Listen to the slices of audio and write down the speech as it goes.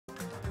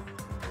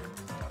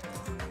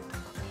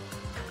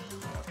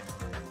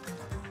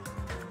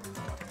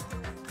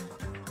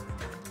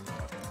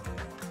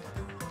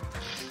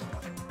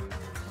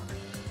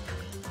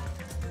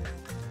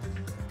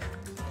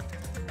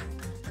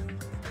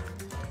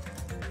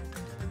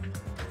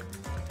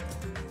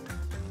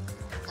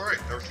Alright,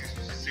 everything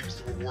seems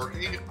to be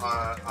working.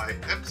 I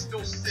am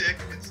still sick.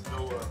 It's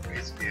no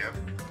face cam.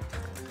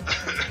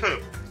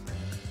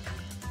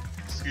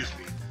 Excuse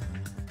me.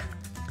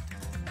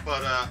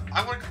 But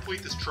I want to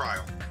complete this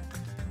trial.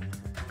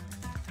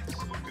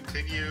 So we'll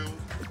continue.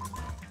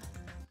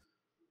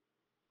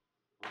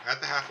 At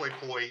the halfway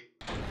point,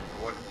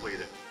 I want to complete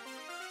it.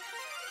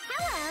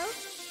 Hello!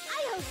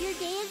 I hope your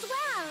day is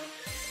well.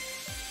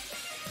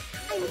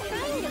 I'm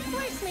trying to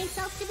force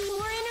myself to be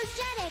more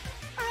energetic,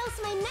 or else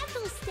my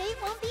mental state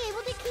won't be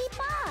able to keep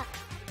up.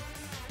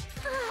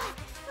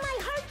 My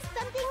heart's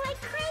thumping like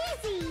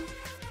crazy.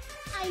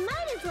 I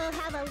might as well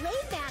have a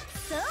laid-back,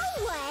 so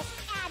what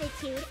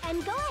attitude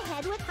and go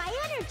ahead with high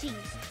energy.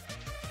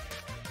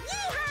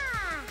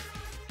 Yeehaw!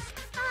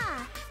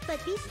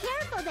 But be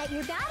careful that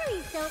your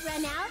batteries don't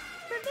run out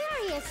for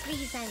various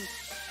reasons.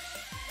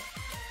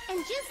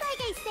 And just like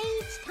I say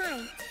each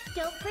time,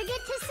 don't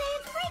forget to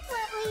save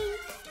frequently.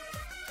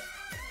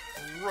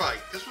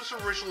 Right, this was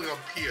originally on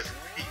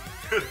PSP.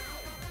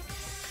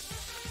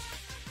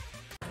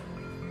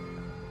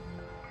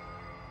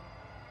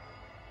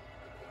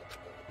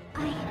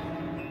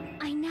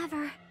 I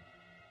never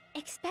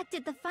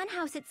expected the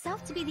funhouse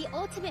itself to be the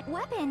ultimate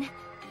weapon.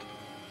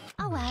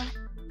 Oh well,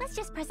 let's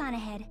just press on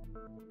ahead.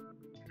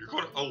 You're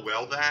going to oh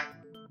well that?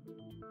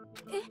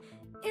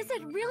 Is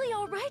it really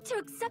alright to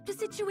accept a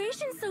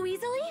situation so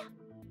easily?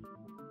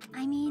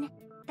 I mean,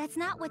 that's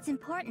not what's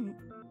important.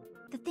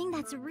 The thing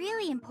that's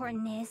really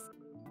important is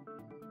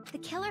the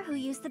killer who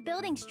used the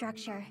building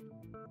structure.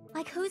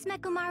 Like, who's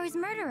Mechamaru's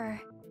murderer?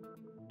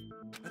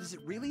 But is it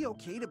really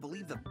okay to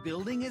believe the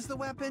building is the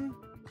weapon?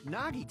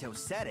 Nagito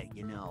said it,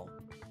 you know.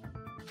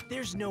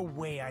 There's no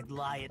way I'd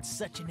lie at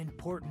such an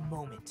important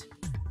moment.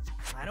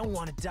 I don't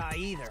want to die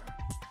either.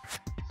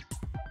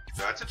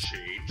 That's a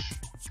change.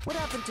 What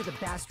happened to the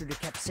bastard who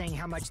kept saying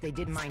how much they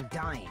didn't mind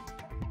dying?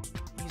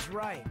 He's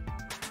right.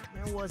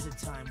 There was a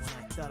time when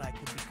I thought I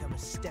could become a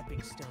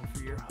stepping stone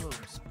for your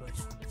hopes, but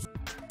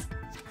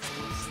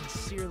I will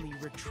sincerely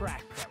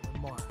retract that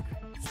remark.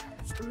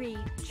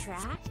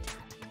 Retract?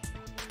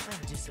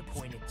 I'm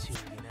disappointed too,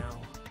 you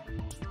know.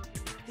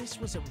 If this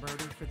was a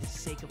murder for the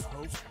sake of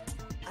hope,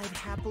 I'd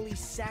happily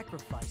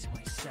sacrifice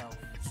myself.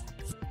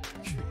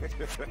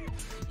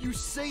 You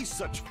say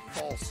such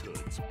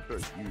falsehoods, per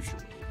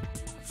usual.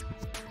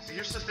 See,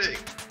 here's the thing.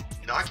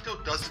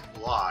 Nagito doesn't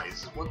lie.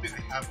 This is one thing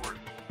they have where it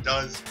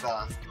does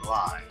not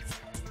lie.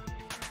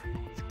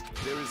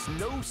 There is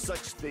no such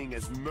thing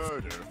as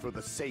murder for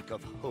the sake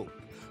of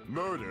hope.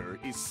 Murder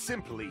is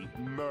simply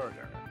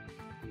murder.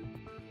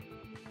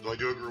 So I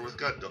do agree with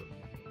Gundam.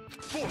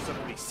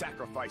 Forcibly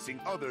sacrificing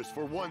others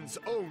for one's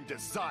own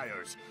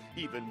desires.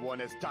 Even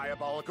one as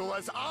diabolical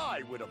as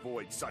I would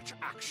avoid such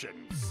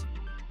actions.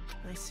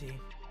 I see.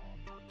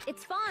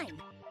 It's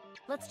fine.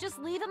 Let's just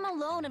leave him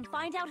alone and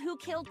find out who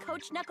killed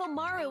Coach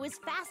Nekomaru as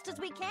fast as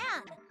we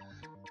can.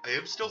 I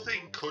am still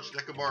thinking Coach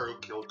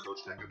Nekomaru killed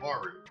Coach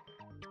Nekomaru.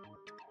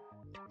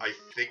 I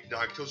think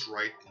Nagito's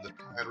right and the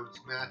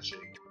pattern's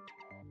matching.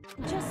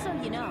 Just so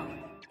you know,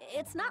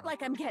 it's not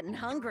like I'm getting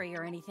hungry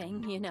or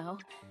anything, you know.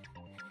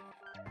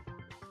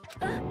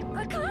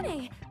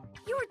 Akane!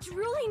 You were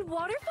drooling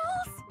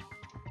waterfalls?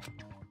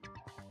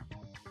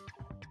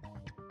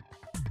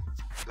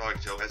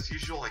 Nagito, as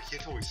usual, I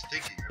can't always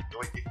thinking. I have no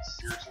idea if it's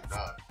serious or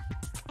not.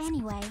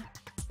 Anyway,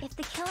 if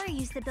the killer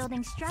used the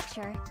building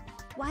structure,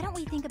 why don't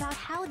we think about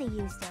how they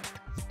used it?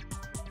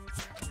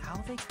 How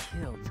they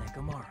killed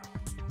Nekomaru.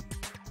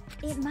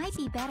 It might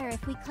be better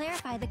if we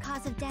clarify the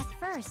cause of death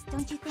first,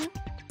 don't you think?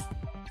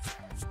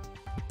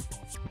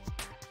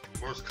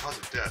 Where's the cause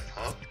of death,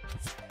 huh?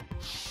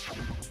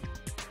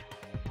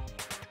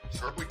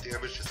 Terribly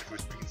damaged as if it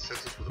was being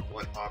sensitive with a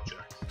blunt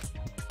object.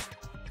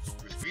 If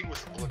it was being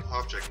with a blunt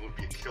object, it wouldn't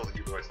be a kill that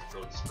utilized the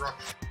building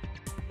structure.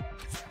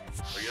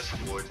 Oh yes,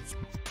 it would.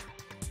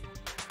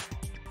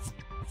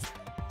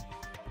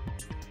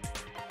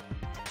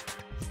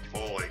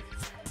 Falling.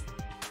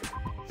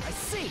 I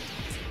see!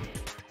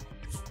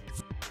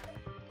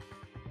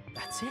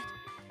 That's it.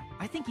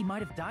 I think he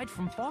might have died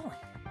from falling.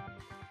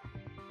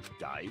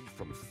 Died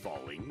from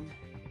falling?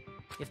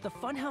 If the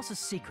funhouse's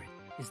secret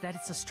is that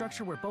it's a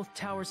structure where both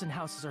towers and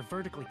houses are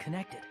vertically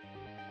connected,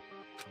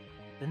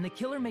 then the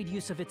killer made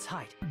use of its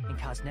height and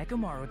caused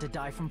Nekomaru to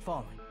die from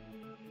falling.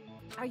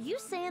 Are you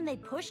saying they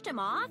pushed him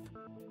off?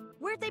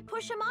 Where'd they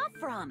push him off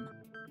from?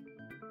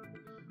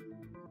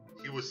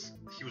 He was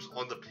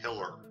on the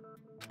pillar.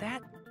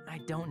 That I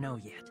don't know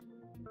yet.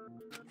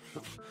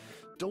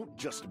 Don't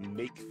just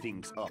make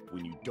things up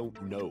when you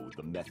don't know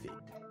the method.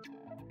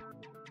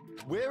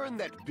 Where in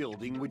that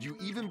building would you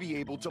even be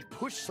able to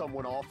push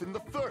someone off in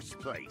the first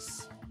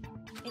place?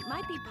 It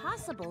might be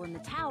possible in the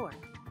tower.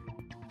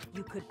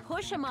 You could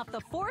push him off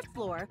the 4th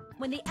floor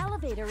when the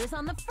elevator is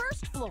on the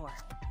 1st floor.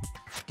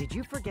 Did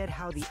you forget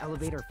how the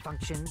elevator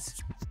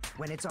functions?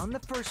 When it's on the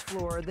 1st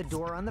floor, the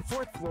door on the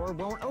 4th floor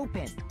won't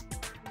open.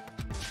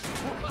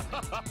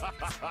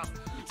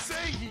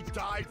 Say he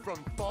died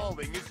from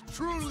falling is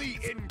truly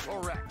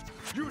incorrect.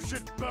 You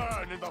should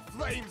burn in the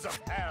flames of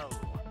hell.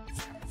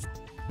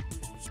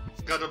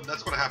 Gundam,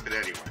 that's gonna happen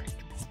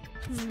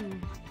anyway.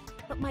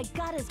 But my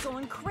gut is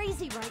going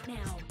crazy right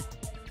now.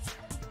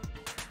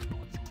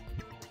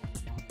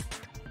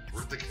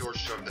 Where did the killer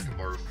shove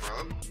Nekomaru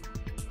from?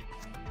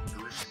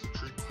 There's the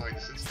truth behind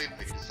this instant.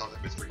 I need to solve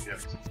that mystery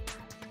next.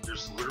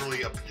 There's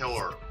literally a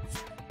pillar.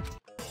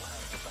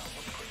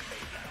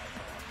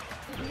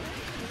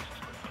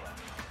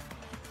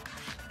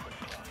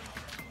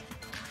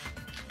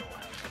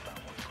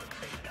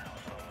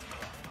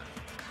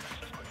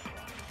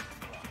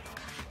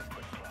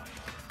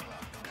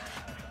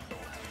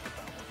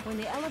 When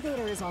the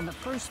elevator is on the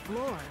first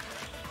floor,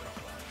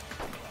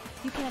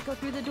 you can't go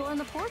through the door on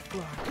the fourth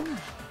floor.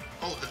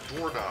 Oh, the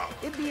doorknob.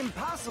 It'd be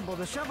impossible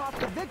to shove off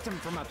the victim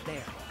from up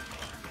there.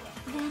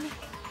 Then,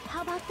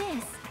 how about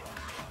this?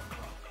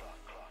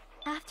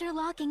 After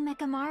locking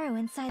Mekamaru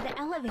inside the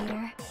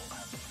elevator,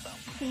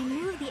 they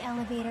moved the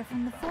elevator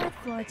from the fourth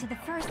floor to the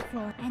first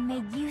floor and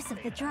made use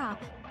of the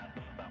drop.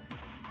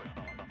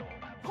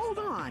 Hold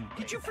on,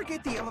 did you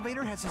forget the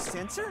elevator has a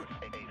sensor?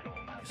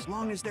 As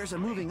long as there's a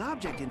moving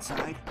object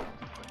inside,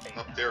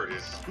 Oh, there it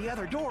is. the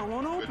other door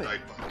won't Good open. night,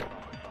 bud.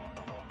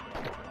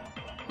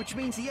 Which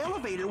means the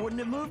elevator wouldn't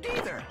have moved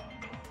either.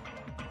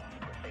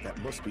 That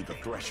must be the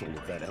threshold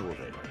of that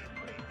elevator.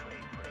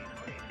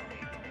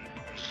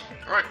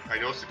 Alright, I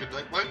know it's a good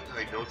night one,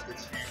 and I know it's good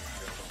for you.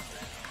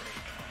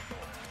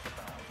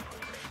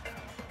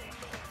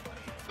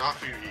 Not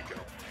for you, Hiko.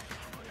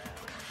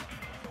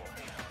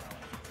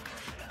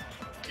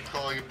 Keep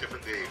calling him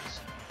different names.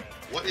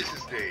 What is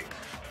his name?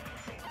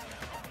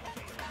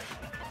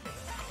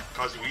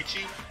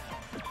 Kazuichi?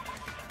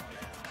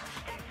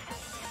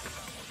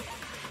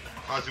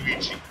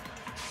 Kazuichi.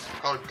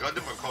 I'm calling him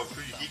Gundam, I'm calling him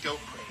Fuyuhiko.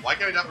 Why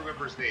can I not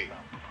remember his name?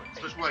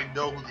 Especially when I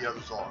know who the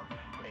others are.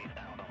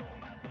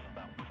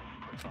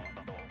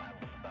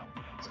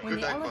 When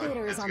the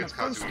elevator is on the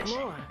first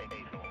floor,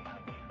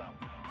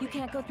 you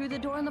can't go through the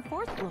door on the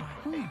fourth floor.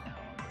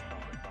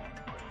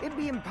 It'd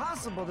be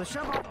impossible to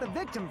shove off the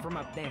victim from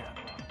up there.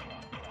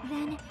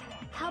 Then,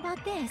 how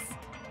about this?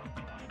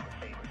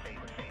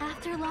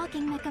 After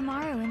locking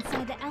Mekamaru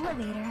inside the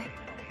elevator,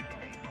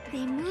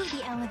 they moved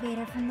the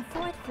elevator from the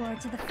fourth floor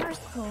to the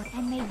first floor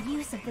and made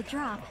use of the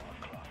drop.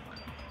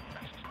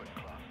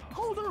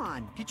 Hold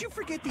on, did you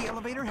forget the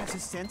elevator has a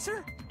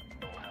sensor?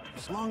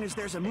 As long as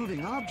there's a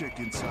moving object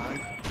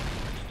inside.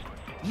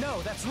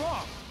 No, that's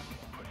wrong!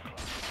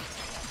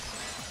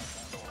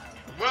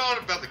 Well,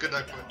 on about the good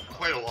night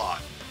quite a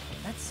lot.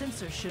 That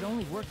sensor should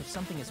only work if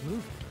something is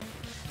moving.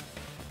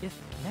 If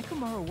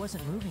Nekomaru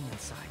wasn't moving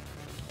inside,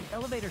 the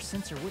elevator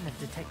sensor wouldn't have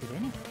detected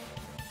anything.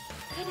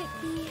 Could it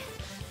be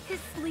his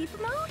sleep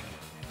mode?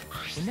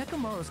 When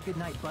Nekomaru's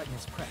goodnight button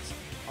is pressed,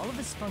 all of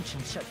his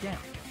functions shut down,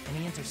 and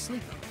he enters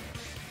sleep mode.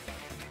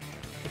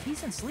 If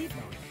he's in sleep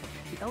mode,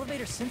 the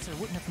elevator sensor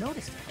wouldn't have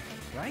noticed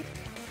it, right?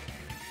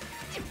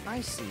 I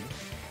see.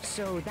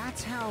 So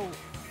that's how...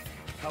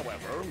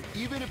 However,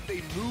 even if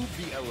they moved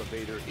the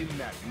elevator in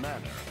that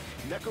manner,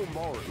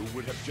 Nekomaru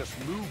would have just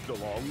moved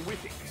along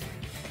with it.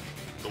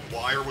 The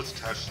wire was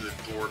attached to the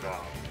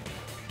doorknob.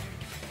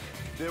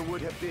 There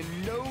would have been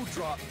no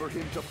drop for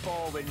him to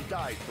fall and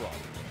die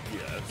from.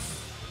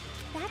 Yes.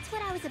 That's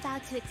what I was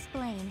about to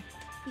explain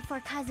before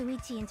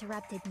Kazuichi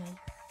interrupted me.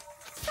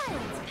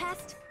 Silence,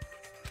 pest!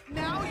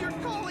 Now you're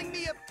calling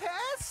me a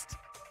pest?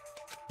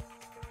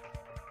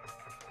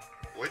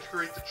 Why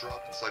create the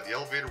drop inside the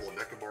elevator while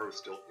Nekomaru is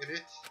still in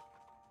it?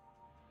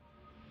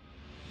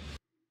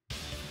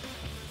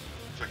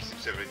 Chucky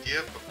seems to have an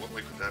idea, but what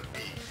way could that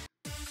be?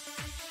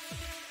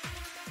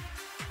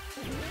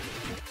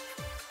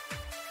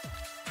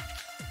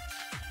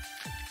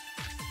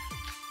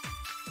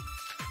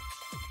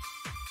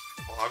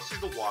 Well,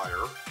 obviously the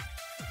wire,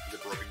 and the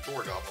broken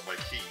doorknob on my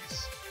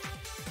keys.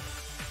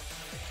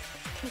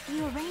 If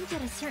you arrange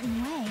it a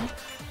certain way,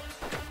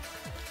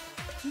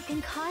 you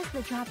can cause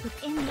the drop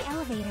within the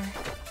elevator.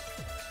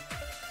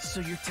 So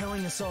you're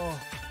telling us all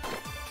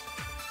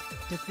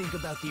to think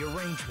about the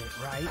arrangement,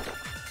 right?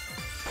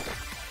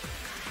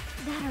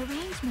 That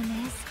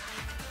arrangement is...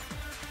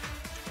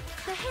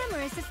 The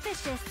hammer is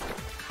suspicious.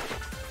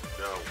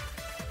 No.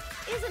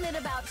 Isn't it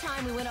about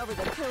time we went over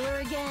the pillar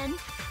again?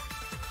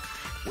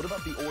 What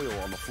about the oil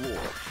on the floor?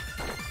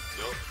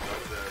 Nope, none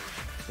of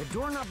that. The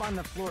doorknob on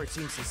the floor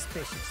seems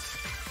suspicious.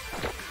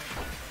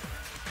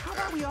 How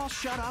about we all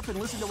shut up and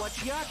listen to what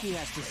Chiaki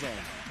has to say?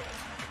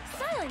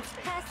 Silence,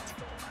 pest!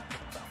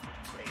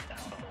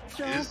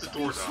 It is the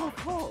Don't be so doorknob.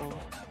 cold.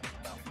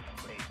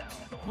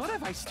 What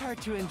if I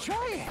start to enjoy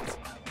it?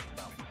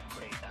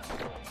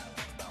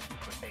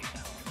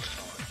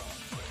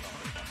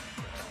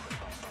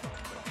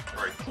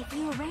 Alright, If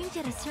you arrange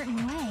it a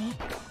certain way,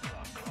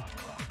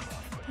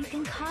 you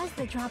can cause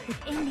the drop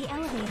within the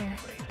elevator.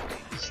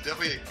 this is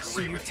definitely a So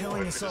you're agreement.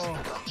 telling I'm us just all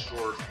not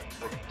sure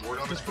if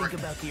doorknob To is think correct.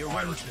 about the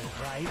Wire. arrangement,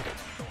 right?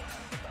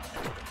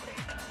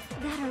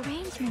 That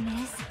arrangement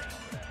is...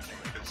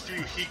 It's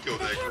Fuyuhiko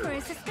The that I hammer agree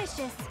is with.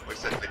 suspicious. Like I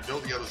said, I know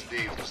the others'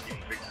 names, just keep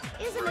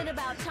mixing. Isn't it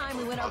about time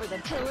we went over the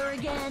pillar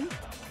again?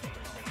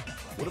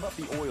 What about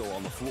the oil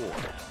on the floor?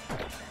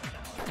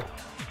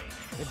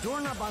 The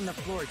doorknob on the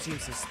floor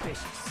seems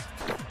suspicious.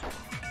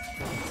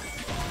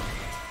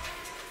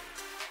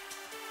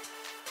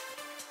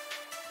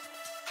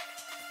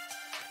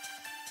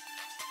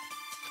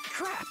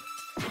 Crap!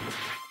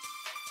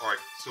 Alright,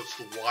 so it's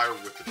the wire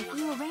with the If door.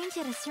 you arrange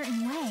it a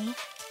certain way,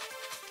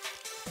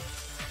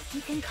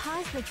 you can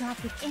cause the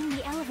drop within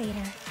the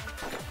elevator.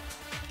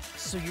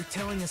 So you're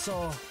telling us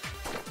all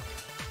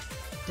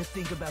to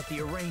think about the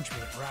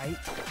arrangement, right?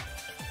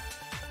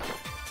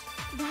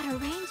 That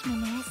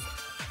arrangement is...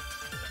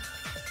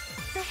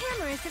 The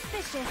hammer is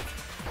suspicious.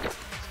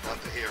 It's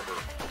not the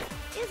hammer.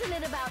 Isn't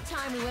it about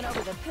time we went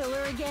over the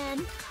pillar again?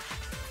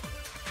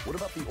 What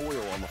about the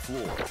oil on the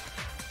floor?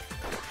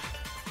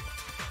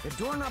 The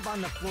doorknob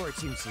on the floor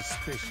seems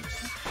suspicious.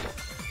 Stop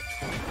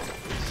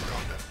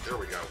that. There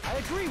we go. I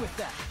agree with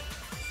that.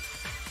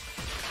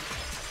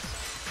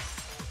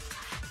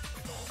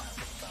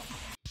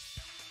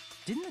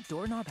 Didn't the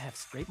doorknob have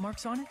scrape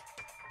marks on it?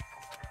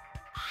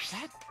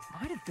 That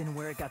might have been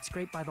where it got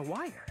scraped by the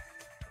wire.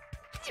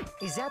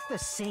 Is that the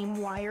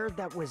same wire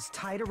that was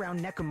tied around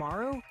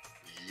Nekomaru?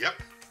 Yep.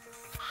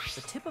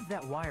 The tip of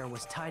that wire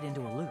was tied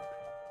into a loop.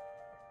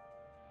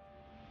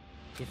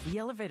 If the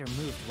elevator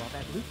moved while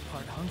that loop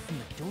part hung from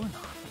the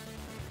doorknob...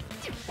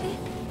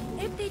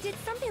 If they did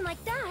something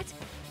like that,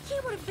 he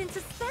would have been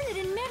suspended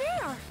in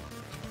midair.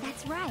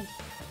 That's right.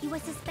 He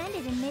was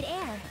suspended in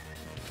midair.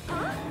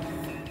 Huh?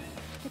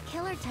 The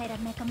killer tied up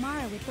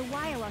Nekomaru with the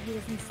wire while he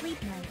was in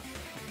sleep mode.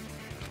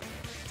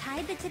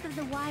 Tied the tip of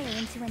the wire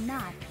into a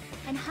knot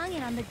and hung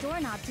it on the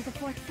doorknob to the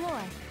 4th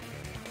floor.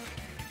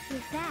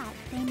 With that,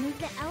 they moved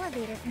the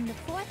elevator from the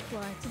 4th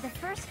floor to the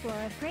 1st floor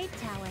of Great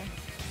Tower.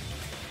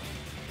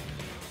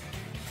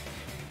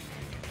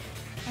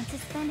 And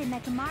suspended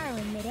Nekomaru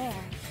in midair.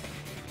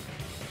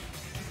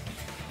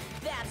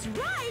 That's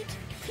right!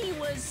 He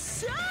was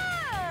so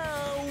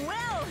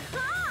well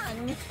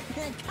hung!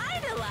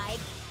 Kinda like...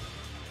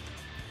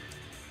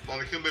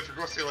 Monokuma, if you're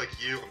going to say like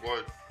you, I'm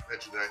going to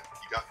mention that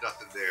you got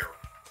nothing there.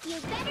 You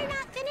better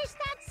not finish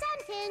that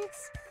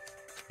sentence!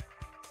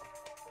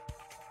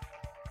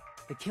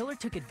 The killer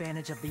took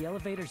advantage of the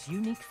elevator's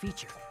unique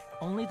feature.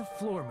 Only the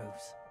floor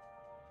moves.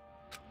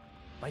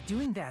 By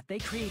doing that, they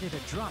created a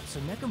drop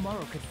so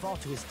Nekomaru could fall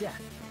to his death.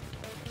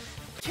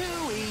 Too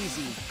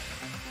easy.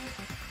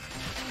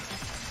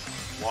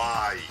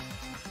 Why?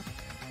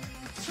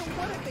 So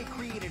what if they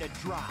created a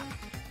drop?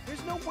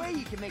 There's no way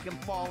you can make him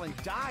fall and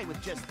die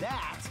with just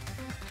that.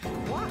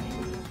 Why?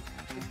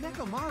 If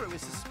Nekomaru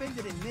is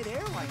suspended in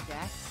midair like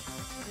that,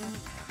 then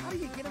how do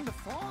you get him to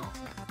fall?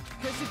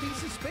 Because if he's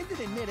suspended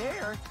in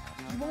midair,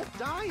 he won't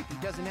die if he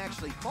doesn't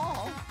actually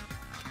fall.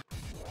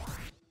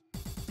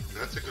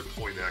 That's a good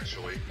point,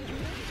 actually.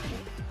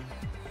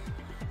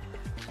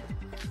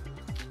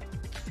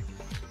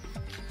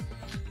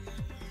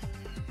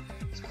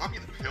 It's probably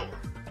the pillar.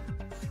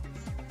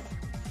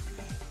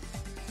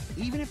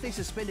 Even if they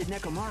suspended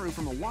Nekomaru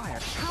from a wire,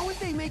 how would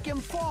they make him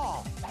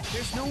fall?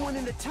 There's no one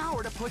in the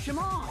tower to push him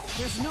off.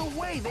 There's no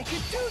way they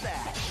could do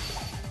that.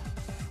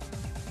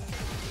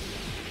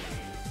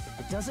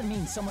 It doesn't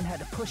mean someone had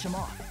to push him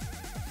off.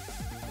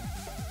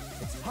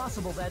 It's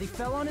possible that he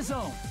fell on his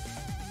own.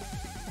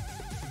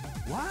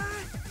 What?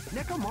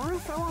 Nekomaru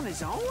fell on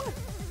his own?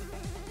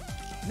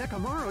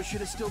 Nekomaru should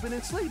have still been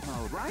in sleep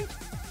mode, right?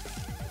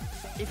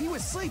 If he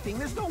was sleeping,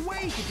 there's no way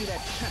he could do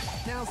that.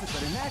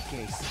 But in that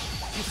case,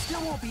 you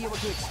still won't be able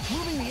to...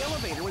 Moving the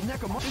elevator with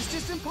Nekomaru is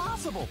just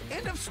impossible.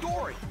 End of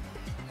story.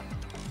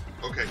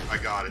 Okay, I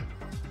got it.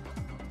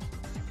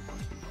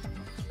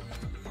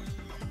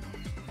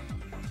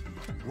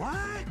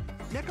 What?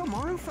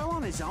 Nekomaru fell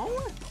on his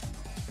own?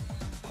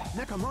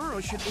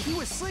 Nekomaru should... If he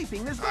was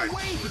sleeping, there's no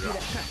way he could do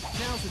that.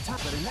 Now's the time.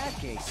 But in that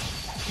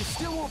case, you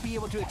still won't be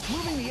able to...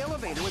 Moving the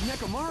elevator with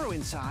Nekomaru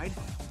inside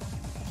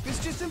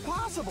is just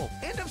impossible.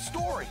 End of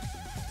story.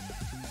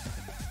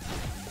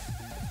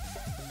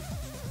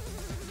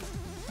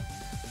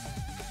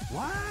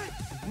 What?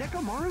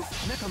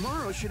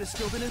 Nekomaru should have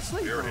still been in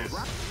sleep There it mode, is.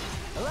 right?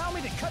 Allow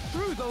me to cut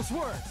through those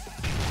words.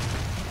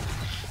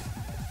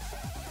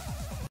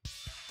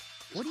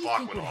 What do you clock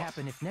think went would off.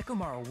 happen if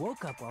Nekomaru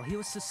woke up while he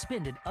was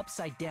suspended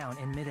upside down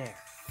in midair?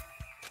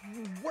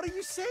 What are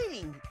you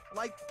saying?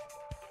 Like,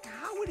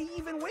 how would he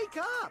even wake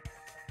up?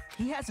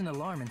 He has an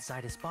alarm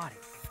inside his body.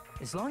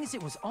 As long as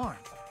it was armed,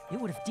 it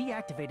would have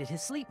deactivated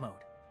his sleep mode.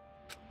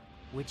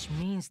 Which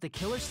means the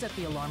killer set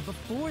the alarm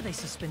before they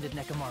suspended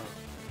Nekomaru.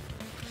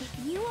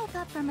 If you woke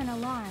up from an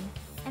alarm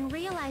and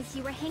realized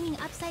you were hanging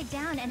upside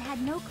down and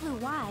had no clue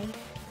why,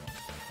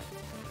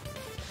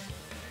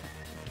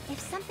 if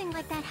something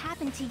like that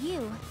happened to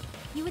you,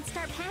 you would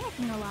start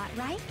panicking a lot,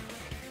 right?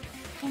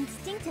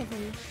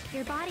 Instinctively,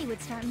 your body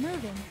would start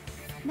moving.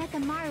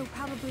 Nekomaru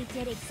probably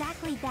did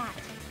exactly that.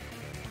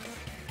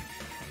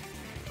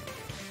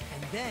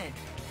 And then,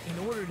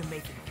 in order to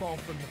make him fall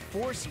from the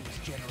force he was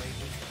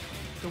generating,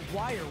 the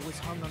wire was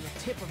hung on the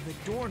tip of the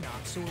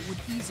doorknob so it would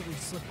easily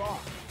slip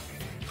off.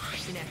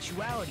 In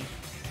actuality,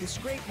 the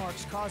scrape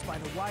marks caused by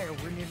the wire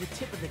were near the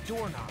tip of the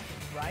doorknob,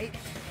 right?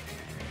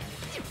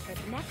 But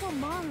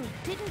Nekomaru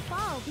didn't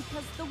fall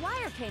because the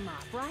wire came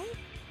off, right?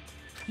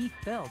 He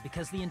fell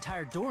because the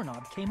entire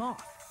doorknob came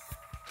off.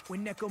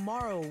 When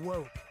Nekomaru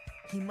awoke,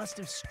 he must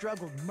have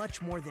struggled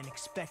much more than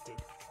expected,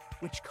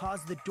 which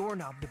caused the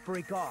doorknob to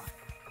break off.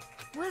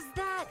 Was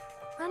that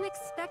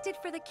unexpected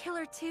for the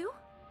killer too?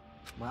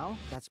 Well,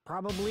 that's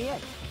probably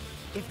it.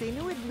 If they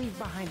knew it'd leave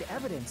behind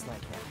evidence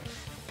like that,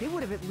 they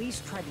would have at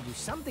least tried to do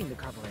something to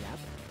cover it up.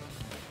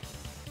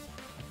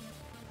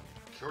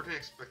 Killer didn't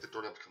expect the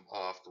doorknob to come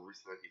off. The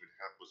reason that even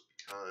happened was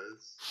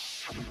because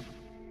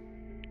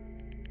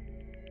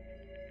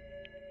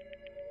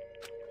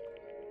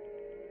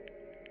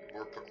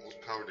Moore put all his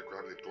power into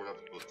grabbing the doorknob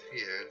with both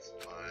hands,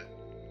 but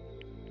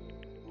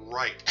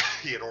right,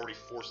 he had already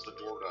forced the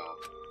doorknob.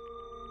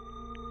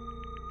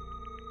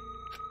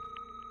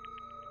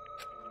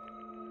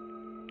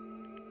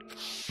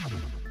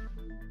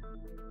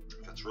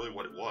 If that's really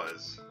what it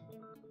was.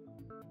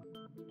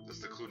 That's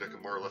the clue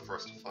Nekomaru left for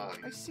us to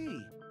find. I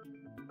see.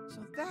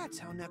 So that's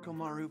how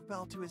Nekomaru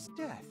fell to his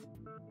death.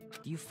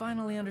 Do you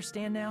finally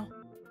understand now?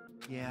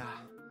 Yeah.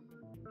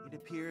 It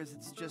appears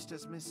it's just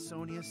as Miss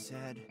Sonia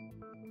said.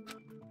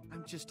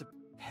 I'm just a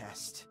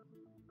pest.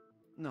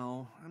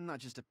 No, I'm not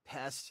just a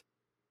pest.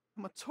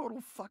 I'm a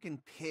total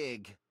fucking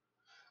pig.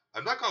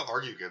 I'm not gonna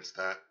argue against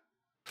that.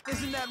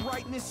 Isn't that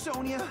right, Miss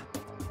Sonia?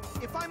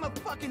 If I'm a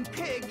fucking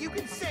pig, you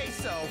can say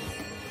so.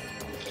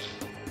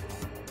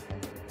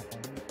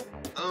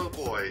 Oh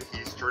boy,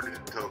 he's turned into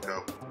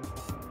Toko.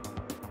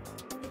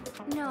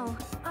 No,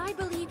 I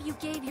believe you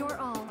gave your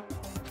all.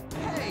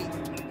 Hey!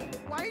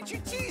 Why aren't you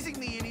teasing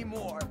me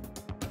anymore?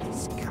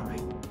 This guy,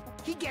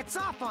 he gets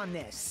off on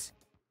this.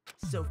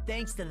 So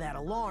thanks to that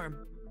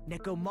alarm,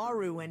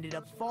 Nekomaru ended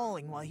up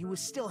falling while he was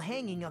still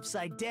hanging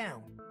upside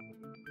down.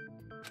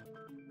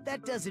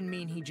 That doesn't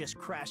mean he just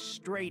crashed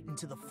straight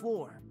into the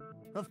floor.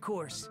 Of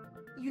course,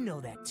 you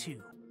know that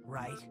too,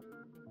 right?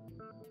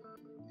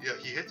 Yeah,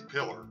 he hit the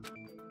pillar.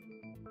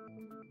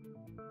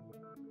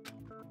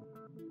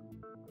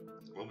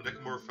 When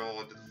Nekomaru fell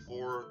onto the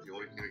floor, the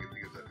only thing I can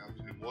think of that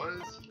happened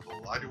was he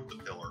collided with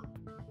the pillar.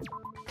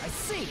 I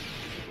see.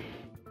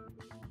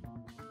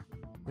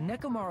 When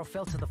Nekomaru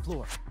fell to the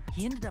floor,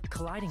 he ended up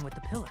colliding with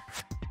the pillar.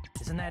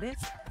 Isn't that it?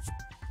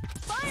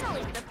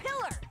 Finally, the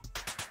pillar!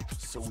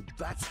 So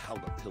that's how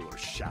the pillar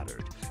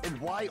shattered, and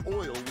why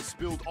oil was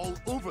spilled all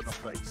over the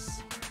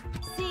place.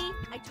 See,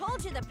 I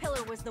told you the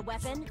pillar was the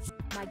weapon.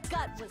 My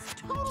gut was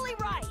totally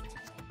right.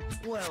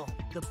 Well,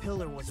 the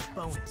pillar was a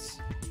bonus.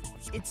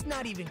 It's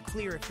not even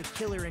clear if the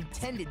killer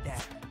intended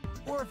that,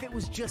 or if it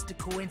was just a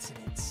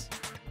coincidence.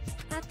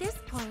 At this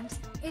point,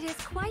 it is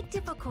quite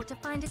difficult to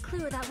find a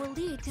clue that will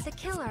lead to the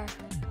killer.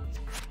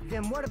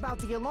 Then what about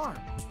the alarm?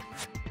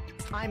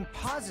 I'm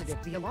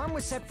positive the alarm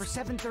was set for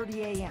 7:30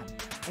 a.m.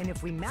 And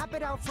if we map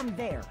it out from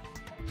there...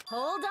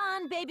 Hold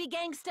on, baby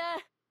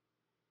gangsta.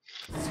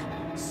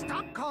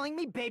 Stop calling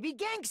me baby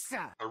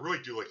gangsta! I really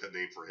do like that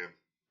name for him.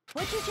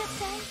 What'd you just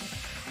say?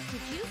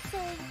 Did you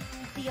say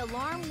the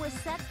alarm was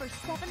set for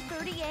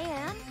 7:30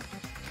 a.m.?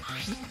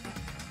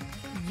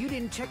 You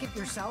didn't check it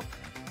yourself?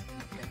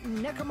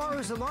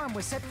 Nekomaru's alarm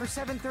was set for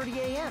 7:30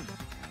 a.m.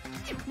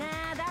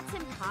 Nah, that's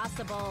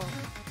impossible.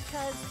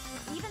 Because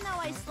even though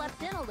I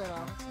slept in a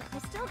little, I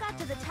still got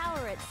to the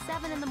tower at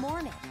 7 in the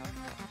morning.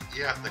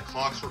 Yeah, the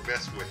clocks were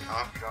messed with.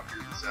 How have you not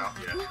figured this out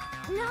yet?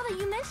 Now that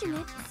you mention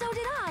it, so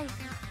did I.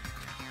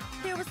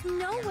 There was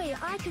no way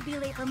I could be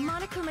late for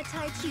Monokuma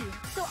Tai Chi,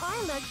 so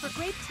I left for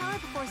Grape Tower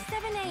before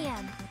 7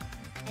 a.m.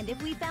 And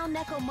if we found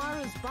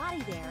Nekomaru's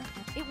body there,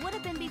 it would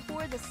have been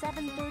before the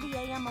 7:30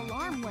 a.m.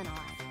 alarm went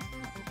off.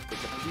 It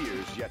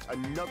appears yet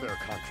another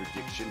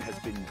contradiction has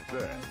been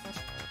birthed.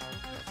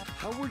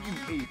 How were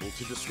you able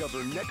to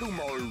discover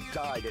Nekomaru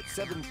died at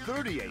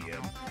 7:30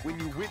 a.m. when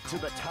you went to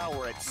the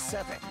tower at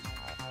 7?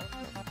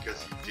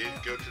 Because he did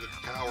go to the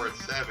tower at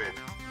 7.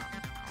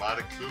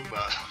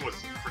 Monokuma was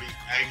pretty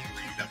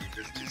angry that we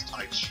missed his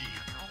Tai Chi.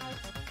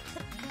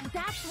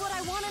 That's what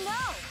I want to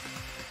know!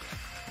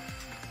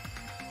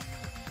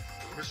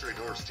 The mystery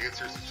no stands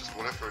here is just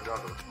one after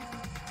another.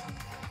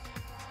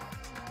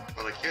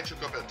 But I can't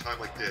choke up at a time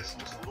like this.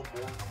 Just a little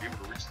more to be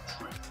able to reach the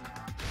truth.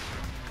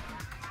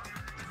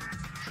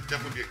 Should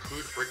definitely be a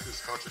clue to break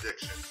this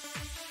contradiction.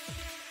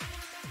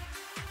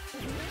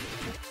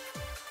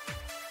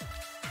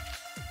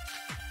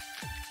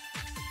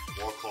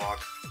 Wall clock.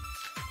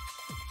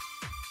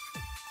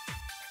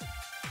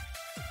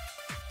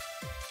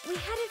 We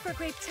headed for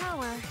Grape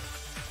Tower.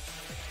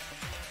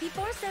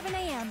 Before 7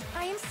 a.m.,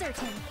 I am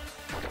certain.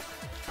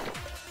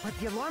 But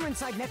the alarm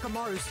inside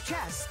Nekomaru's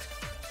chest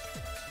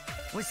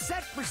was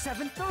set for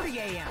 7:30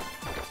 a.m.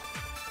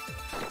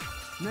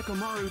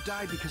 Nekomaru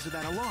died because of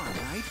that alarm,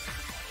 right?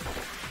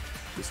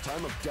 His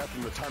time of death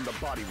and the time the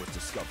body was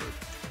discovered.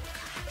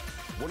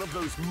 One of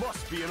those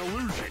must be an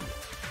illusion.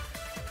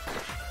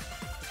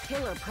 The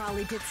killer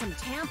probably did some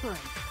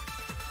tampering.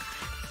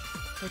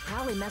 They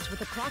probably messed with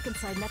the clock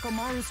inside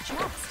Nekomaru's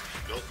chest.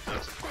 Nope,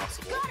 that's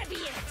impossible. Gotta be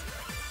it!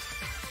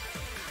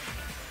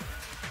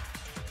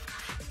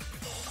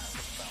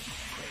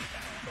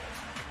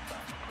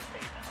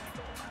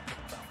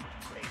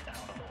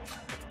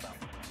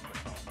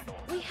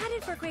 We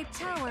headed for Grape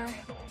Tower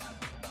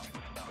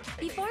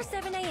before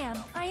 7 a.m.,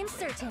 I am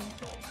certain.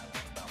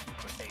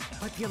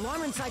 But the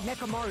alarm inside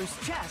Nekomaru's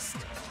chest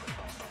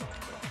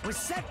was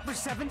set for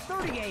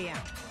 7:30 a.m.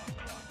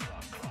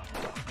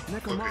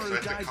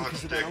 Nekomaru died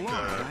because of that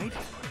alarm, right?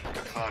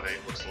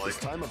 Akane looks like. His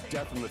time of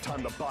death and the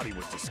time the body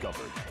was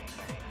discovered.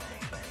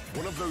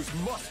 One of those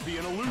must be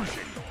an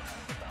illusion.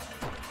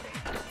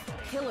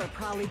 Killer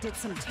probably did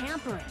some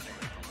tampering.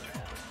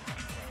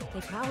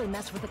 They probably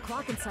messed with the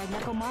clock inside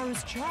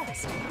Nekomaru's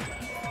chest.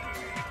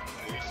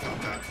 Will you stop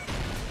that?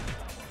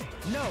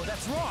 No,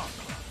 that's wrong.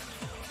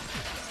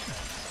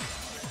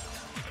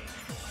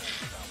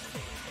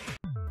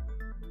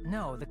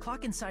 No, the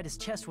clock inside his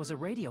chest was a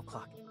radio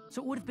clock,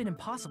 so it would have been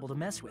impossible to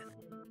mess with.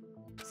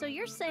 So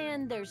you're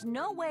saying there's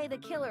no way the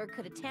killer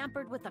could have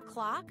tampered with the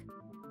clock?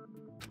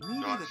 Maybe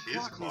Not the his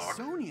clock Miss clock.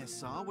 Sonia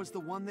saw was the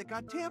one that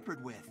got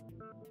tampered with.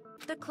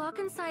 The clock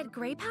inside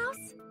Grape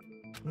House?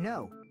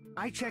 No,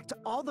 I checked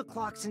all the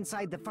clocks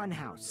inside the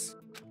funhouse.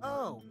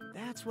 Oh,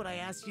 that's what I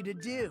asked you to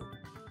do.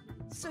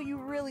 So you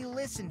really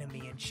listened to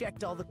me and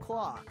checked all the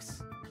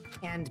clocks.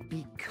 And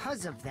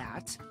because of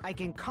that, I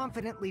can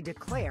confidently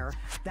declare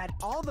that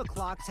all the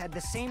clocks had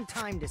the same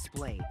time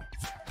displayed.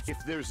 If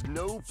there's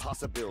no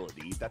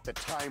possibility that the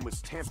time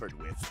was tampered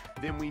with,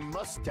 then we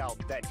must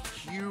doubt that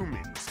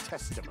human's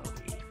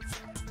testimony.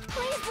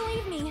 Please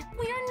believe me,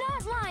 we are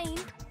not lying.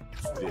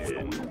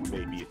 Then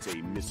maybe it's a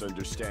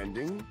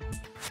misunderstanding?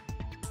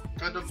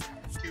 Gundam,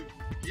 do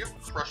you have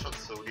a crush on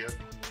Sonia?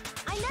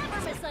 I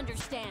never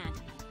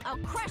misunderstand. I'll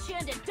crush you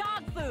into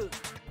dog food.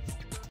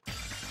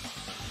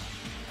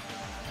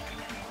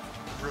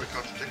 Really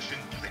contradiction.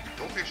 Like,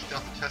 don't think she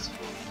down the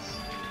testimonies.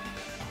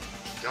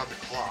 She down the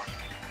clock.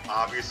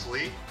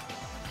 Obviously.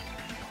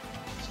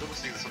 Still was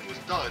saying that something was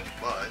done,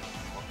 but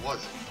what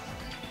was it?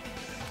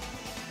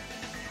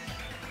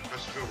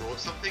 Perhaps we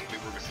overlooked something,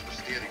 maybe we're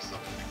misunderstanding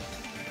something.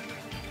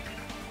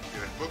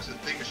 Yeah, folks that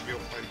think I should be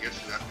able to find the answer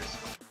to that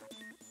mystery.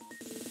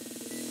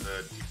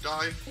 Deep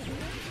dive.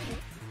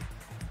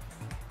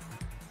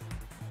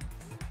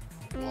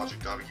 Logic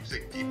dive, we keep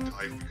saying deep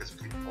dive because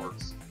we take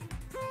parts.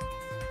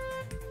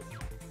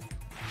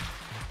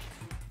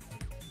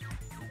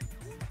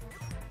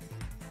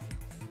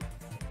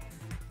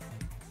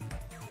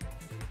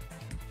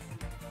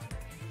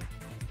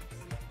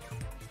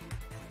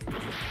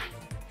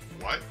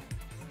 What?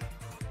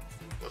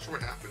 Not sure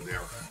what happened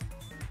there.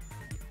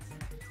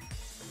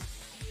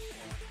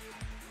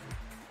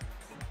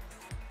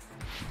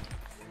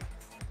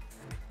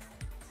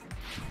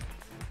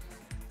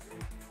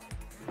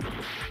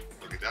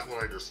 Okay, that one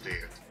I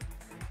understand.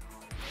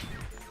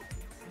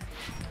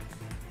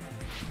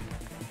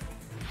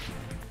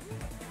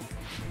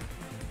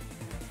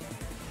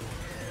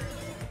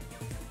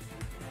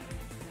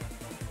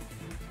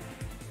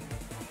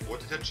 What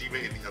did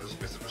Hajime and the others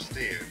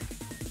misunderstand?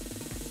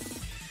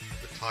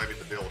 The time in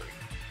the building.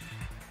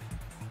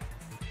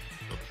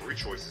 No, 3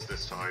 choices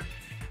this time.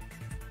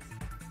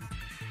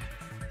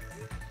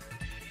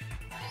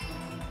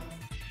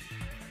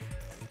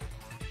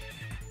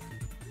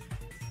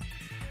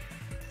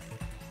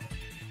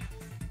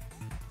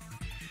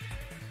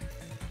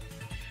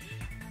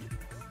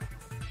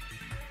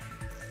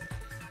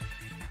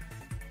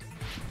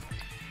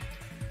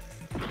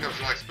 I was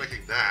not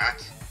expecting that.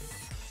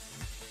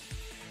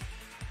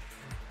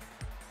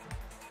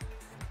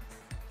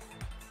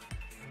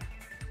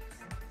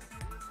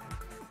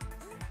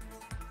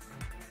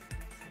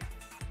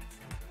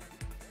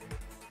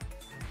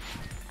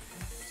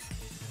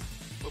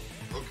 Oh,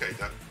 okay,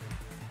 that.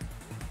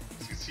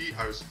 As you can see,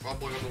 I was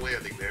fumbling on the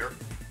landing there.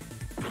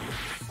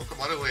 Oh,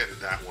 come on, I landed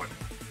that one.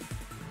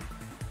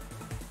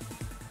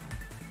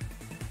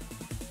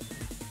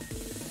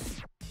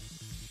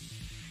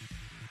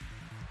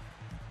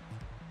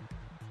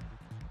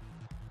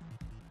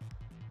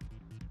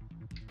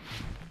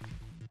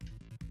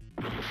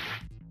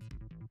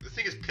 This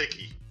thing is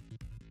picky.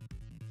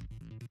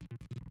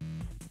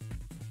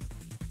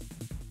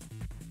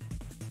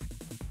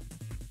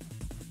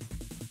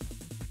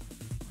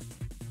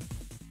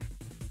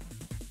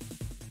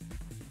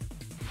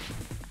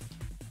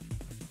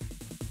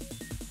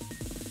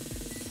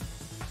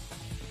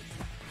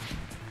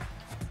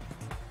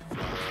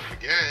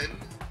 Again,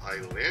 I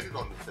landed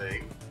on the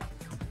thing.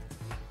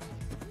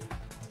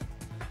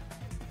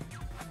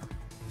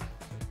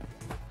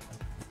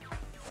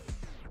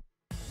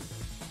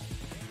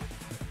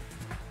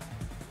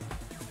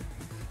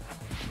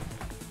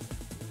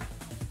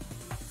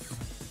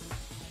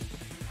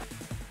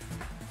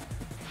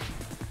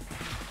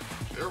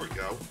 There we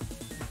go.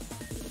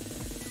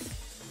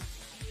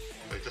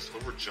 I just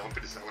overjump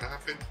it, is that what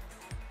happened?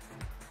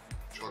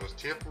 John was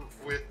tampered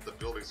with the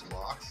building's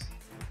clocks.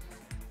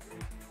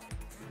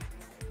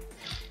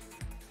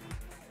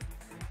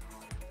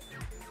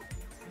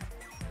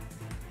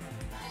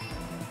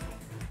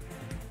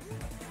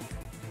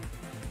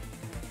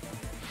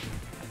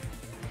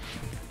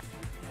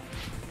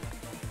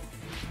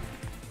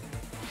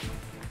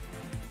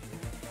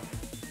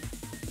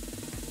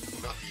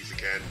 Not these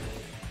again.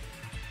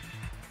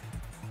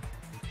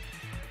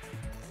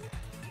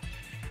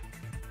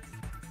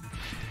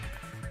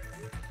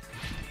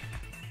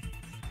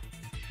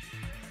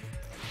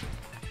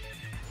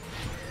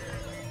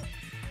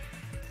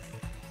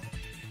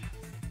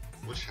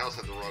 house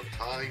had the wrong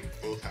time?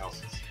 Both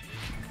houses.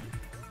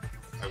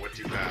 I went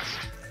too fast.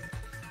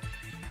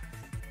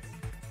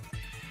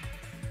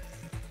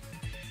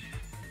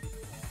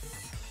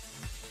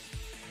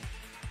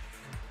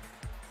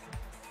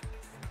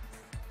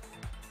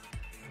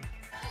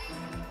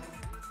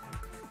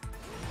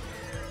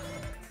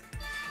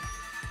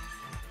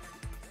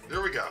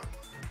 There we go.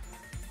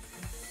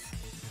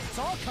 It's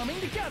all coming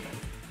together.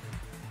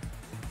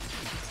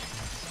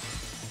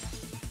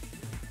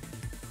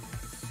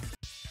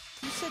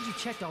 You said you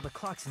checked all the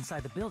clocks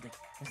inside the building.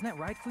 Isn't that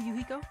right,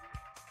 Fuyuhiko?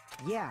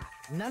 Yeah,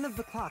 none of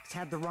the clocks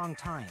had the wrong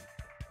time.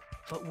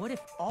 But what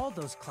if all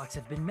those clocks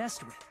have been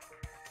messed with?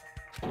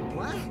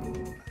 What?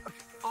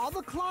 All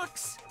the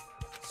clocks?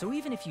 So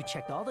even if you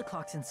checked all the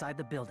clocks inside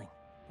the building,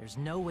 there's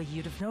no way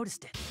you'd have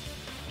noticed it.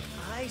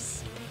 I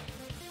see.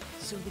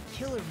 So the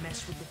killer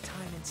messed with the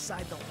time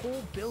inside the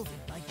whole building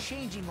by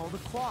changing all the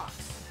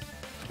clocks.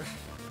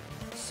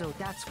 So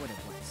that's what it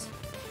was.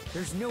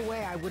 There's no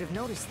way I would have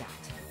noticed that.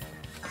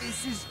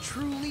 This is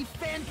truly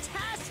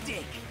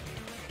fantastic!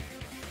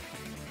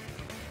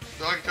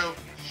 Nagito,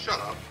 shut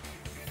up.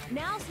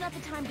 Now's not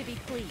the time to be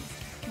pleased.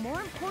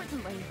 More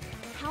importantly,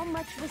 how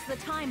much was the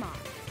time off?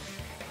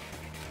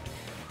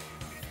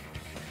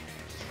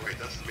 Right,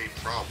 that's the main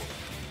problem.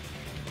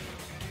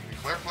 We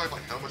clarify by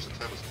how much the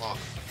time was off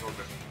in order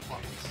to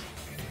plot this.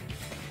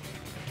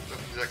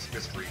 That's the next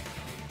mystery.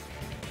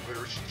 We're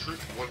gonna reach the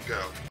truth in one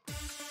go.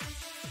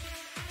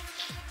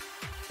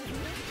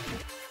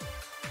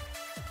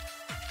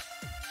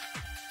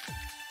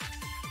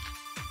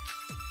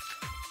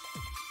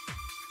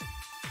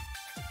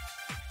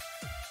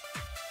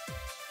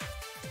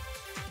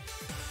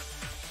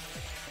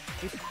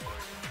 I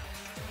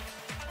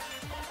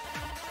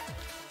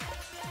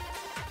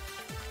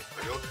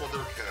know it's one of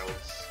their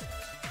accounts.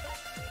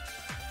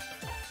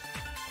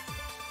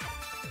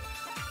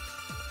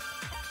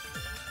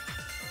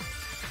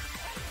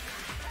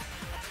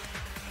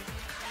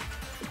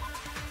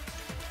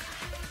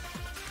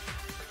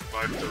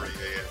 $5:30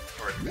 a.m.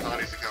 Alright,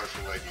 Connie's account is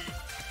what I need.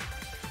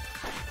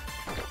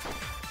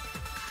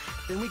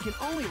 Then we can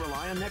only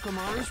rely on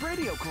Nekomaru's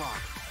radio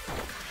clock.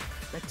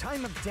 The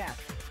time of death.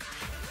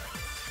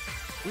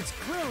 It's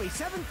clearly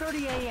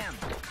 7:30 a.m.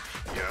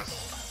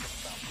 Yes.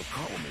 The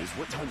problem is,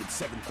 what time would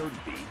 7:30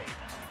 be?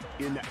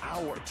 In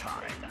our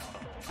time.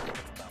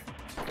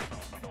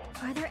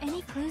 Are there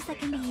any clues that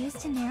can be used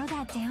to narrow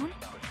that down?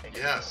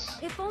 Yes.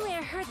 If only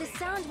I heard the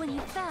sound when he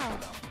fell.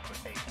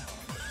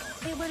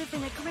 It would have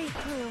been a great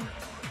clue.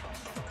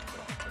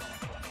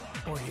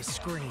 Or his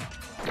scream.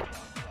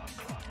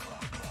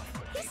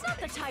 He's not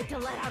the type to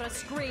let out a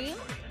scream.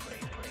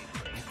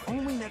 If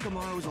only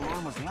Nekomaru's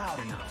alarm was loud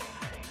enough,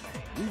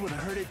 we would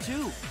have heard it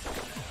too.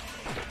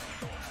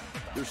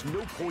 There's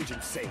no point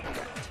in saying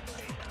that.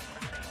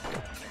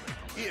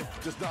 If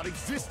does not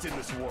exist in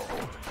this world.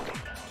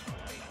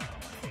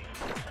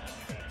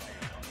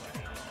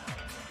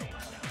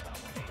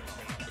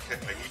 Okay,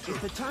 I need to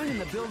If the time in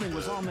the building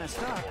was all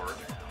messed up,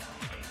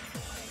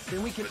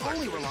 then we can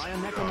only rely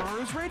on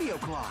Nekomaru's radio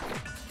clock.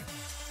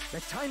 The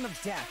time of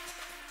death.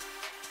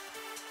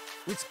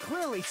 It's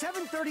clearly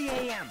 7:30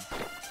 a.m.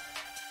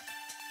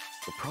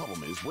 The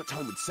problem is, what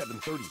time would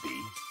 7:30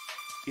 be?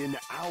 In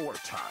our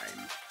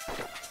time.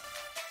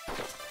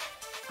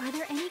 Are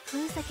there any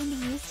clues that can be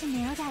used to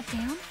narrow that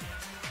down?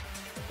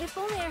 If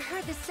only I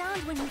heard the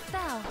sound when he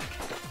fell.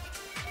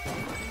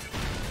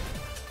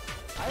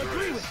 I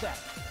agree with that.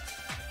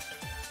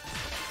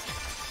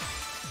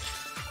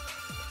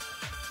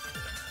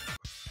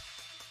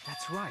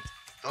 That's right.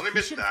 Thought I You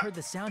missed should have that. heard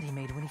the sound he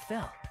made when he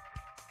fell.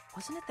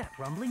 Wasn't it that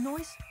rumbling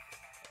noise?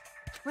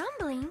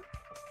 Rumbling?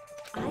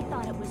 I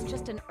thought it was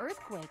just an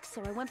earthquake,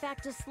 so I went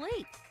back to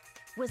sleep.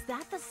 Was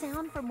that the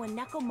sound from when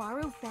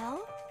Nekomaru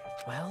fell?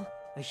 Well,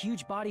 a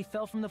huge body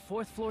fell from the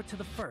 4th floor to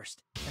the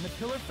 1st, and the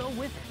pillar fell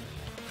with it.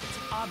 It's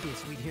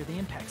obvious we'd hear the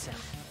impact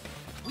sound.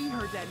 We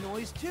heard that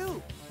noise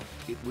too.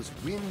 It was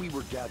when we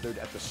were gathered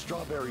at the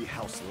Strawberry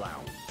House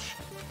Lounge.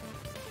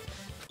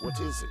 What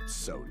is it,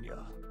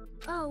 Sonia?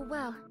 Oh,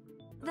 well.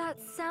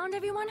 That sound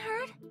everyone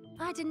heard?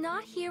 I did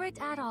not hear it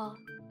at all.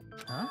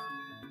 Huh?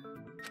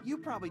 You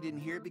probably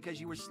didn't hear it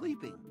because you were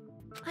sleeping.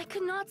 I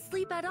could not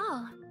sleep at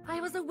all. I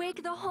was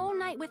awake the whole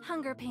night with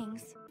hunger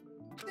pangs.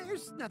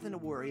 There's nothing to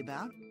worry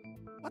about.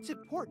 What's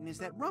important is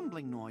that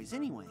rumbling noise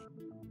anyway.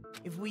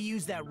 If we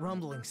use that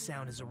rumbling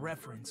sound as a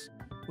reference,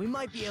 we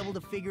might be able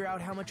to figure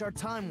out how much our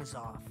time was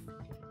off.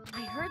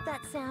 I heard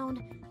that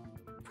sound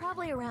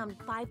probably around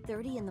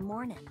 5:30 in the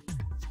morning.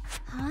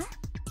 Huh?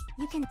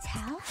 You can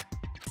tell?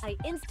 I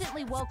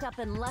instantly woke up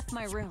and left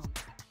my room.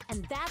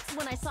 And that's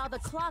when I saw the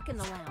clock in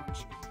the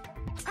lounge.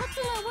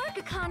 Excellent work,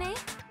 Akane!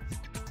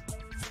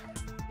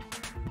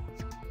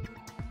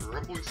 The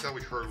rumbling sound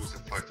we heard was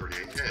at 5:30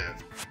 a.m.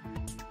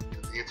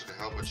 And the answer to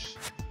how much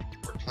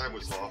our time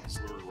was off is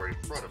literally right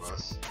in front of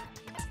us.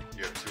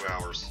 You have 2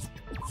 hours.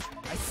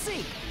 I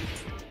see!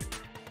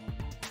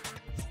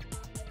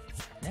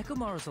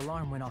 Nekomaru's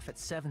alarm went off at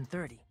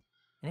 7:30,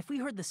 and if we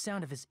heard the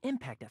sound of his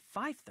impact at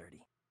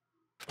 5:30,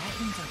 that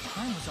means our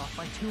time was off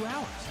by 2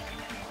 hours.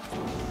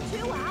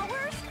 2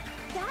 hours?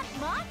 That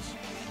much?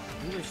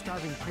 We were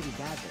starving pretty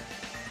bad there.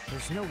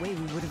 There's no way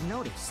we would have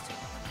noticed.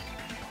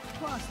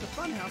 Plus, the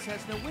funhouse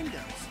has no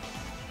windows.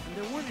 And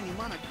there weren't any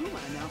Monokuma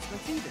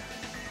announcements either.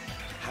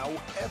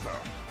 However,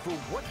 for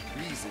what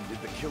reason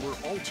did the killer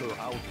alter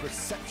our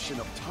perception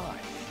of time?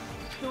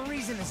 The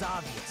reason is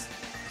obvious.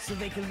 So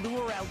they can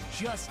lure out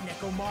just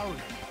Nekomaru.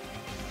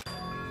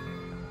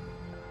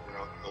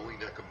 Only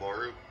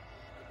Nekomaru?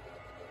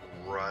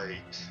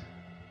 Right.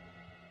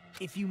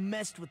 If you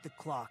messed with the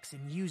clocks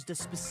and used a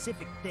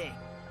specific thing,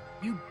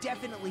 you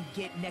definitely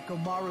get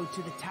Nekomaru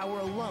to the tower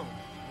alone,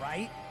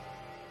 right?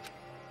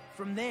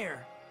 From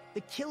there,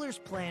 the killer's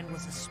plan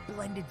was a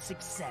splendid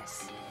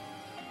success.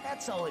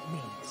 That's all it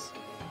means.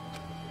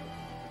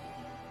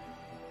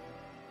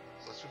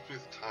 So let's just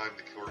with time,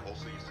 the killer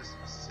also used a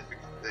specific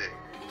thing.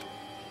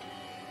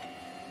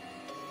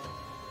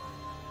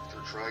 If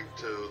they're trying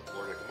to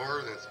lure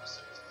Nekomaru, then a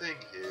specific thing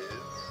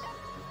is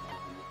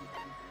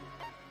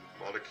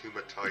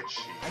Monokuma Tai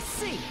Chi. I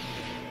see!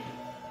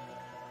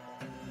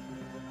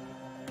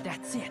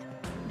 That's it.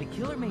 The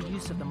killer made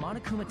use of the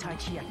Monokuma Tai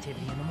Chi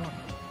activity in the morning.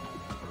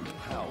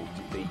 How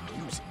did they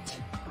use it?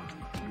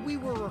 We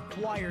were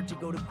required to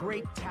go to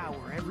Great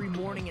Tower every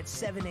morning at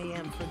 7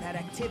 a.m. for that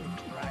activity,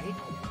 right?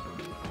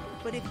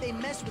 But if they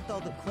messed with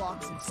all the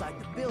clocks inside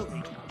the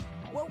building,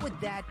 what would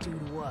that do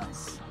to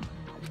us?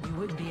 We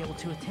wouldn't be able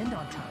to attend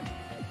on time,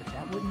 but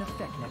that wouldn't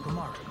affect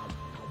Nekomaru.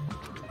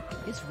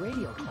 His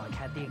radio clock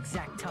had the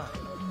exact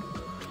time.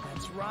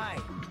 That's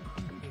right.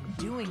 In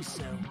doing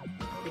so,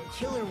 the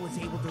killer was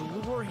able to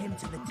lure him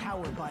to the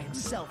tower by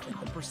himself at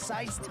the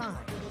precise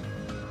time.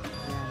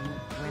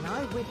 When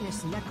I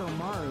witnessed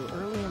Nekomaru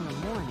early in the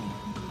morning...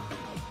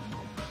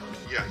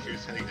 Yeah, he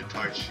was heading to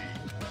Tai Chi.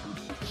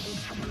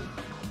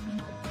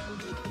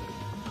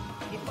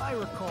 If I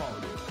recall,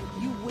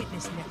 you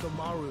witnessed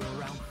Nekomaru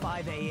around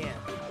 5 a.m.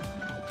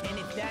 And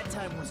if that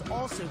time was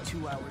also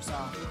 2 hours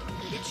off,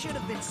 it should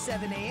have been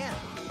 7 a.m.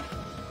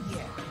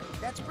 Yeah,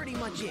 that's pretty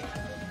much it.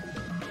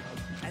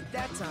 At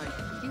that time,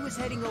 he was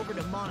heading over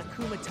to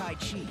Monokuma Tai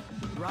Chi,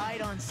 right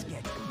on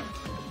schedule.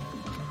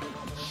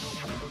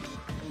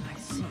 I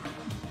see.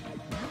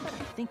 Now that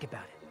I think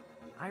about it,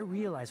 I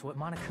realize what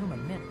Monokuma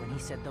meant when he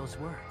said those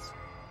words.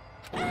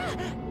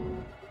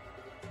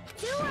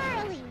 Too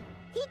early!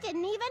 He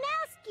didn't even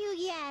ask you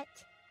yet!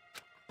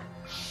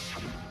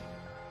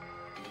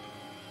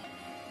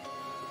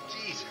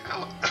 Jeez,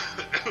 how...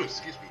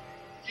 Excuse me.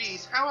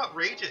 Jeez, how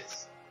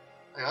outrageous!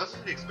 I honestly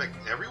didn't expect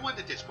everyone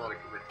to ditch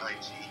Monokuma Tai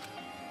Chi.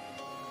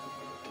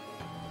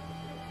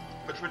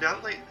 But we're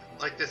down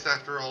like this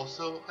after all,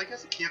 so I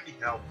guess it can't be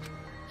helped.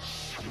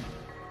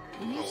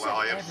 When you Oh said wow,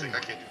 I am sick. I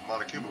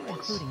everyone, can't do Monokuma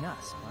once. including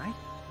us, right?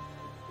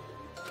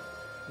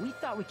 We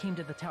thought we came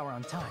to the tower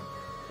on time,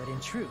 but in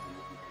truth,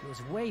 it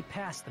was way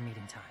past the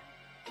meeting time.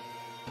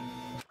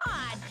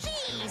 Ah,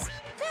 jeez!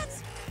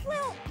 That's...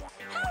 well,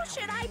 how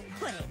should I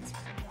put it?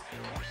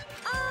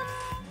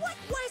 What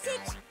was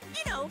it?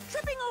 You know,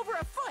 tripping over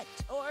a foot,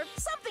 or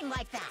something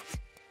like that.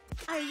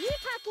 Are you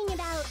talking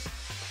about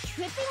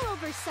tripping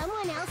over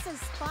someone else's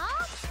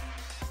fault?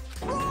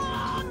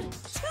 Wrong!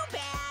 Too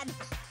bad!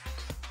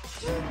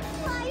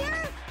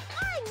 Liar!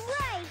 I'm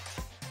right!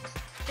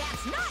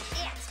 That's not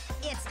it!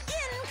 It's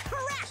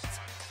incorrect!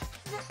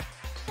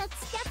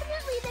 That's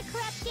definitely the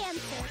correct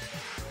answer.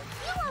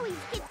 You always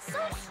get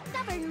so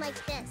stubborn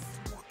like this.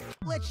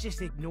 Let's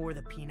just ignore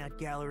the peanut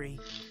gallery.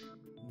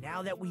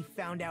 Now that we've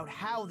found out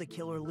how the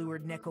killer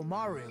lured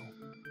Nekomaru,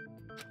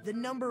 the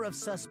number of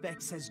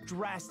suspects has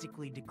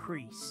drastically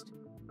decreased.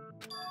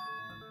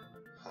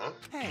 Huh?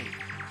 Hey,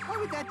 why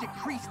would that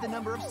decrease the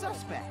number of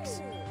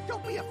suspects?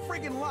 Don't be a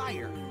friggin'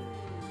 liar!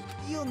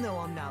 You'll know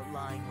I'm not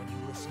lying when you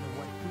listen to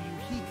what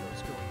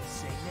Fuyuhiko's going to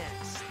say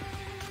next.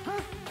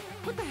 Huh?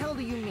 What the hell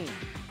do you mean?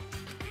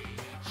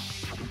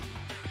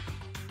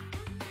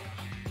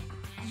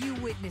 You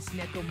witnessed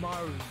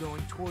Nekomaru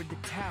going toward the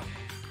tower.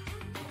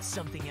 Did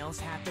something else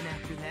happen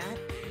after that?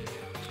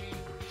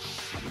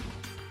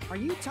 Are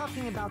you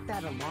talking about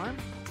that alarm?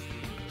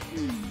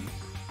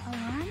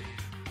 Alarm?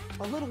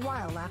 A little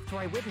while after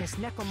I witnessed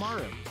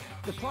Nekomaru,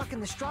 the clock in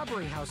the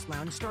Strawberry House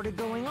lounge started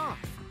going off.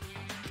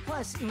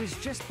 Plus, it was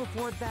just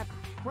before that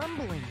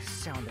rumbling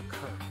sound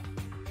occurred.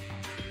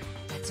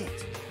 That's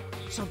it.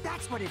 So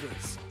that's what it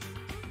is.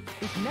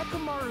 If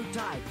Nekomaru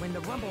died when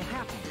the rumble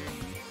happened,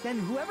 then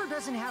whoever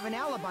doesn't have an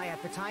alibi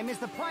at the time is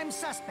the prime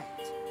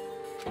suspect.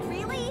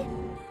 Really?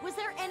 Was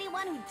there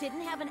anyone who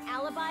didn't have an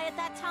alibi at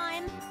that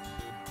time?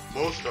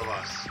 Most of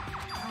us.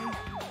 I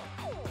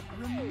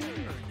remember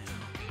now.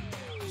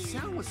 The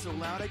sound was so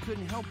loud I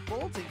couldn't help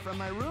bolting from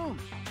my room.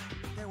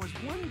 There was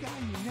one guy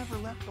who never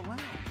left the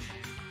lounge.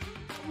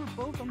 We were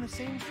both on the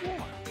same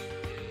floor.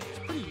 It's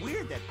pretty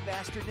weird that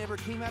bastard never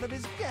came out of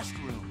his guest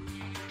room.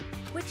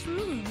 Which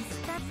means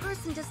that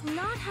person does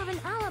not have an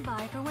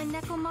alibi for when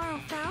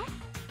Nekomaru fell?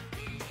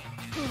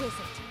 Who is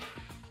it?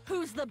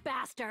 Who's the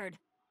bastard?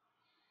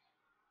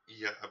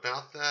 Yeah,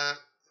 about that.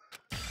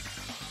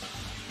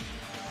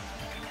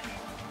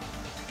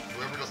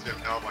 Whoever doesn't have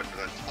an alibi for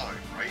that time,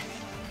 right?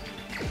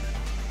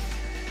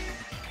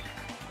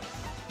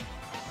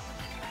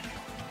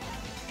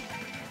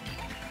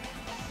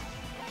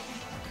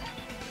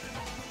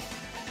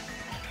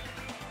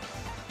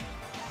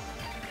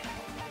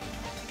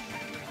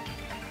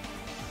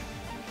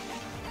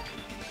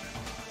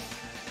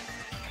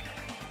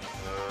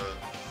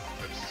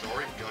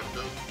 Sorry,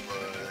 Gundam,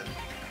 but...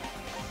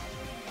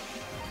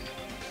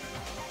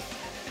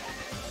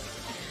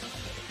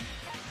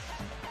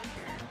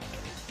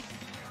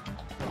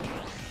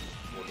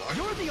 Well,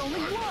 You're the only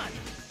one!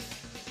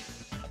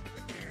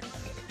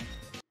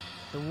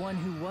 The one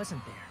who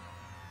wasn't there.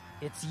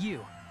 It's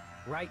you,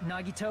 right,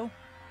 Nagito?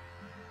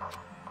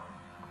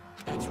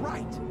 That's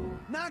right.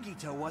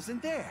 Nagito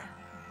wasn't there.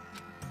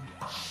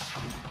 It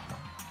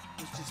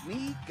was just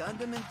me,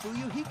 Gundam, and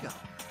Fuyuhiko.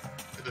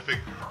 Had to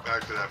think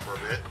back to that for a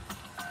bit.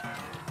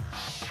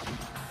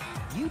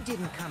 You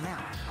didn't come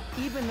out,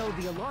 even though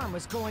the alarm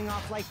was going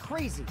off like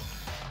crazy.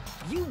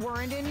 You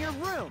weren't in your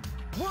room,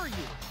 were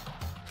you?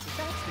 If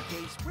that's the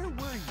case, where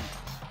were you?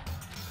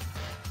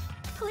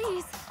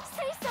 Please,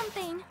 say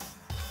something!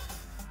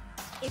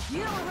 If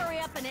you don't hurry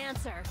up and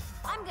answer,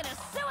 I'm gonna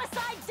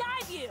suicide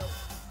dive you!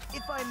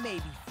 If I may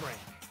be frank,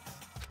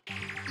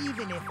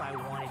 even if I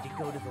wanted to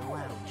go to the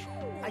lounge,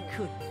 I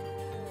couldn't.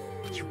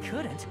 You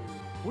couldn't?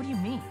 What do you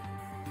mean?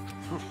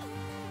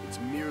 It's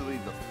merely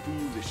the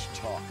foolish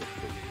talk of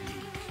the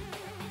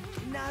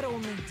weak. Not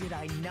only did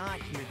I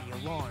not hear the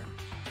alarm,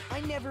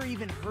 I never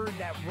even heard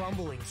that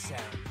rumbling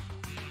sound.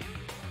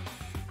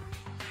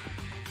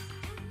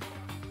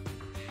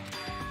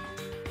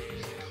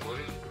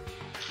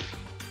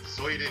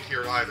 So you didn't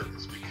hear it either.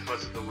 It's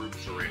because of the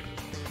rooms you're in.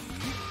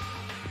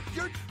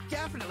 You're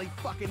definitely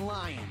fucking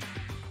lying.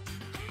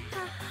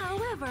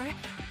 However,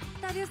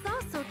 that is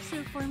also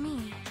true for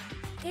me.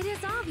 It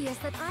is obvious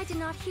that I did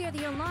not hear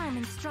the alarm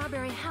in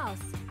Strawberry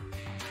House.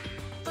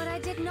 But I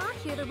did not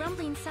hear the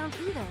rumbling sound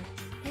either.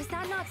 Is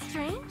that not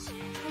strange?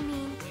 I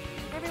mean,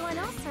 everyone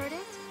else heard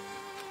it.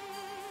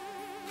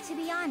 To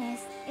be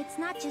honest, it's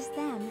not just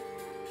them.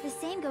 The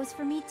same goes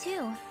for me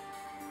too.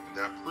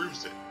 That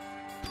proves it.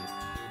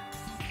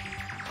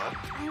 Huh?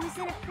 I was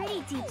in a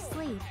pretty deep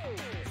sleep,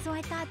 so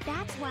I thought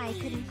that's why I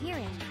couldn't hear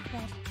it,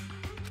 but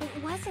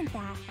it wasn't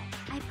that.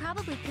 I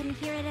probably couldn't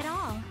hear it at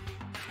all.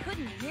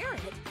 Couldn't hear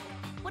it?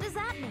 What does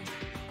that mean?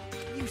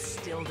 You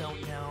still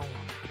don't know.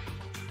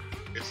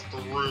 It's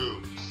the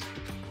rooms.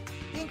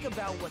 Think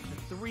about what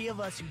the three of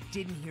us who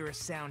didn't hear a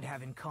sound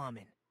have in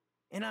common,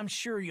 and I'm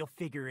sure you'll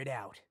figure it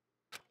out.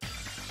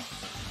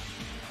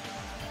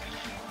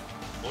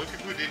 Only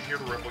people who didn't hear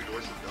the rumbling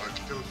noise of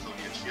Nagito,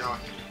 Sony, and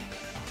Chiaki.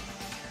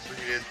 So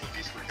it is what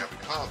these three have in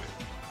common.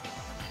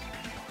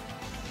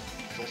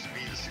 It's also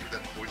me, the secret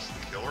that points to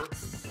the killer.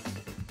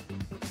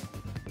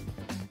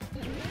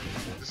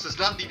 This does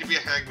not need to be a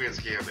Hangman's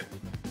Gambit.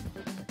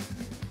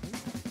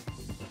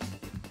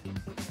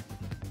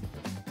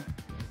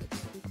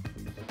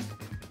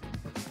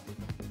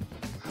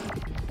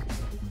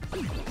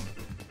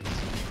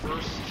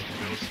 First,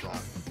 no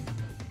stop.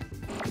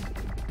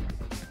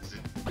 Is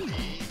it D?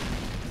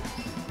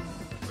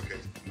 Okay,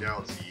 now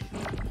it's E.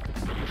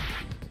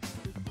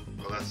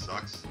 Oh, that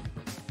sucks.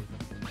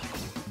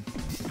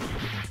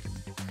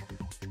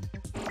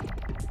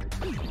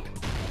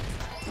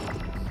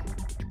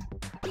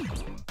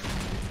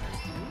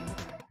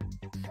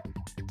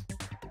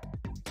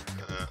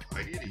 I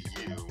need a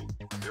U.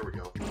 There we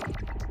go.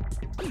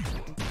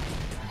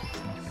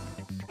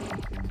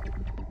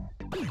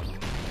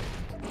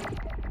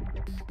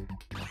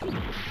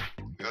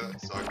 Yeah,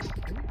 that sucks.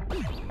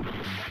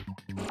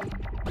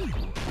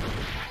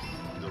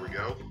 There we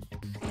go.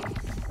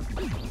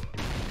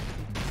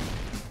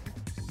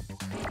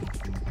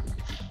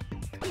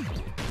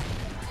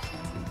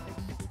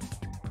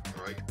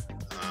 Alright.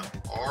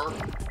 R.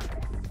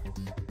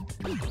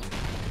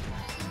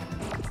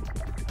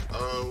 O.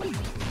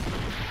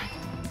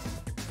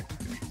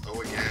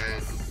 O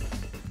again.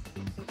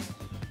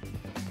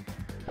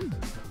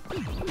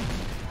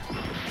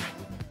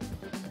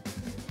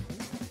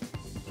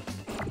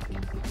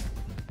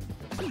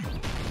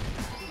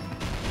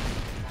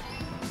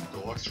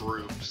 Deluxe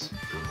rooms.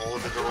 They're all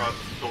in the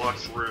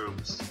deluxe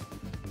rooms.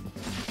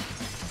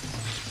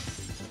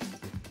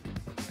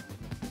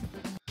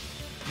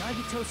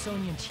 Nagito,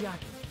 Sony, and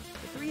Chiaki.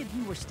 The three of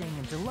you were staying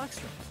in deluxe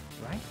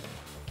rooms, right?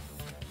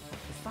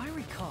 If I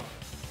recall,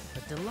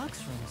 the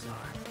deluxe rooms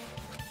are...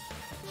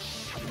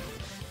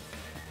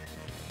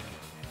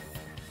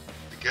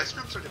 The guest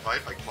rooms are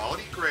divided by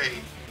quality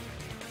grade.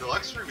 The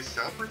deluxe room is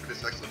soundproof and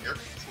has excellent air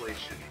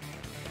insulation.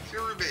 The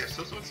interior room may have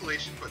social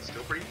insulation, but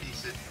still pretty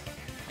decent.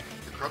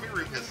 The crummy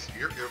room has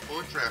severe airflow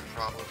and draft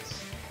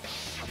problems.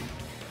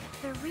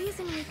 The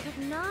reason we could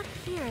not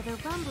hear the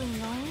rumbling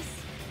noise...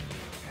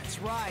 That's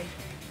right.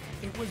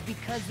 It was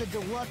because the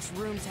deluxe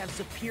rooms have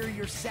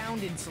superior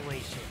sound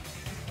insulation.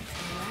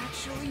 You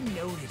actually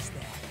noticed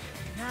that.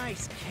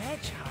 Nice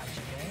catch,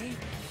 Hajime.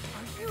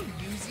 Are you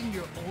using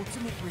your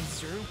ultimate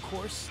reserve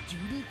course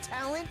student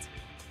talent?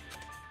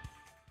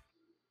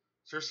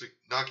 Seriously,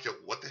 Nagito,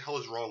 what the hell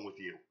is wrong with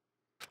you?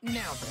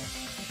 Now then,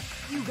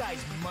 you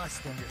guys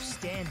must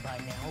understand by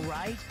now,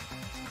 right?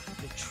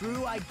 The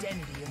true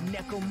identity of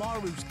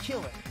Nekomaru's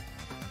killer.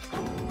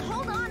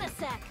 Hold on a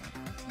sec!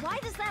 Why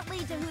does that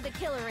lead to who the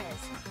killer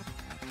is?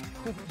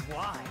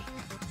 Why?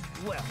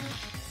 Well,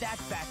 that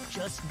fact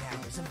just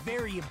now is a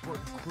very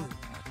important clue.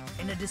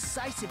 and a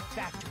decisive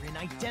factor in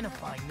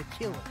identifying the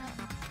killer.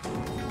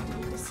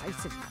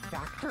 Decisive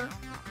factor?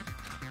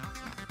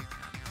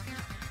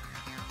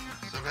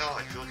 Somehow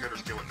I feel like I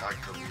understand what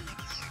Nagito means.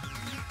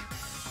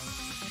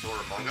 Door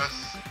Among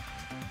Us?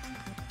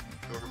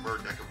 Whoever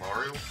murdered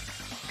Nekomaru?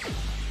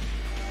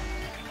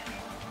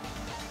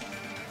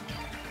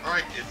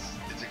 Alright,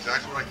 it's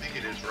exactly what I think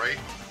it is, right?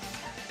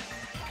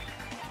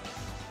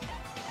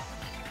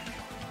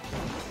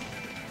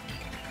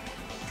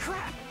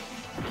 Crap!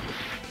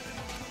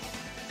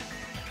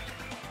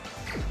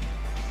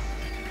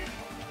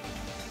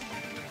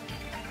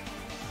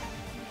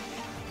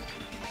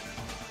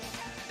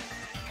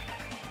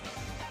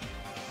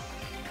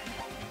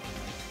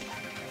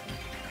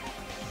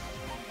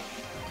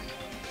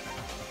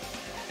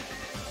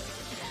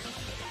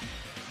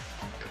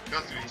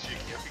 Katsuichi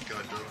can't be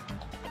Gundam.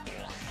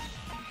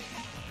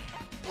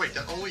 Wait,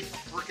 that only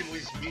frickin'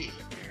 leaves me.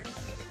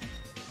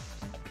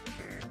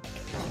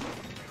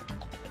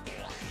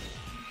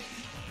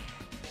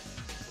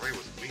 Ray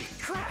was me.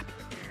 Crap!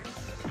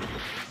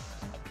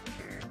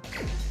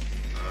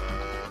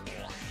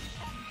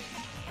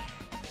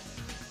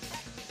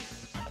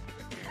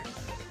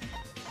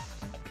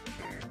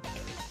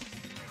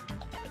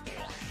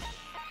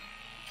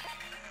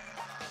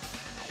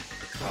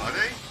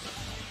 Akane?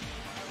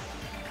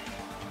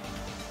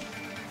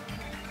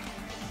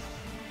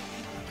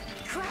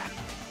 Crap!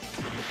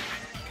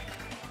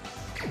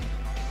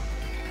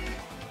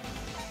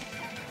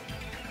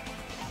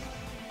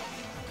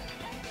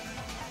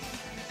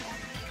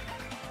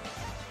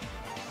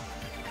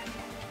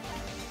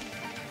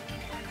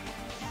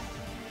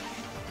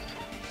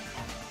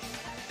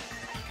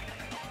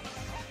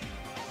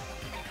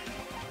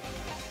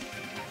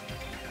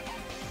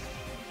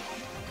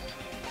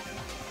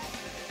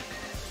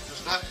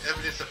 There's not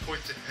evidence that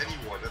points to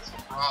anyone, that's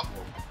the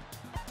problem.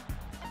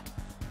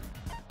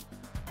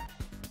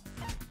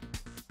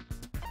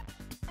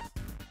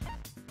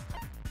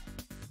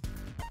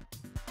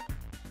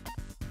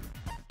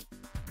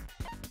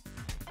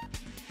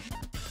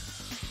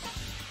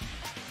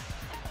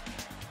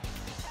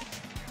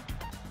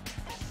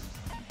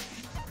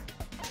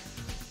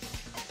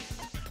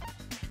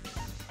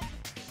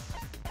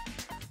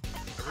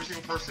 Every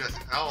single person has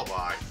an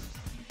alibi.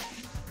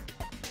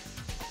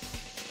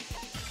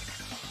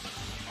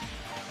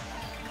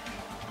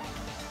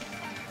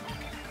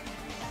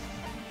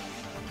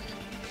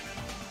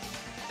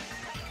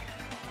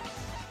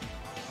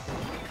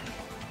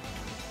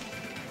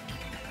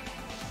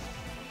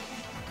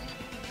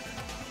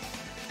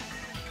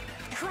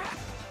 Crap!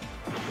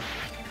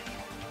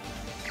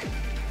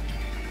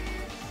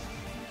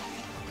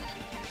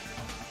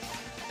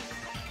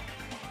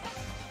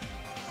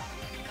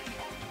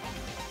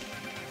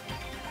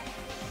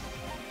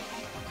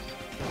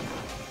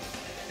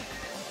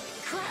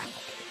 Crap!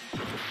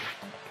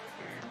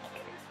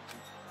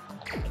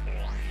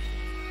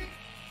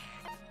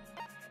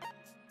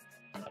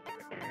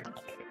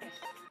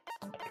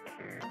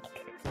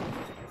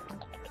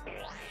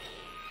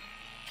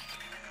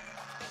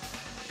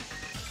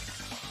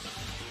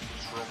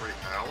 Strawberry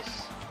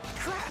House?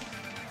 Crap!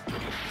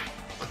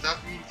 But that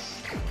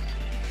means...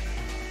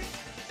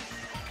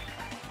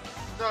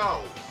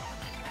 No!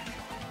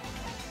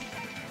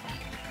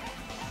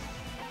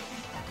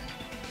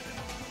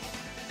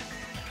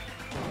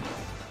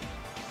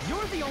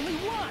 You're the only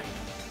one!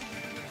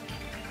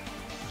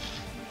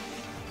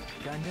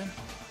 Gundam,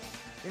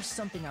 there's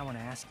something I want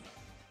to ask you.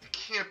 It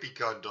can't be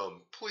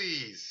Gundam,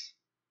 please.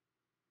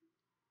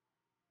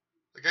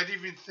 Like, I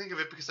didn't even think of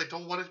it because I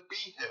don't want it to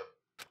be him.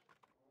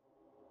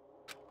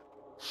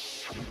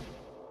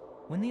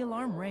 When the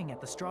alarm rang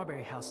at the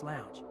Strawberry House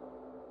Lounge,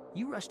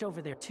 you rushed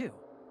over there too,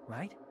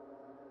 right?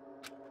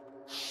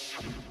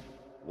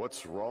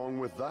 What's wrong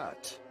with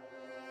that?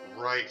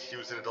 Right, he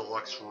was in a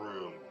deluxe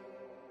room.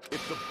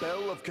 If the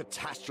bell of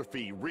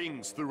catastrophe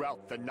rings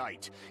throughout the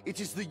night, it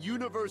is the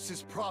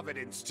universe's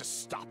providence to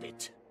stop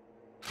it.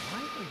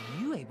 Why were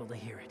you able to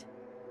hear it?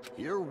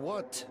 Hear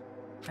what?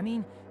 I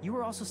mean, you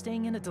were also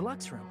staying in a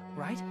deluxe room,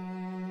 right?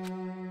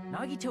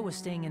 Nagito was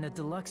staying in a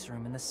deluxe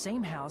room in the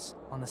same house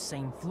on the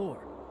same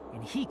floor,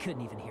 and he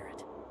couldn't even hear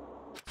it.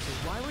 So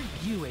why were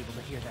you able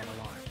to hear that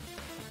alarm?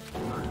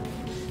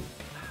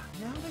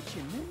 Now that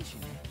you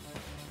mention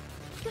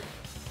it...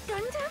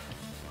 Gundam?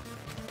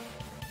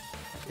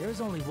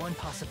 There's only one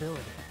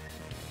possibility.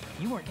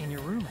 You weren't in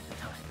your room at the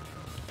time.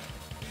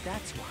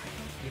 That's why,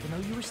 even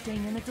though you were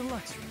staying in a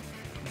deluxe room,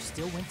 you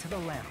still went to the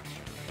lounge.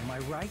 Am I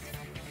right?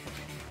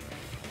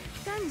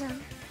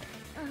 Gundam,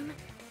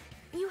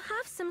 you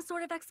have some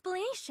sort of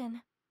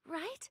explanation,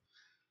 right?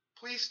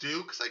 Please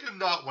do, because I do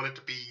not want it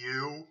to be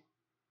you.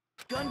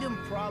 Gundam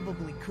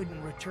probably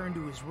couldn't return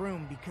to his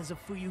room because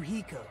of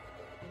Fuyuhiko.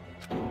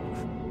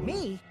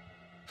 Me?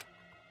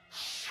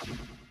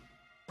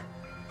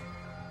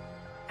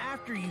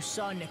 After you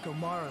saw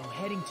Nekomaru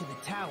heading to the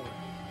tower,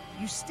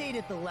 you stayed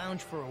at the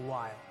lounge for a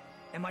while.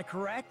 Am I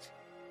correct?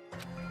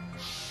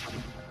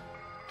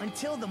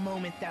 Until the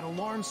moment that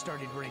alarm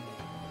started ringing,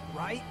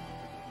 right?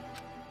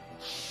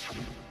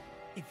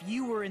 If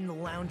you were in the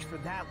lounge for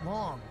that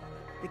long,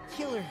 the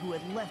killer who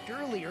had left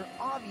earlier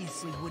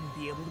obviously wouldn't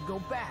be able to go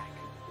back.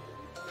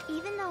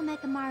 Even though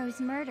Mekamaru's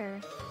murder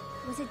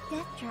was a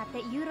death trap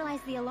that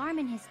utilized the alarm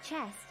in his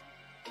chest,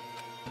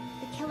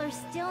 the killer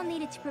still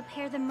needed to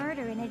prepare the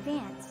murder in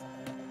advance.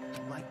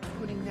 Like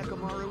putting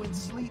Nekomaru in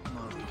sleep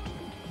mode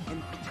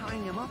and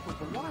tying him up with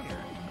a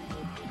wire.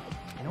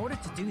 In order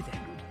to do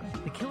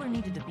that, the killer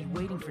needed to be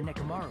waiting for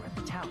Nekomaru at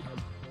the tower.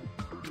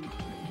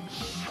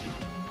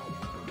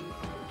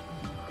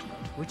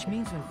 Which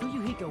means when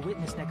Fuyuhiko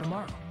witnessed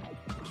Nekomaru,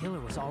 the killer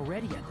was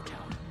already at the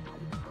tower.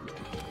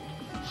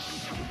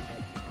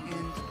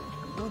 And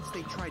once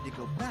they tried to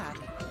go back,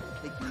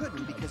 they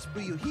couldn't because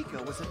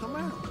Fuyuhiko was at the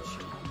lounge.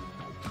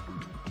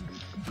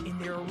 In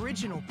their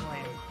original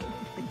plan,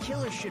 the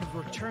killer should have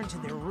returned to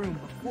their room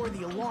before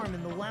the alarm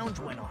in the lounge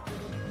went off.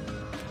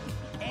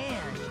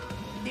 And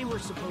they were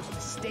supposed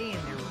to stay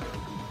in their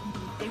room.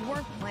 They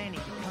weren't planning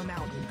to come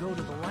out and go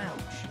to the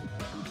lounge.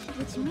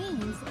 Which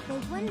means they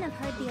wouldn't have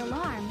heard the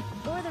alarm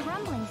or the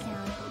rumbling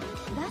sound,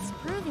 thus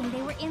proving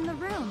they were in the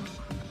room,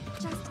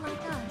 just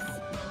like us.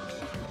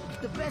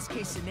 The best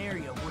case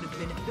scenario would have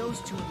been if those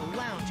two in the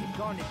lounge had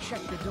gone to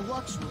check the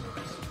deluxe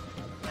rooms.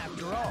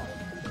 After all,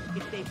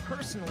 if they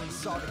personally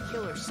saw the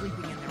killer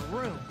sleeping in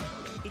their room,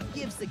 it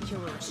gives the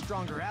killer a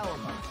stronger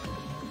alibi.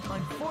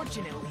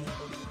 Unfortunately,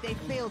 they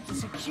failed to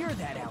secure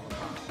that alibi.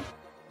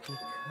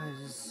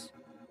 Because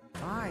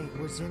I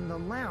was in the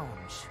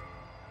lounge.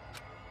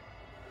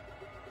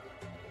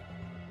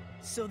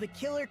 So the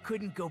killer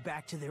couldn't go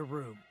back to their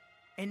room,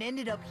 and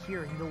ended up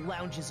hearing the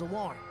lounge's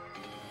alarm.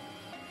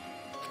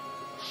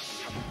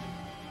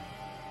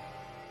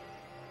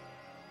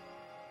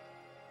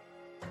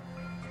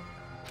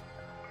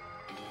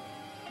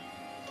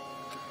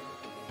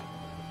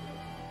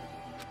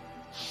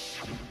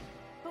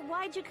 But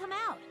why'd you come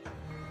out?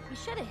 You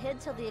should have hid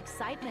till the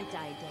excitement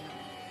died down.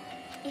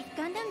 If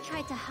Gundam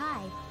tried to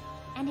hide,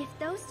 and if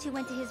those two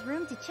went to his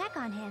room to check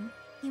on him,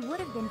 he would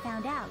have been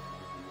found out.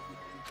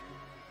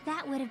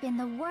 That would have been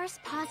the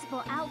worst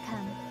possible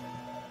outcome.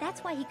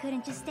 That's why he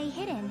couldn't just stay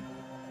hidden.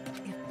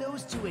 If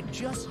those two had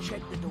just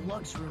checked the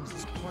deluxe rooms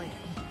as planned,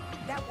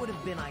 that would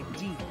have been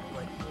ideal,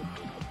 but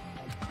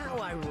how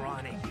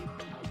ironic.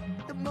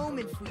 The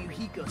moment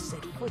Fuyuhiko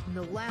set foot in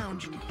the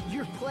lounge,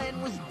 your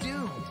plan was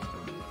doomed.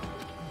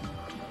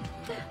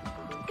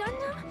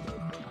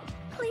 Gundam?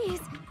 Please,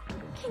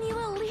 can you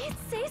at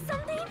least say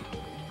something?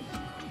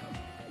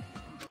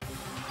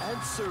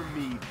 Answer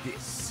me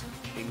this.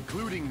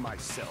 Including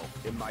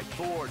myself in my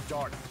 4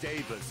 dark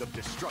devas of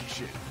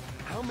destruction,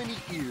 how many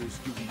ears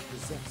do we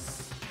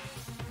possess?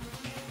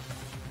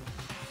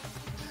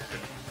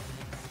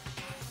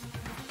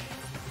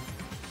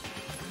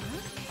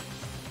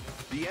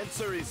 The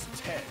answer is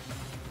 10.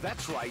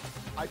 That's right,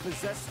 I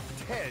possess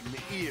 10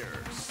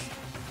 ears.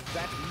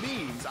 That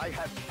means I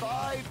have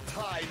 5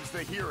 times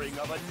the hearing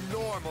of a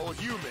normal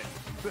human.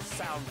 The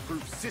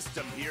soundproof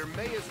system here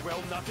may as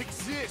well not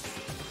exist.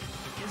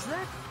 Is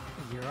that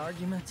your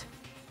argument?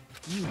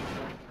 You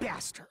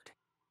bastard!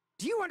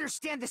 Do you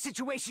understand the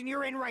situation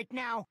you're in right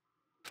now?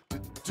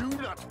 Do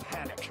not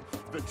panic.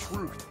 The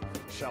truth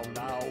shall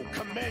now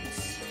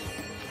commence.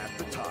 At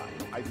the time,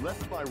 I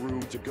left my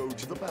room to go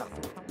to the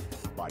bathroom.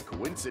 By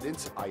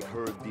coincidence, I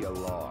heard the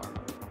alarm.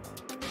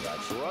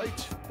 That's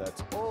right.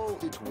 That's all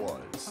it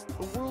was.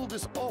 The world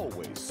is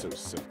always so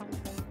simple.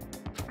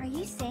 Are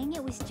you saying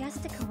it was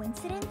just a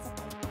coincidence?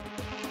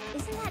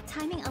 Isn't that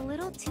timing a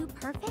little too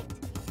perfect?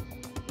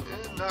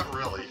 Not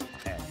really.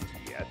 And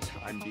yet,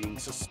 I'm being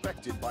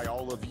suspected by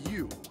all of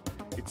you.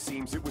 It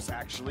seems it was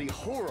actually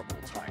horrible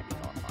timing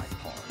on my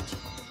part.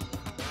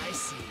 I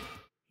see.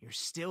 You're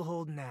still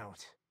holding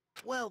out.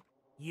 Well,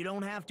 you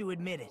don't have to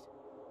admit it.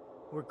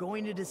 We're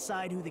going to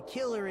decide who the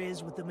killer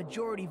is with the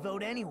majority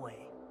vote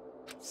anyway.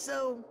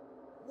 So,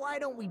 why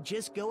don't we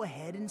just go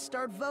ahead and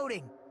start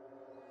voting?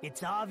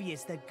 It's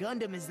obvious that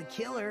Gundam is the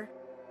killer.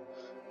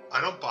 I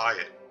don't buy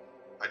it.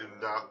 I do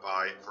not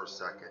buy it for a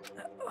second.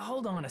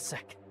 Hold on a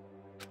sec.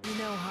 You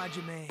know,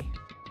 Hajime,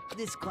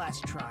 this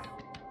class trial,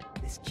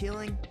 this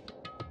killing,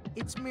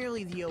 it's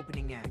merely the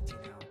opening act, you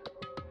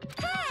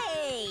know.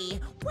 Hey!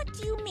 What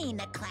do you mean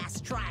a class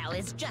trial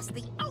is just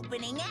the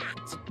opening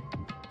act?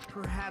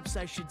 Perhaps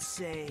I should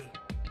say,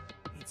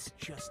 it's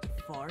just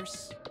a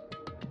farce.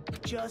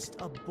 Just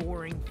a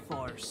boring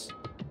farce.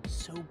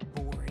 So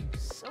boring,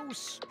 so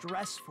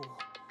stressful.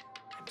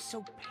 I'm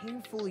so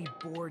painfully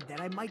bored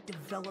that I might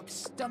develop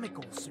stomach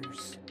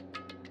ulcers.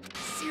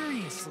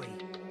 Seriously,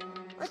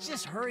 let's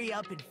just hurry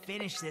up and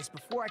finish this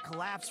before I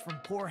collapse from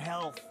poor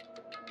health.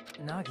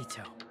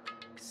 Nagito,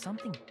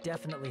 something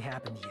definitely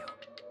happened to you,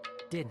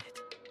 didn't it?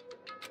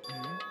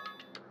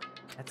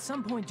 At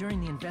some point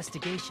during the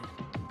investigation,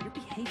 your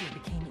behavior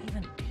became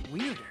even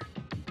weirder.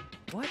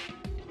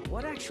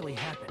 What actually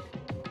happened?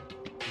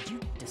 Did you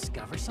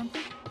discover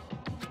something?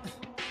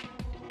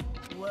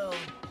 Well,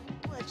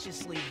 let's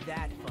just leave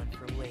that fun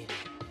for later.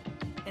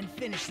 And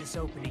finish this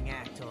opening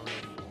act already.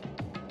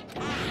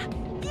 Ah,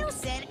 you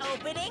said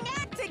opening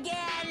act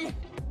again!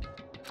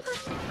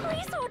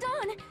 Please hold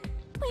on!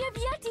 We have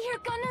yet to hear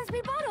Gundam's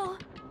rebuttal.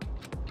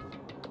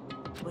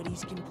 But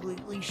he's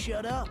completely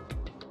shut up.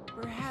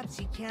 Perhaps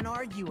he can't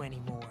argue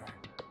anymore.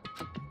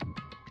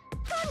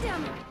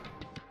 Gundam!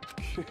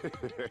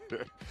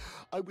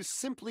 I was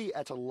simply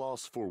at a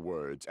loss for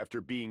words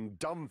after being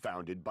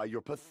dumbfounded by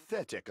your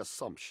pathetic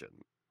assumption.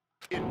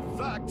 In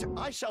fact,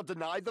 I shall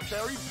deny the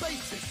very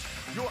basis.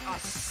 Your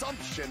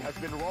assumption has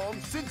been wrong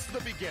since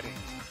the beginning.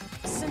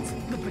 Since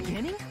the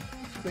beginning?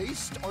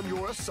 Based on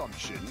your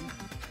assumption,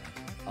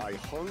 I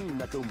hung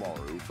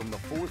Nekomaru from the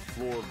 4th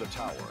floor of the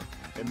tower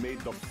and made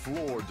the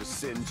floor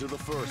descend to the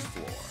 1st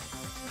floor.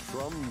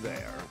 From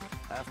there,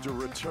 after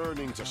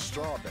returning to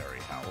Strawberry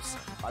House,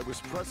 I was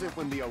present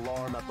when the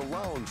alarm at the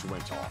lounge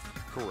went off,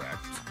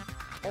 correct?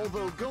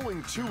 Although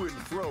going to and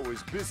fro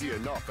is busy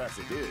enough as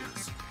it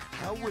is,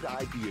 how would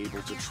I be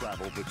able to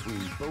travel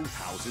between both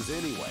houses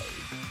anyway?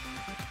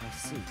 I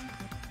see.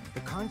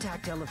 The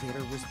contact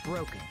elevator was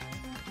broken.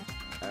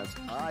 As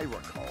I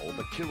recall,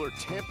 the killer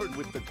tampered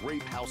with the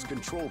Grape House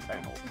control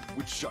panel,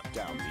 which shut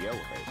down the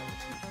elevator.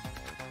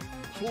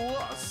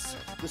 Plus,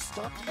 the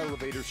stopped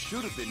elevator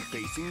should have been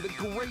facing the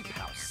Grape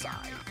House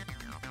side.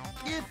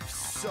 If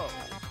so,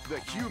 the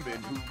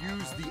human who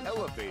used the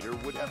elevator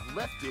would have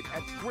left it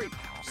at Grape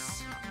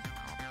House.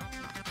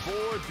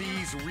 For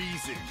these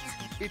reasons,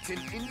 it's an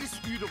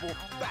indisputable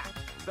fact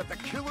that the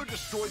killer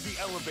destroyed the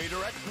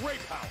elevator at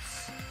Grape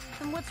House.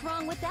 And what's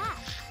wrong with that?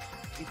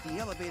 If the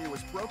elevator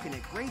was broken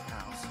at Grape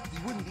House,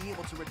 he wouldn't be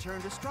able to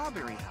return to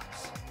Strawberry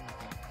House.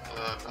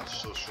 I'm not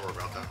so sure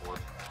about that one.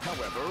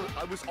 However,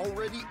 I was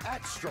already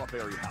at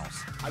Strawberry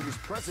House. I was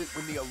present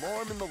when the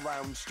alarm in the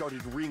lounge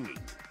started ringing.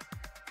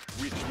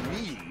 Which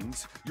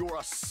means your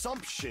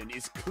assumption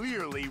is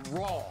clearly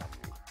wrong.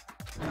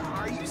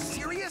 Are you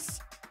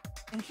serious?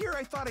 And here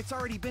I thought it's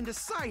already been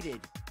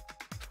decided.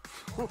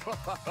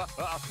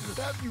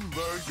 Have you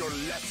learned your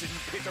lesson,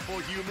 pitiful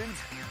humans?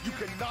 You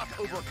cannot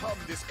overcome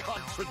this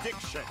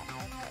contradiction.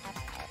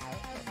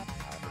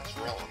 That's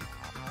wrong.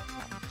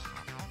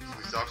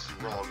 He's obviously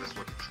wrong. That's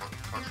what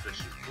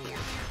contradiction is for.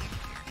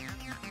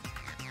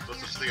 No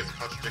such thing as a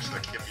contradiction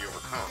that can't be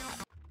overcome.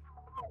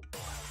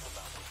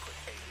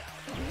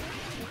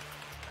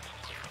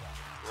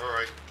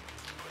 Alright.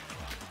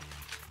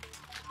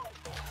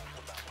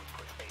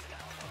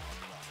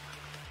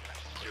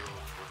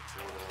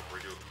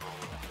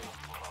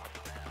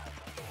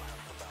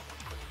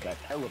 That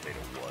elevator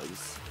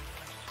was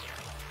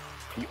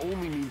the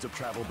only means of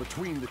travel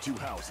between the two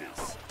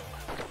houses.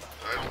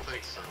 I don't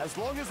think so. As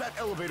long as that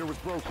elevator was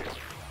broken,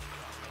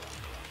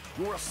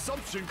 your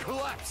assumption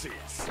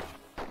collapses.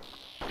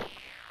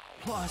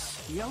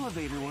 Plus, the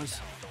elevator was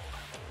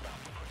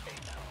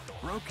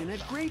broken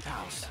at Grape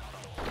House.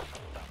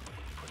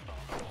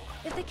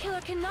 If the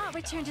killer cannot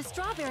return to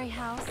Strawberry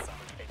House...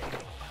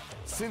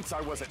 Since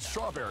I was at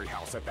Strawberry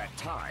House at that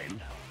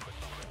time,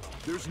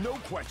 there's no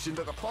question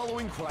that the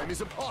following crime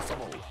is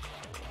impossible.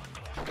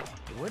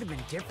 It would have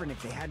been different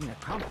if they had an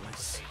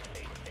accomplice.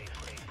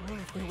 Or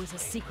if there was a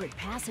secret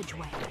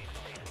passageway.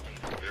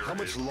 How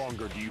much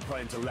longer do you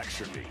plan to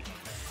lecture me?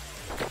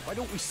 Why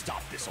don't we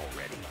stop this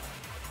already?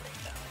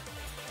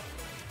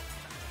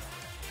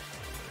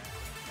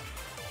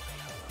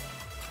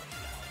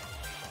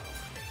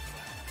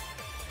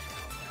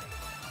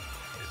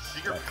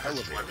 Secret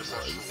passageway, I'm just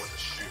not sure what to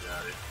shoot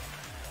at it.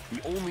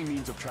 The only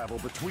means of travel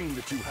between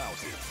the two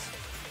houses.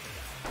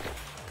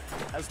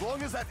 As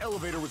long as that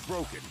elevator was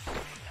broken,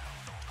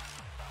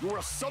 your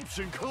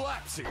assumption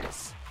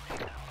collapses.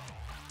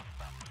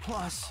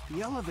 Plus,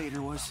 the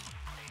elevator was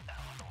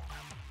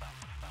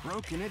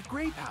broken at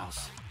Grape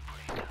House.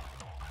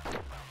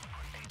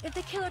 If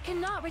the killer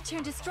cannot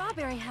return to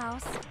Strawberry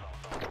House...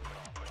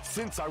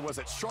 Since I was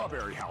at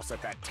Strawberry House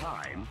at that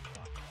time,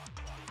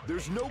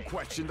 there's no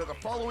question that the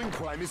following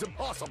crime is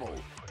impossible.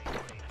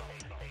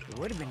 It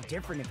would have been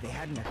different if they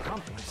had an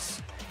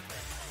accomplice.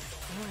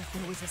 Or if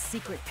there was a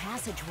secret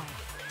passageway.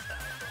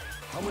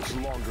 How much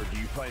longer do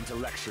you plan to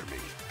lecture me?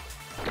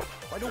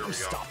 Why don't we go.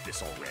 stop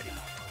this already?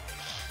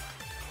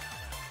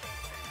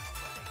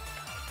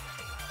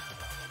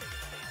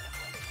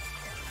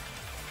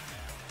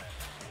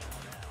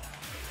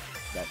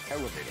 That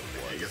elevator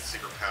You get was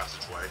secret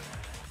passageway.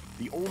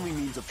 the only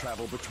means of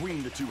travel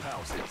between the two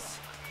houses.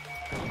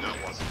 No,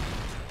 it wasn't.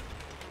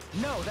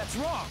 No, that's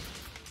wrong!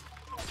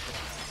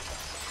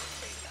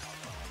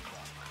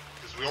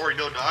 Because we already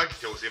know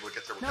Nagito was able to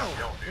get there without No,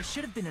 the elevator. there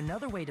should have been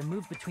another way to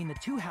move between the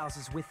two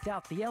houses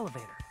without the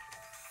elevator.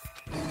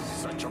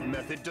 Such a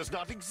method does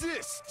not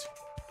exist!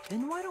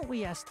 Then why don't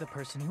we ask the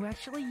person who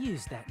actually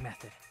used that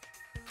method?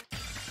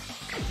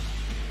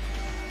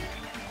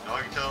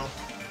 Nagito,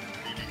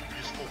 you be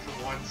useful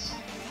for once.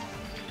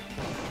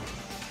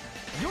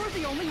 You're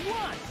the only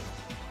one!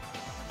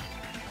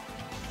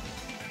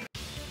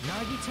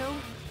 Nagito,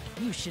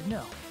 you should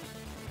know.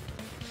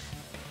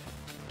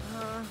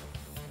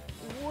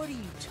 What are you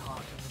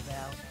talking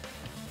about?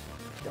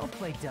 Don't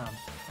play dumb.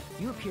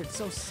 You appeared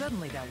so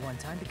suddenly that one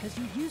time because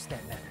you used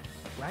that method,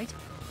 right?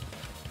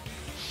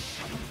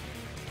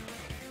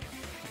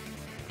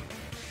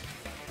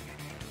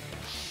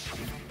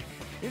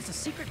 There's a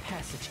secret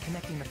passage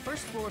connecting the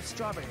first floor of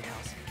Strawberry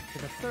House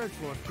to the third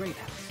floor of Grape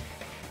House.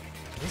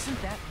 Isn't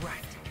that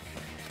right?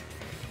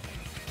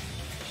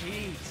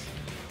 Jeez.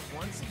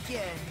 Once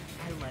again,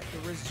 I let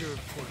the reserve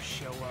force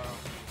show up.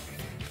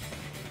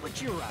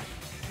 But you're right.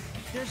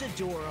 There's a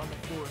door on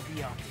the floor of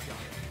the Octagon,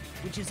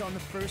 which is on the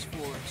first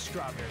floor of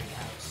Strawberry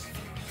House.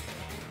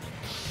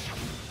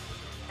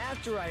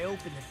 After I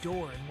opened the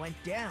door and went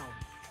down...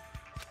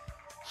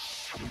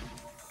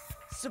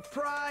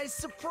 Surprise,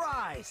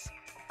 surprise!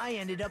 I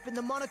ended up in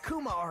the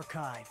Monokuma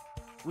Archive,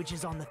 which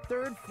is on the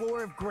third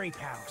floor of Grape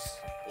House.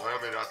 Why am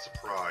I not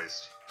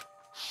surprised?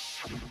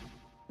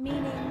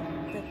 Meaning,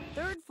 the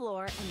third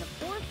floor and the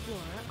fourth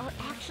floor are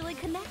actually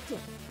connected.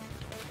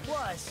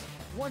 Plus,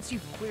 once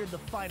you've cleared the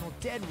final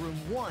dead room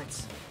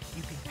once,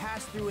 you can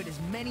pass through it as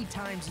many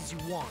times as you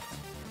want.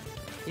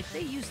 If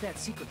they used that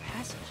secret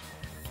passage,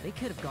 they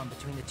could have gone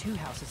between the two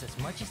houses as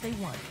much as they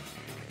wanted.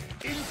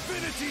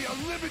 Infinity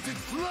Unlimited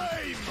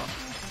Flame!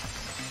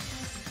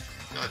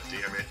 God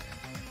damn it.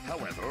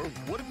 However,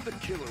 what if the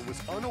killer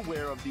was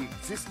unaware of the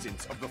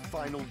existence of the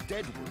final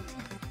dead room?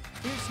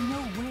 There's no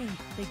way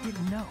they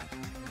didn't know.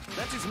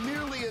 That is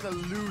merely an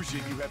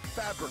illusion you have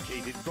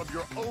fabricated from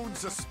your own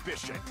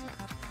suspicion.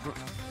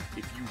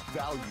 If you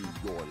value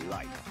your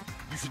life,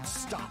 you should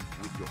stop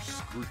with your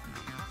scrutiny.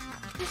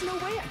 There's no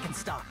way I can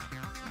stop.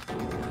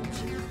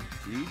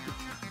 Did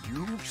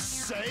you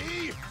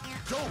say?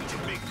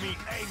 Don't make me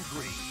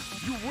angry.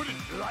 You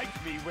wouldn't like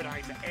me when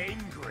I'm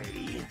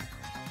angry.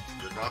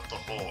 You're not the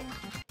Hulk.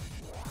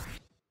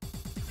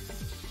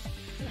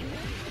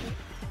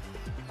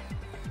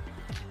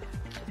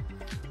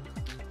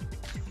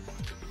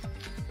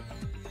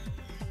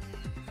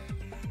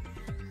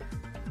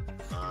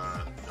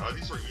 None of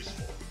these are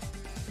useful.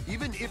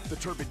 Even if the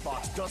turbid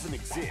box doesn't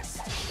exist,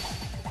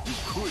 you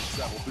could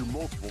travel through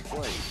multiple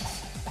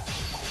planes,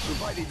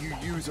 provided you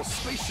use a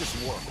spacious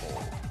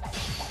wormhole.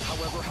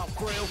 However, how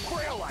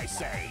frail I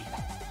say!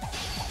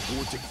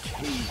 Or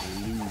decayed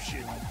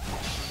illusion.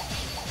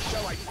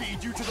 Shall I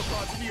feed you to the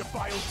progeny of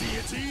vile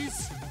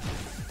deities?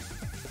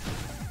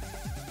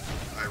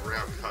 I ran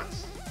out of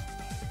cuts.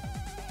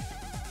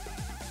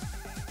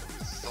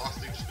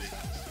 Sausage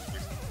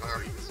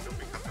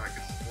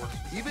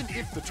Even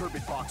if the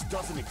turbid box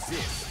doesn't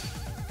exist,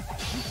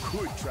 you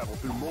could travel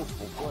through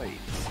multiple planes,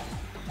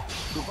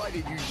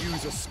 provided you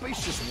use a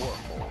spacious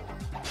wormhole.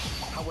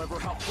 However,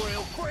 how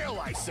frail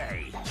I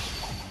say!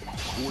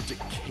 Or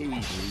decayed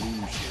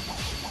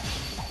illusion.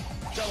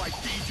 Shall I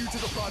feed you to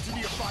the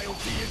progeny of vile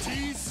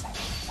deities?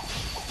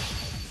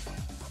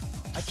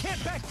 I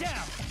can't back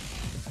down!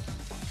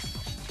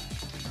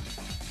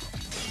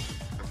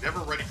 I'm never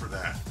ready for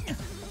that.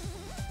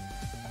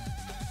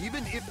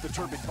 Even if the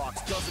turbid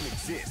box doesn't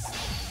exist,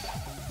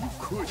 you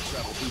could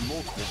travel through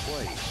multiple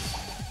planes,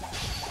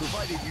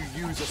 provided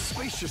you use a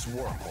spacious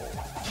wormhole.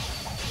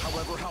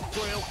 However, how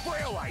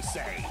frail I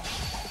say!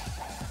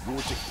 Your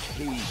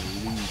decayed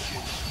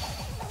illusion.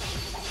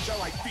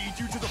 Shall I feed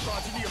you to the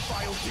progeny of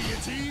vile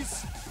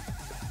deities?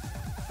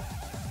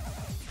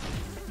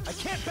 I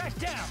can't back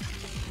down!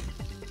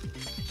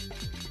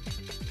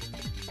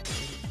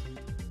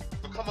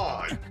 Oh, come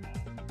on!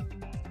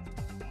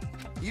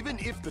 Even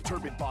if the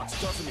turbid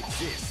box doesn't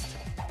exist,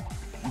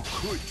 you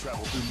could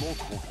travel through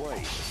multiple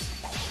planes,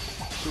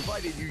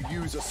 provided you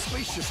use a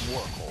spacious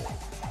wormhole.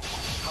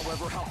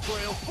 However, how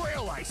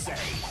frail I say!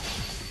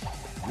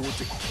 Your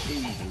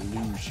decayed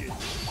illusion.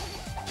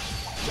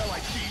 Shall I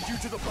feed you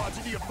to the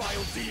progeny of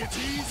vile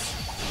deities?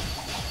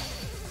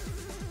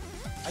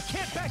 I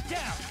can't back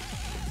down!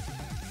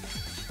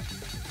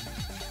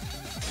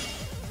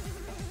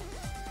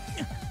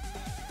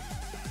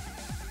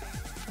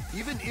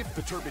 Even if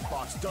the turbid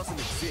box doesn't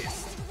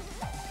exist,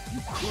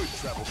 you could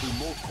travel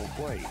through multiple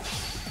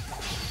planes,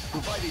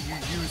 provided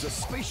you use a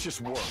spacious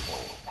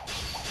wormhole.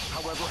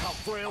 However, how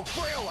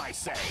frail I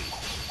say!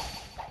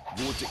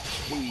 Your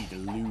decayed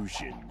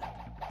illusion.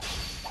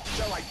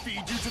 Shall I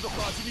feed you to the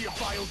progeny of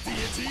vile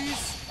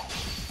deities?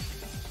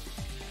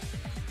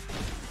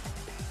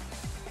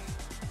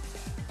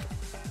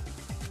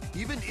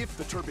 Even if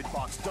the turbid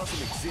box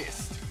doesn't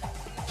exist,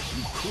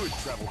 you could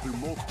travel through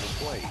multiple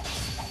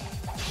planes,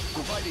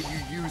 provided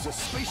you use a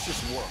spacious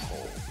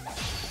wormhole.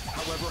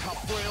 However, how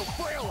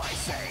frail I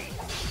say!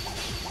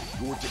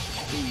 Your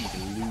decayed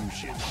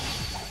illusion.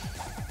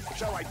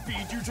 Shall I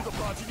feed you to the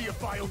progeny of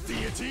vile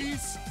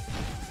deities?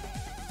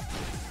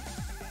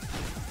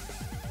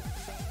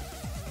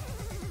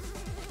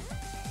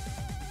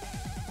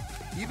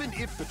 Even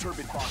if the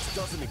turbid box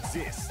doesn't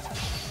exist,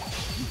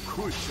 you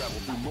could travel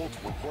through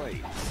multiple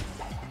planes,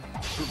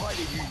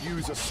 provided you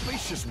use a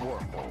spacious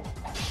wormhole.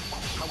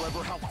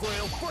 However, how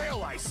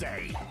frail I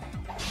say!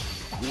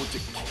 Your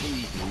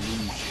decayed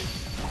illusion.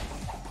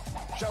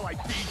 Shall I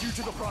feed you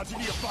to the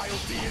progeny of vile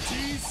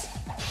deities?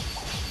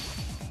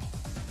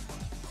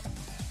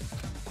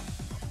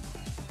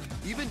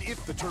 Even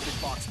if the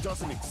turbid box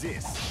doesn't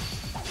exist,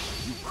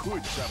 you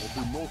could travel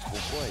through multiple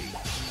planes,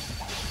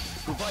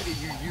 provided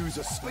you use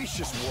a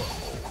spacious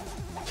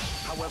wormhole.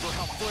 However,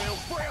 how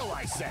frail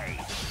I say!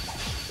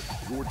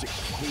 Your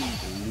decayed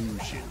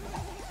illusion.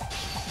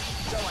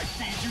 Shall I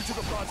feed you to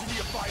the progeny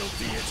of vile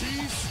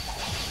deities?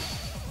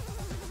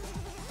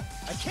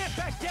 I can't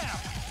back down!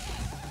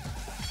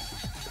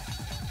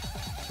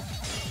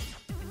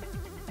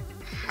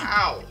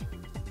 How?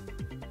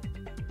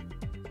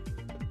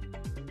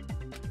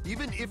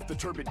 Even if the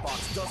turbid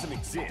box doesn't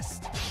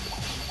exist,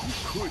 you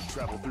could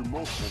travel through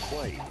multiple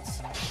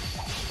planes,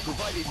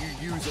 provided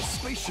you use a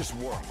spacious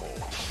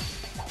wormhole.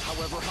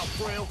 However, how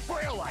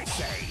frail I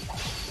say!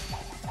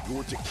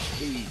 Your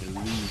decayed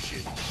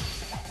illusion.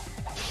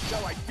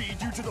 Shall I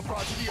feed you to the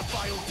progeny of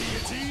vile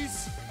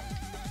deities?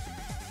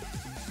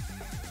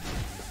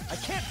 I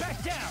can't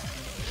back down!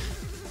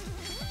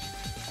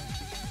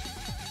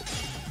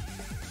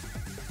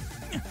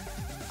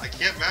 I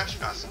can't mash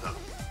fast enough.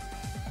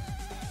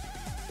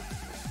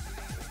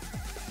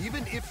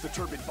 Even if the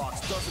turbid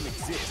box doesn't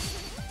exist,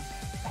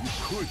 you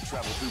could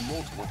travel through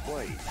multiple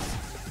planes,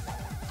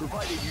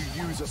 provided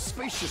you use a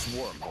spacious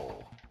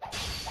wormhole.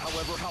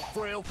 However, how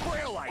frail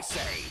I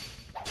say!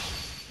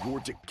 Your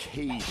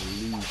decayed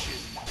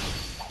illusion.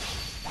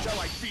 Shall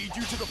I feed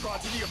you to the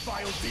progeny of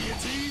vile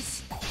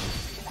deities?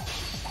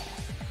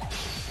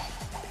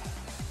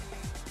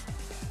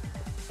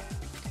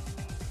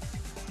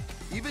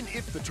 Even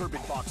if the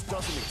turbid box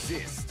doesn't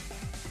exist,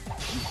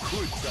 you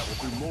could travel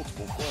through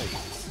multiple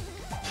planes,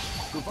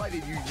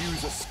 provided you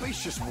use a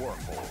spacious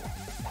wormhole.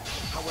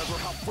 However,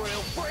 how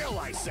frail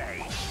I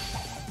say!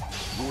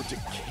 Your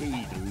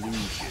decayed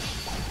illusion.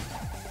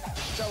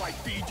 Shall I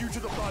feed you to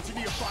the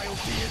progeny of vile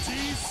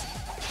deities?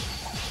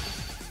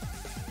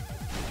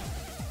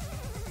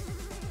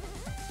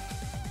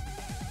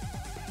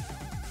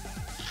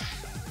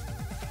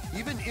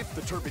 Even if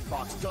the turbid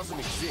box doesn't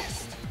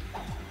exist,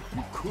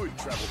 you could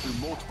travel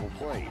through multiple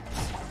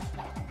planes,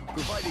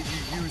 provided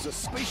you use a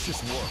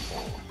spacious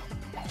wormhole.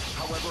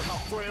 However, how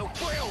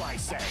frail I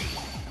say!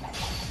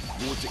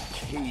 Your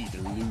decayed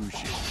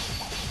illusion.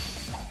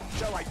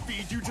 Shall I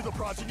feed you to the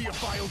progeny of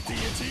vile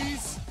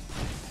deities?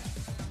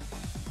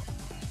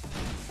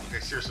 Okay,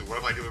 seriously, what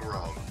am I doing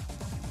wrong?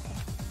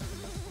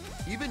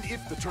 Even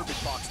if the turbid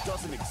box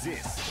doesn't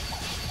exist,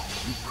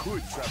 you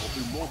could travel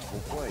through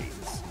multiple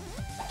planes,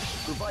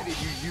 provided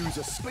you use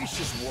a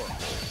spacious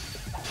wormhole.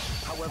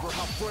 However,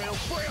 how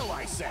frail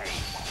I say!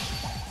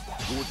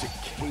 Your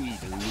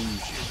decayed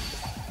illusion.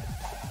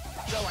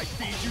 Shall I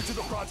feed you to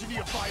the progeny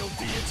of vile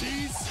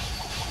deities?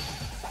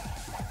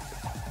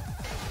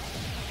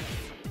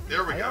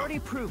 There we go. I already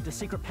proved a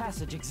secret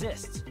passage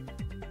exists.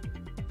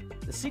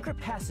 The secret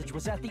passage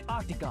was at the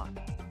Octagon.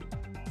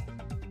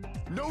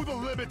 Know the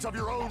limits of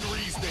your own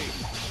reasoning.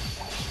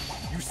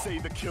 You say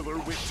the killer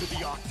went to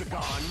the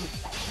Octagon.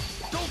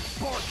 Don't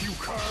bark, you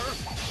cur!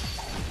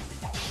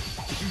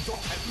 If you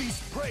don't at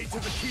least pray to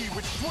the key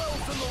which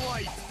dwells in the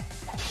light!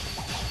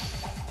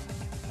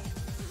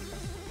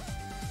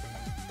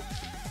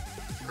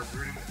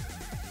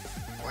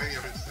 Why the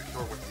evidence the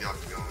killer went to the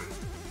Octagon?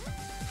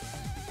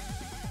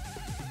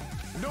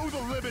 Know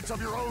the limits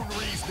of your own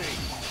reasoning.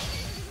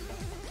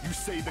 You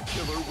say the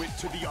killer went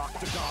to the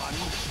Octagon.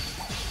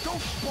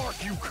 Don't bark,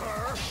 you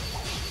cur!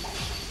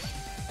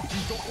 If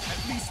you don't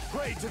at least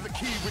pray to the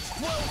key which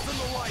dwells in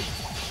the light!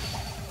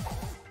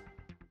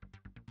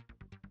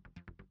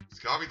 It's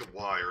gotta be the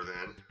wire,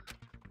 then.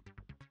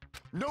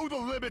 Know the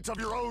limits of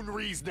your own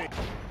reasoning.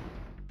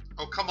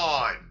 Oh, come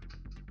on!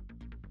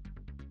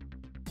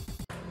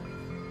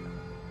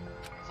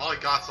 Finally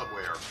got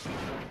somewhere.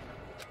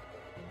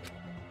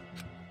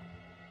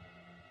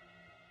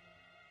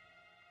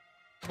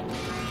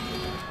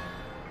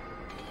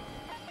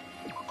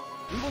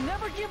 We will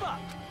never give up!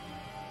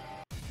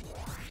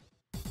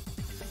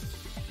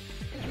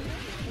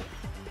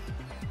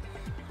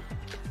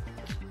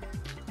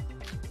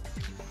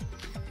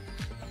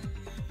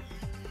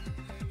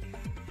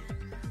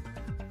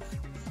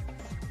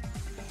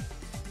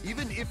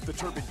 Even if the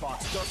turbid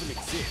box doesn't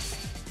exist,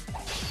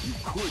 you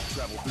could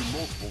travel through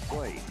multiple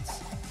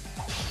planes,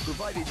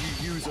 provided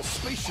you use a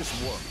spacious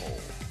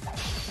wormhole.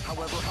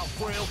 However, how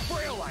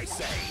frail I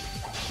say!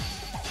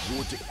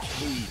 Your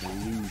decayed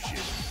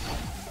illusion.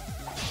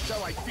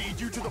 Shall I feed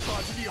you to the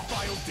progeny of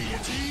vile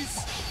deities?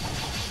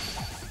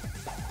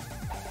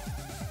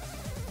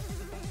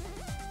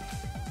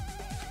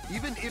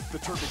 Even if the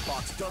turbid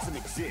box doesn't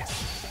exist,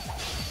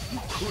 you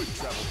could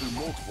travel through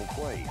multiple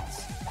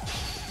planes,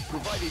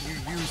 provided you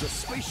use a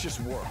spacious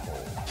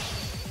wormhole.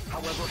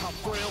 However, how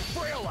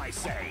frail I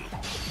say!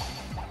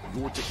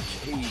 Your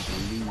decayed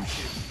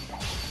illusion.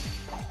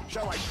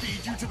 Shall I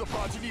feed you to the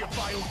progeny of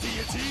vile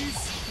deities?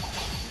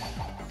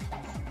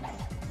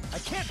 I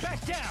can't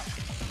back down!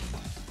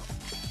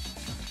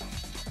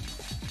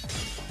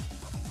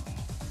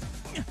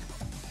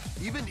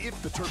 Even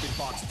if the turbid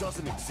box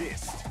doesn't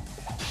exist,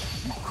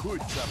 you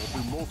could travel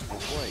through multiple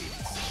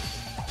planes,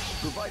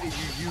 provided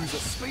you use a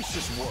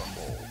spacious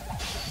wormhole.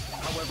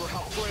 However,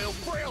 how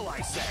frail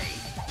I say!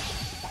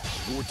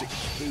 Your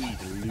decayed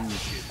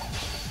illusion.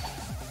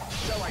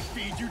 Shall I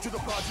feed you to the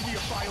progeny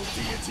of vile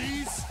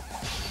deities?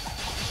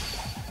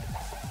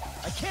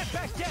 I can't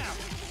back down!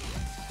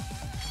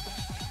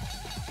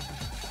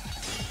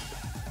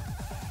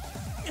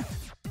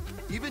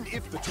 Even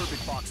if the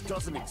turbid box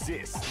doesn't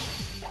exist,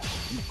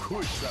 you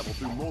could travel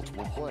through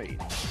multiple planes,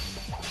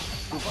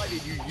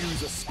 provided you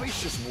use a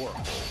spacious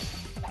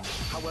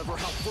wormhole. However,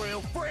 how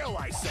frail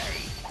I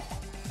say!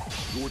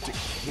 Your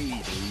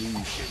decayed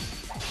illusion.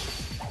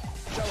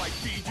 Shall I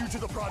feed you to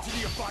the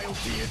progeny of vile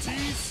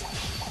deities?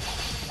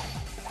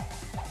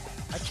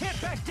 I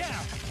can't back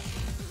down!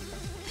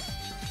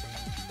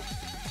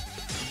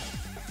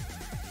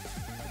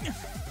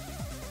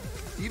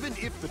 Even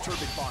if the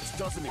turbid box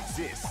doesn't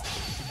exist,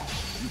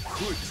 you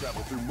could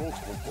travel through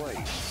multiple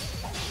planes,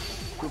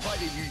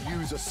 provided you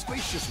use a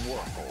spacious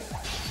wormhole.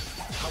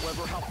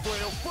 However, how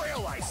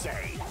frail I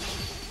say!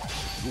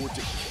 Your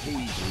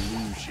decayed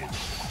illusion.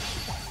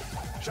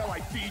 Shall I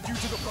feed you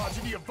to the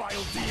progeny of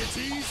vile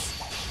deities?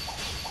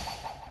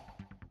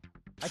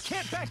 I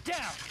can't back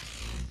down!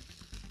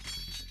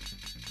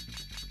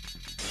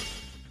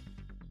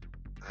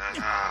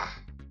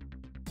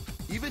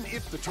 Even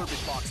if the turbid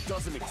box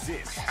doesn't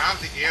exist,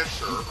 Have the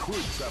answer. you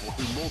could travel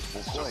through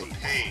multiple It's just a planes,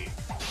 pain.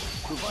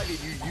 provided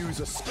you use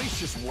a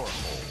spacious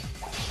wormhole.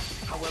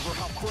 However,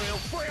 how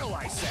frail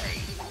I say!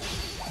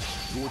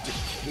 Your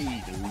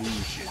decayed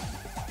illusion.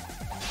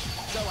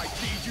 Shall I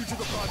feed you to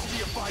the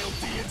progeny of vile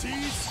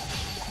deities?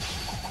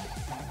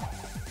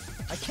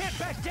 I can't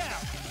back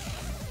down!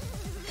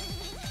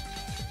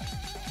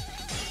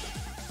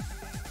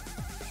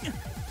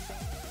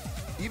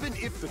 Even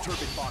if the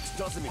turbid box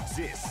doesn't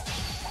exist,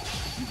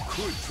 you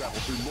could travel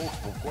through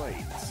multiple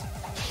planes,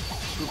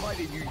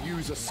 provided you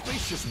use a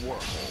spacious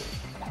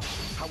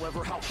wormhole.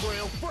 However, how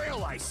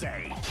frail I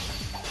say!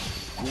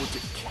 Your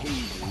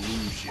decayed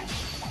illusion.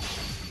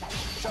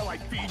 Shall I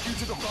feed you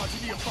to the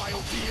progeny of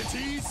vile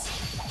deities?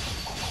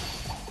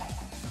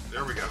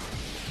 There we go.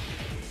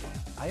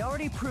 I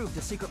already proved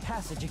the secret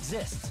passage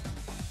exists.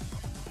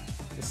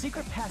 The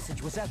secret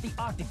passage was at the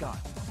Octagon.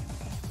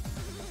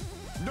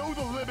 Know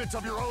the limits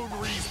of your own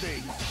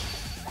reasoning.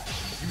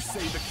 You say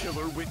the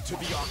killer went to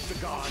the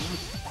Octagon.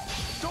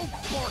 Don't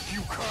bark,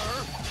 you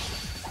cur!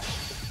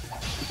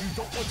 If you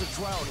don't want to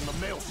drown in the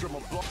maelstrom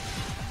of blood...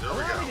 There we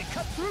Allow go. me to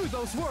cut through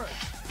those words!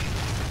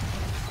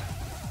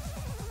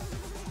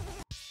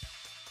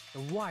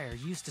 The wire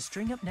used to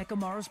string up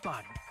Nekomaru's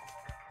body.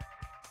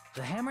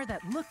 The hammer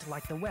that looked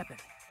like the weapon,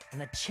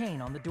 and the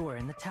chain on the door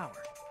in the tower.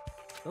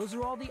 Those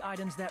are all the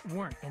items that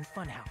weren't in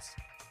Funhouse.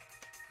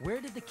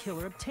 Where did the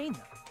killer obtain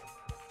them?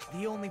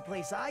 The only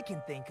place I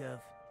can think of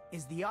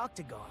is the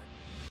Octagon.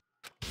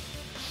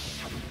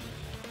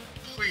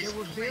 Please, There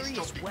were please various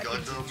don't be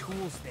weapons and Gundam.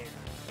 tools there.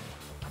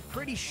 I'm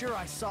pretty sure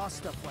I saw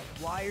stuff like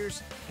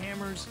wires,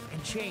 hammers,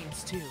 and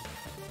chains too.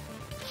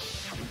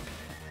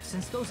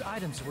 Since those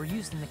items were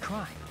used in the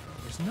crime,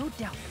 there's no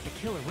doubt that the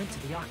killer went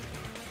to the Octagon.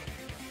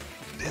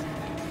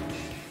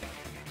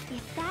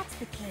 If that's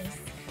the case,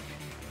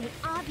 they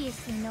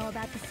obviously know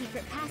about the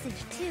secret passage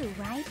too,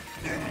 right?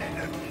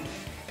 And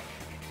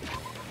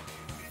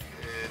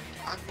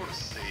I'm going to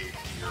save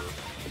here.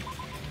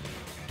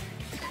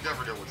 You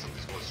never know when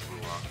something's going to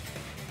screw up.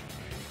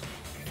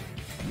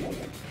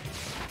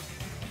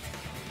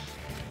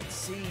 It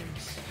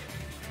seems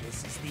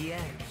this is the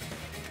end.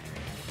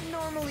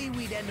 Normally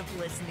we'd end up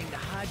listening to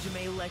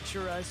Hajime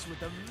lecture us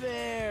with a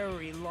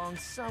very long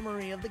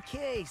summary of the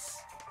case.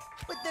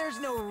 But there's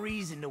no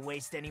reason to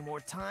waste any more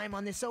time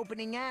on this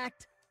opening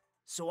act.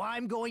 So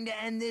I'm going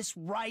to end this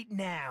right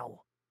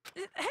now.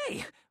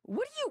 Hey,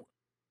 what are you...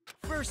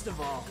 First of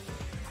all,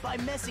 by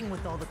messing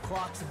with all the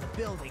clocks in the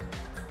building,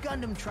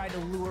 Gundam tried to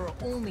lure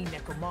only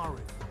Nekomaru.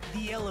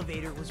 The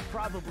elevator was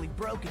probably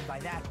broken by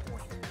that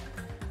point.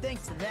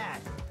 Thanks to that,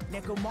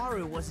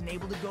 Nekomaru wasn't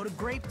able to go to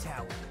Grape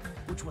Tower,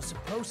 which was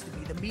supposed to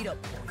be the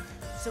meetup point.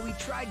 So he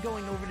tried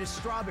going over to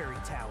Strawberry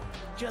Tower,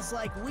 just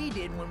like we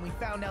did when we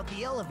found out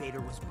the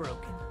elevator was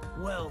broken.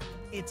 Well,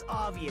 it's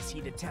obvious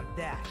he'd attempt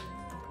that.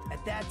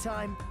 At that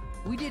time,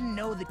 we didn't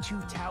know the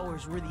two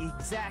towers were the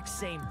exact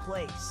same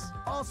place.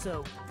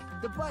 Also,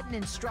 the button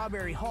in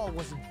Strawberry Hall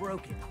wasn't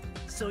broken,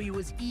 so he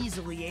was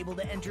easily able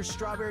to enter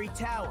Strawberry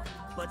Tower.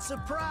 But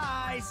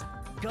surprise!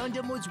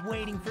 Gundam was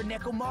waiting for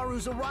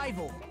Nekomaru's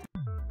arrival.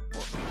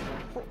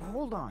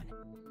 Hold on.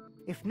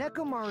 If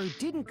Nekomaru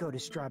didn't go to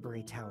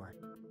Strawberry Tower,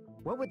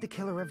 what would the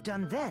killer have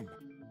done then?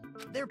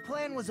 Their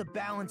plan was a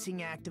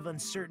balancing act of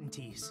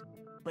uncertainties.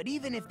 But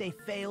even if they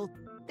failed,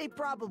 they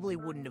probably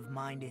wouldn't have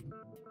minded.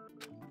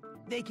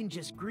 They can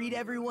just greet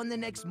everyone the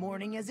next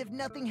morning as if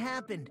nothing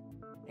happened,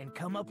 and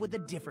come up with a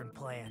different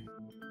plan.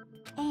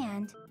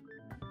 And,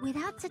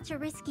 without such a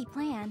risky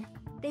plan,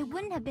 they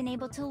wouldn't have been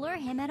able to lure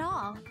him at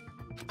all.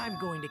 I'm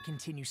going to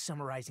continue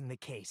summarizing the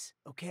case,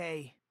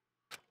 okay?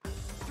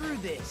 Through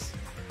this,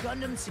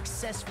 Gundam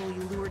successfully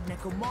lured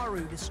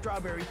Nekomaru to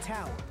Strawberry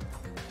Tower.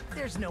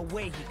 There's no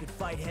way he could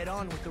fight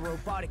head-on with the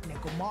robotic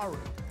Nekomaru,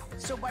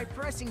 so by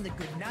pressing the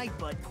goodnight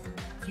button,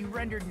 he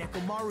rendered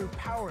Nekomaru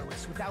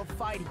powerless without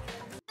fighting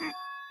him.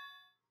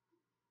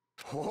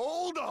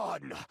 Hold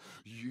on!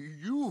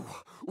 You...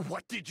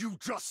 What did you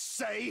just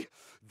say?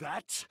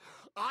 That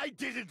I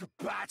didn't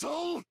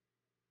battle?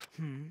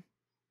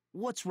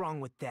 What's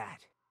wrong with that?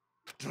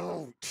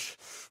 Don't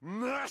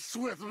mess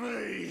with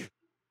me!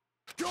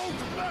 Don't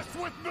mess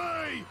with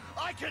me!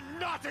 I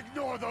cannot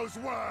ignore those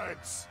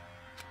words!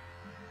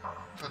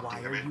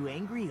 Why are you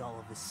angry all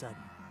of a sudden?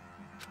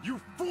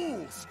 You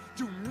fools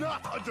do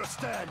not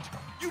understand!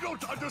 You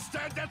don't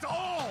understand at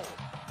all!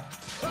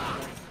 Ha!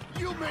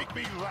 You make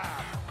me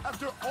laugh!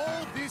 After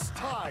all this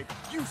time,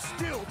 you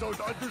still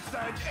don't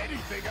understand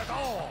anything at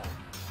all!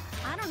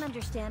 I don't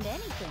understand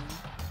anything.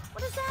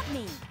 What does that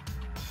mean?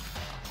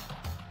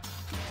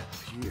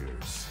 It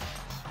appears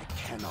I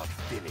cannot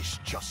finish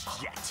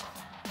just yet.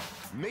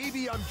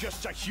 Maybe I'm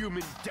just a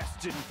human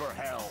destined for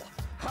hell.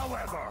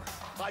 However,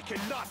 I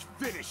cannot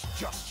finish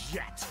just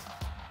yet.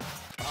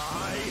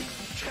 I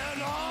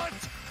cannot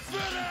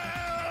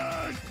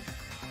finish!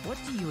 What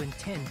do you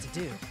intend to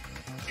do?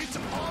 It's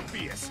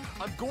obvious!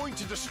 I'm going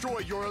to destroy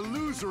your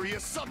illusory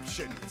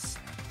assumptions!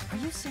 Are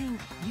you saying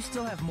you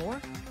still have more?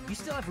 You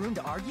still have room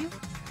to argue?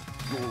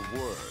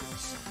 Your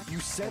words. You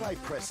said I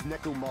pressed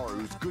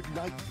Nekomaru's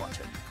goodnight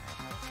button.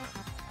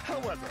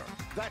 However,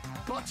 that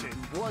button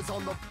was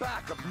on the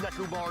back of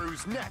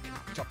Nekomaru's neck.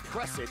 To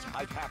press it,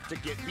 I'd have to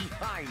get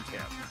behind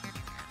him.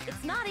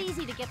 It's not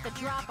easy to get the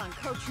drop on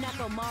Coach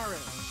Nekomaru.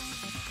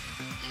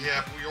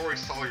 Yeah, but we already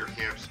saw your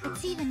hamsters.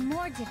 It's even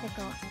more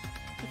difficult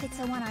if it's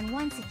a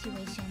one-on-one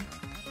situation.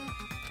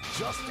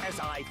 Just as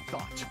I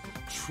thought,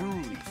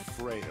 truly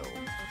frail.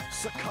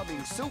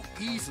 Succumbing so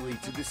easily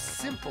to this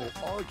simple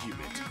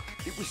argument,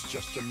 it was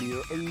just a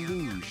mere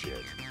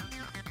illusion.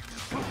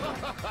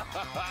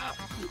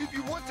 If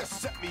you want to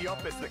set me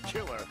up as the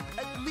killer,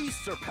 at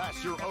least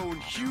surpass your own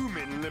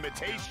human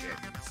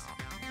limitations.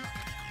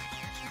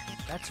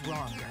 That's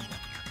wrong, Gundam.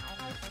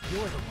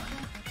 You're the one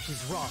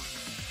who's wrong.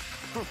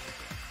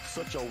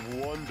 Such a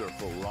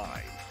wonderful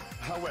line.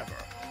 However,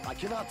 I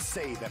cannot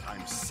say that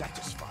I'm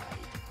satisfied.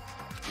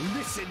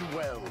 Listen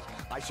well.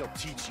 I shall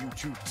teach you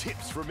 2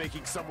 tips for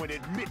making someone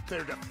admit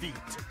their defeat.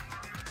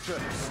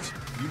 First,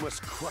 you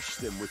must crush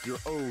them with your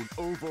own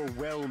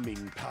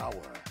overwhelming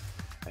power.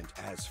 And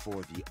as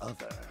for the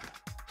other,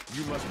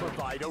 you must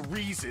provide a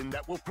reason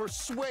that will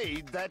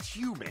persuade that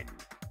human.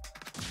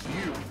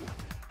 You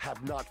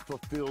have not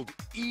fulfilled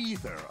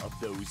either of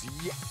those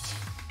yet.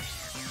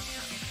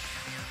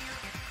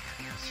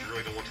 So you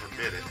really don't want to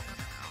admit it.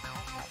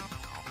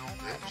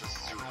 Yeah,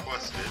 just as you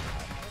requested.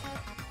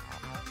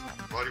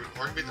 Not even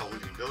argument, I'll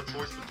leave you no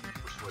choice but to be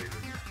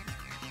persuaded.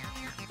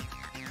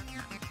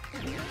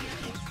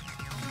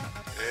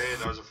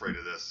 And I was afraid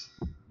of this.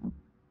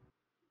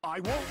 I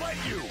won't let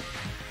you!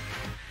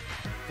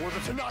 For the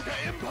Tanaka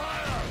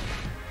Empire!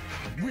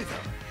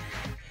 Wither!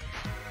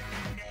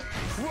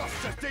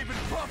 Crushed as David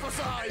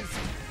prophesies!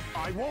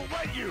 I won't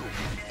let you!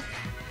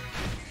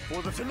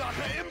 For the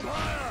Tanaka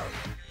Empire!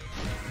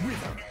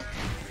 Wither!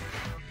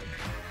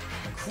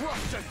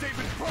 Crushed as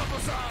David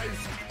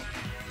prophesies!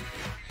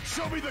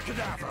 Show me the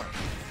cadaver!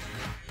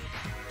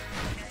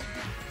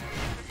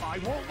 I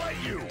won't let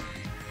you!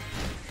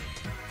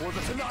 For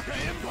the Tanaka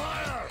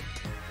Empire!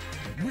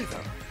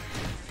 Wither!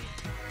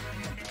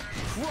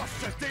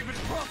 Crushed as David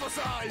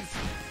prophesies!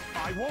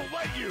 I won't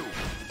let you!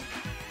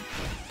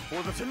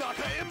 For the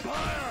Tanaka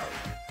Empire!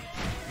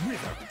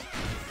 Wither!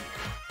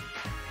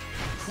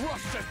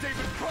 Crushed as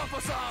David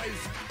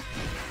prophesies!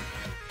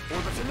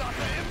 For the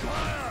Tanaka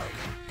Empire!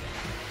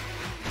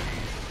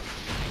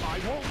 I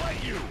won't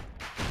let you!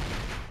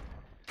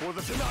 For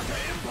the Tanaka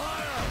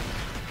Empire!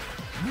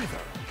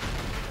 Wither!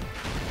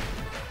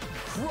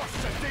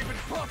 Crushed as David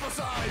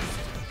prophesies!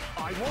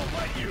 I won't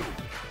let you!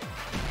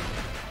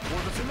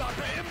 For the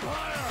Tanaka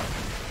Empire!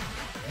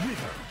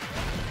 Wither!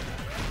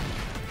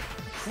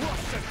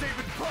 Crushed as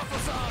David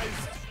prophesies!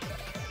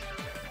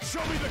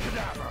 Show me the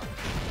cadaver!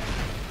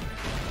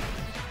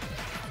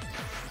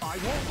 I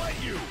won't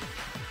let you!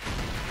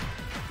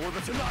 For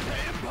the Tanaka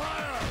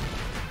Empire!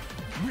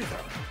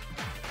 Wither!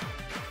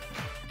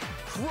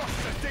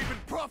 Crushed as David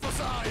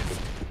prophesies!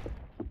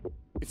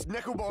 It's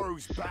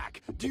Nekomaru's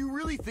back. Do you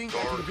really think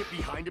I can get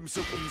behind him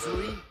so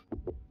easily?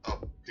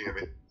 Oh, damn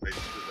it. I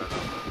screwed that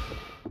up.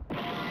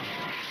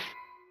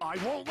 I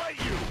won't let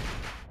you!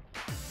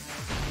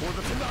 For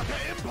the Tanaka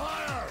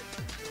Empire!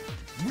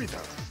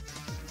 Wither!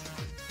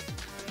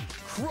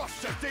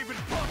 Crushed as David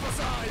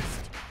prophesied!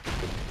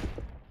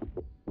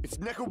 It's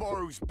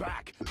Nekomaru's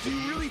back. Do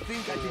you really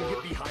think I can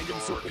get behind him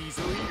so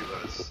easily?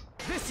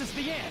 This is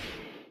the end!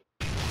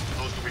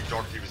 Those could be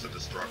Dark Divas of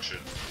Destruction.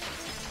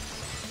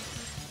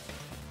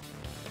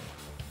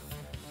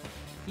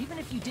 Even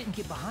if you didn't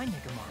get behind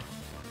Nekomaru,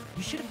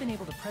 you should have been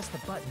able to press the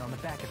button on the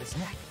back of his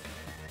neck.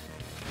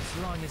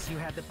 As long as you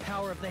had the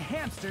power of the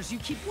hamsters you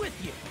keep with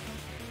you.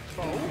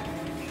 Oh?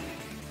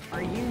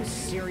 Are you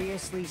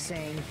seriously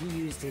saying he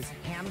used his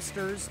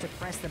hamsters to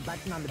press the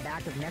button on the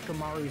back of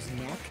Nekomaru's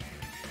neck?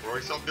 Roy,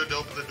 something good to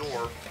open the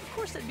door. Of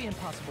course that'd be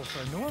impossible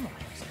for a normal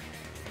hamster,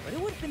 but it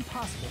would have been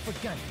possible for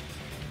Gundam.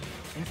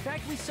 In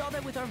fact, we saw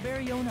that with our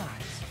very own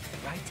eyes,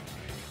 right?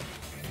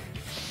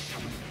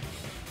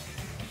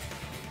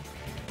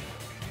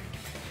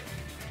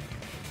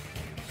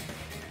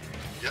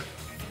 Yep.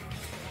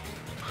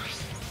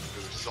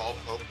 We saw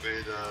him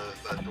open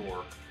that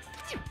door.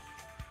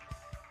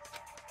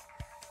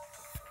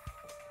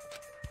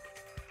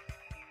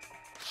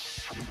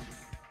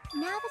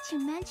 that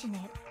you mention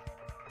it,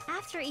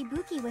 after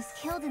Ibuki was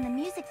killed in the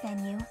music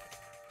venue,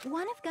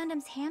 one of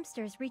Gundam's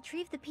hamsters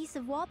retrieved the piece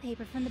of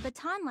wallpaper from the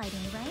baton lighting,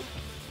 right?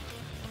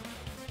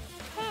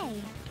 Hey,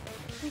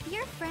 with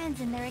your friends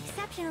and their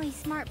exceptionally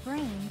smart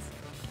brains,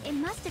 it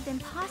must have been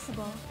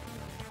possible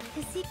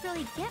to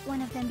secretly get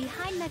one of them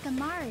behind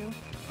Mechamaru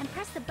and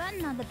press the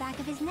button on the back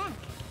of his neck.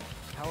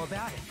 How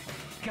about it,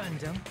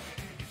 Gundam?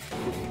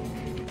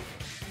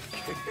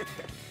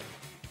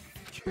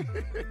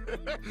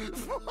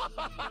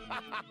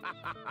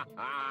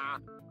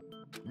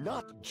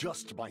 Not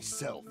just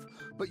myself,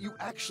 but you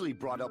actually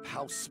brought up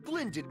how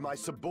splendid my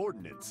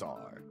subordinates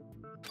are.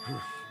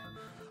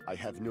 I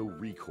have no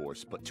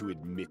recourse but to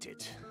admit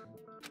it.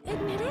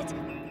 Admit it?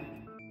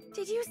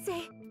 Did you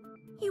say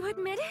you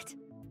admit it?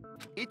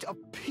 It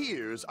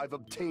appears I've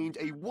obtained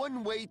a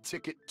one-way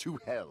ticket to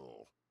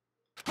hell.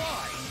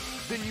 Fine!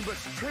 Then you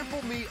must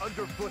trample me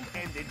underfoot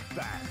and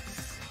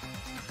advance.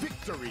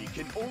 Victory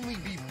can only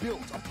be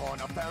built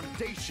upon a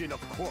foundation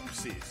of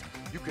corpses.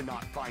 You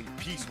cannot find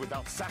peace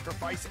without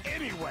sacrifice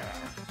anywhere.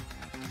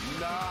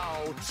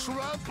 Now,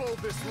 trample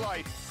this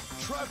life.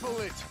 Trample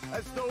it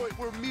as though it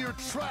were mere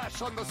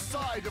trash on the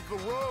side of the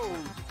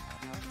road.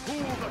 Pull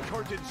the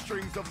curtain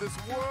strings of this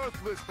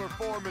worthless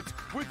performance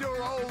with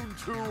your own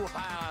two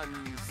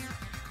hands.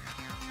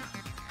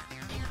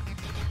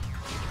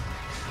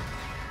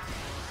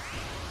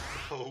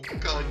 Oh,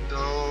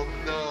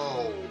 Gundam,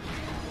 no!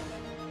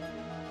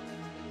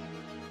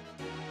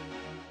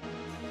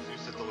 So you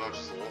set the lounge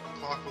as a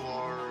clock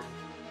alarm.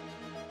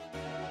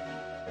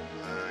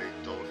 I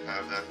don't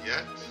have that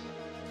yet.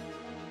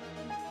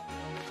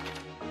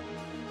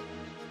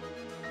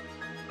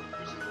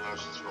 Using the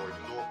lounge is really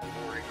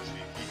boring as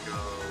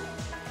Yukiko.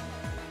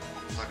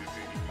 Time to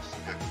do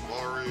using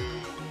Nekomaru.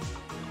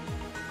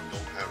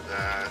 Don't have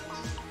that.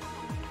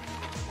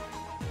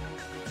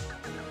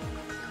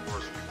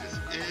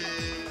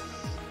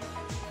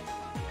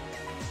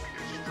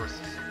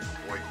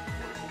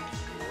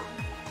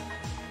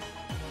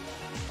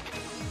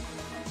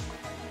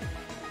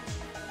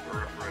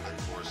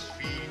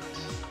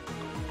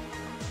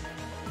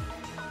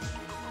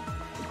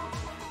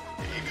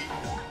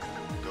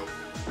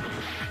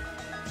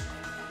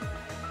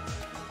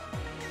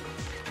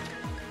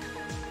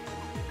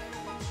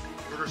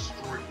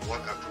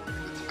 What after we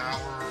leave the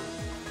tower?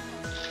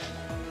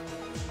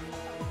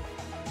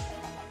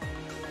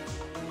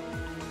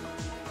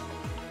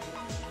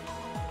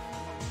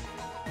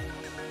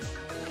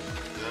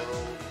 No.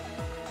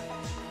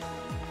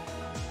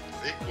 I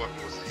think what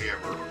was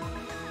hammer?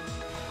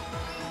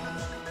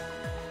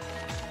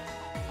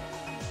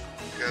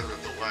 Gather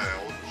at the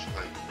lounge. I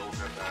don't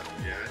have that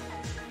yet.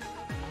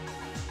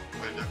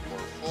 Find that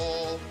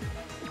waterfall.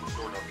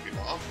 Doorknob came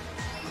off.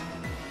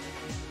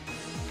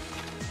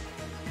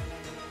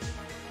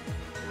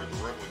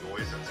 Rumbling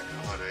noise, that's a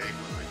Kade,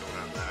 but I don't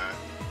have that.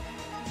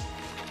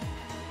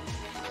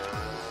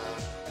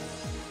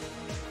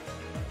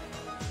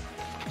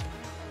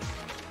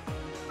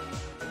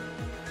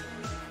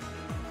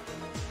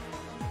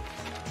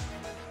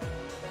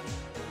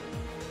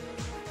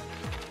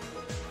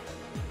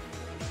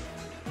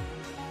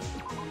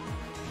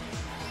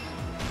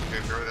 Okay,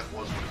 apparently that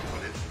was what I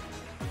wanted.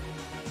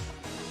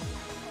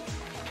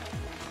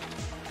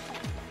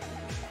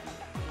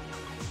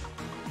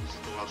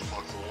 Still has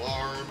clock's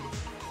alarm.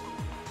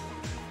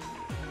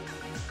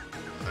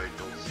 I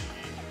don't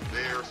see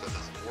there, so that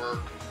doesn't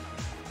work.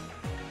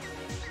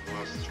 Something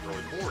else is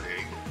early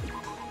morning.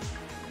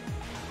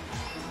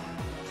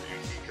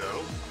 Yukiko.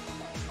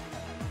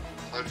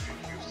 Time to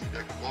use the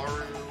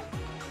Nekomaru.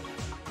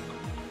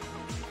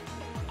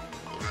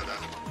 Don't have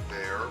that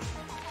there.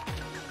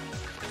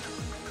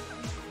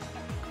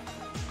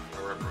 I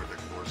remember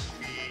Nekomaru's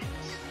feet.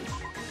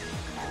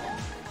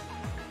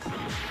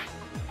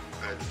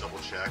 I had to double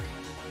check.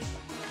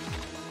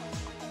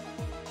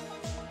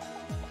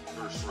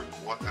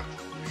 What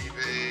after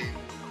leaving?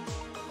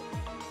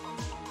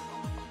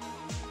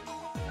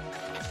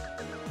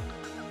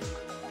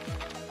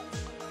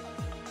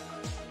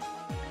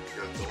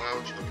 Go to the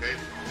lounge. Okay,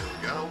 there we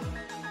go.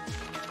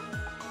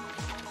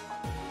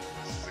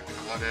 This is a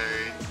Kade.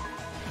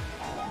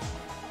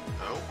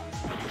 No.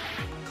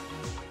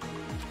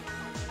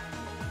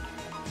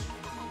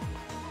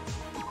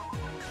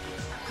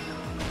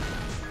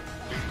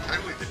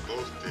 Technically they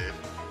both did.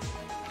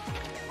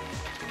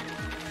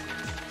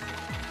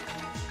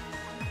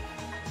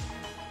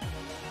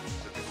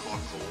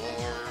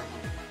 Alarm.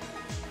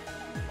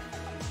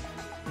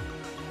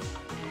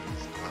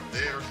 It's not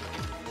there, so it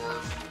doesn't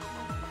work.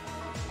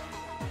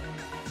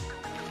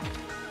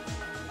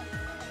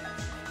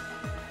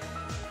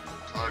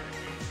 Time to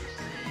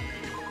see.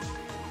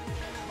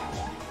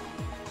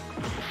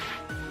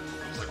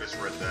 Looks like I just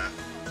read that.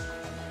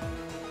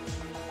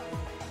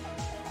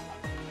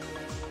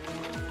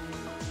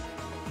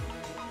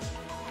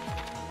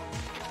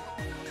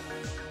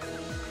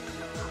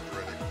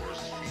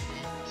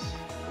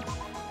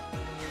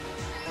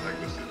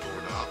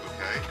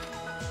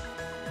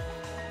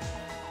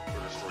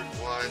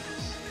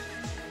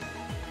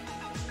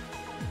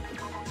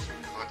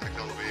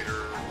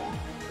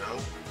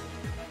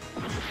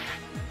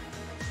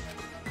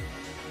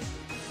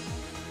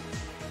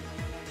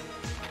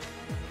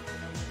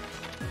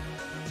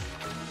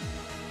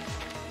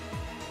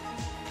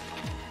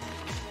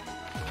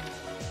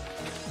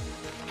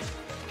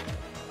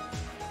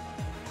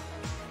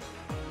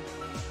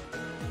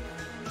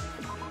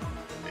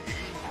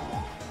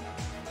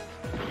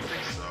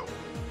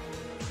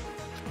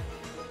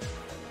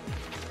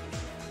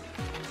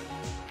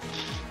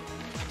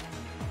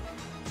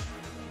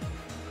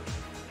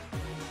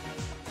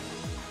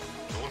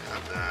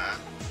 that.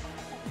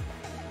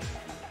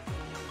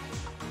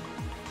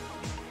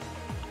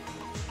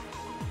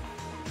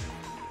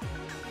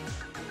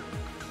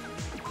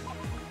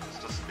 This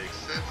doesn't make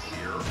sense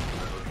here.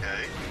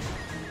 Okay.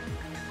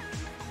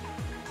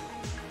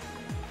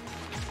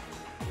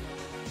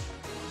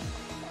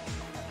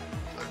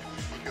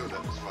 So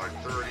that was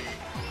 5:30.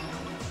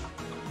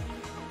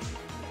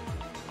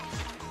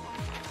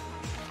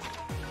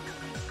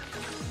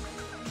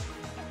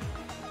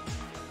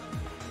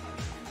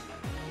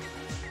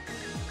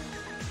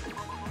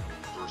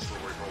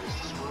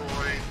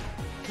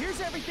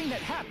 Here's everything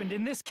that happened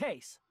in this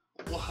case.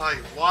 Why?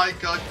 Why,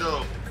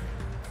 Gundam?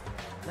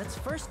 Let's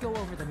first go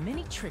over the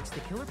many tricks the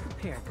killer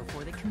prepared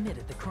before they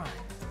committed the crime.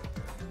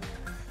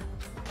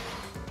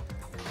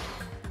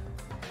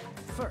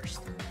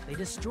 First, they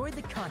destroyed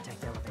the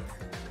contact elevator.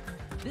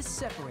 This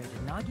separated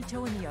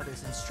Nagito and the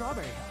others in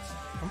Strawberry House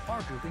from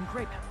our group in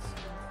Grape House.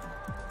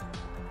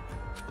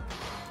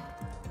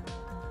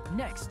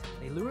 Next,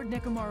 they lured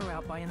Nekomaru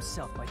out by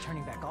himself by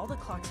turning back all the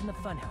clocks in the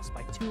funhouse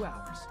by 2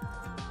 hours.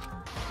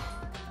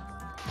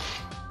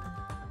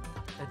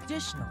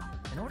 Additionally,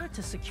 in order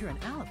to secure an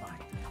alibi,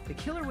 the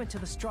killer went to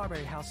the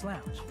Strawberry House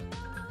lounge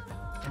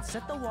and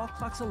set the wall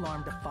clock's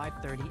alarm to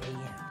 5:30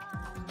 a.m.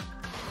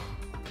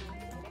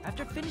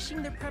 After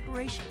finishing their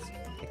preparations,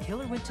 the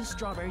killer went to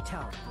Strawberry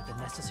Tower with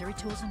the necessary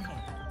tools in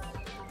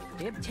hand.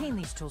 They obtained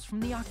these tools from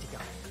the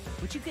Octagon,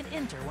 which you can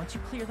enter once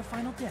you clear the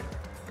final debtor.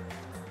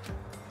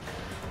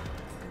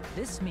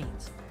 This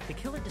means the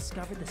killer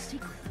discovered the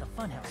secret of the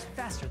funhouse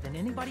faster than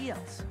anybody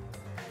else.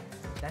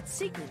 That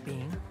secret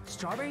being,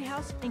 Strawberry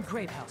House and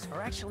Grape House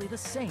are actually the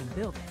same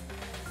building.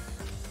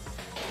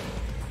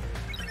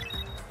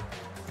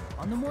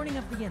 On the morning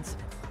of the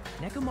incident,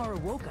 Nekomaru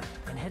woke up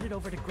and headed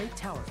over to Great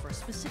Tower for a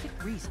specific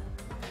reason.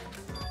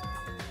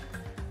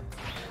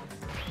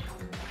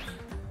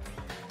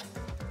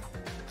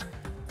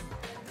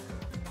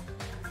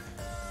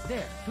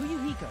 There,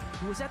 Fuyuhiko,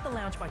 who was at the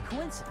lounge by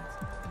coincidence,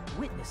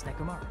 witnessed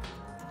Nekomaru.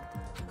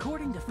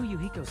 According to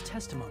Fuyuhiko's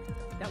testimony,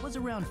 that was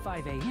around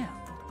 5 a.m.,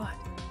 but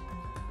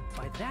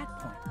by that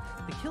point,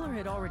 the killer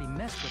had already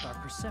messed with our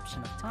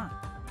perception of time.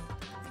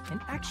 In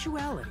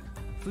actuality,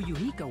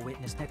 Fuyuhiko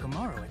witnessed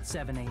Nekomaru at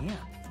 7 a.m.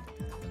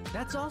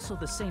 That's also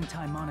the same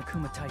time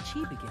Monokuma Tai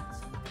Chi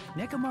begins.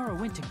 Nekomaru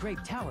went to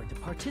Grape Tower to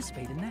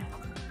participate in that.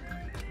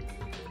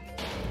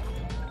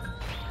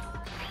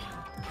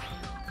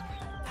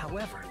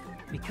 However,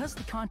 because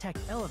the contact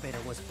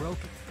elevator was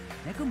broken,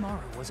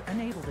 Nekomaru was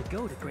unable to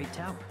go to Great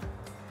Tower.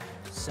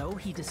 So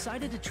he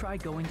decided to try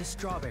going to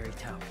Strawberry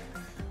Tower.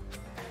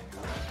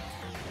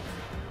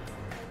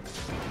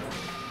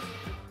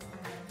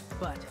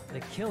 But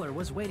the killer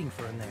was waiting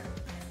for him there.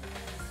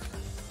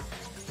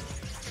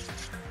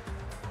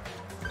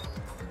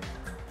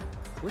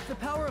 With the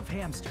power of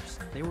hamsters,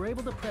 they were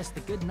able to press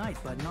the good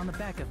night button on the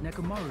back of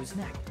Nekomaru's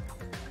neck.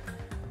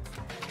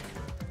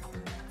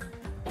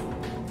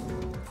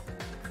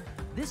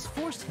 This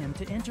forced him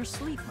to enter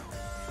sleep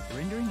mode,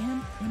 rendering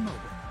him immobile.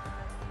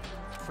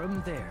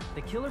 From there,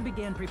 the killer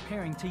began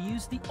preparing to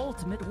use the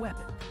ultimate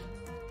weapon.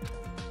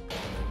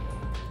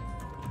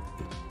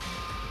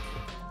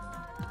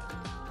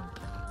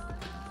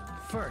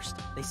 First,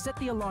 they set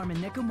the alarm in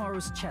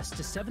Nekomaru's chest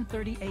to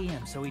 7:30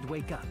 a.m. so he'd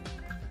wake up.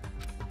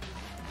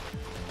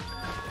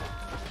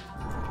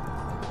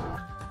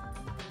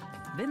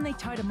 Then they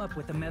tied him up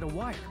with a metal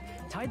wire,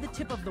 tied the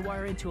tip of the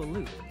wire into a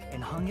loop,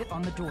 and hung it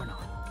on the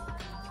doorknob.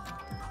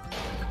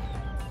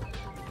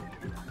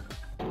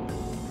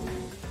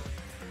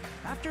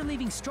 After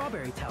leaving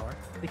Strawberry Tower,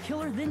 the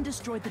killer then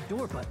destroyed the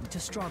door button to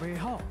Strawberry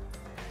Hall.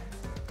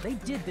 They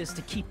did this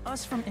to keep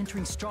us from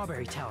entering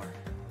Strawberry Tower,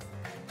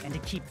 and to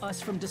keep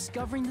us from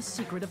discovering the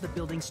secret of the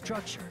building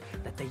structure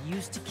that they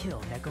used to kill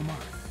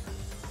Nekomaru.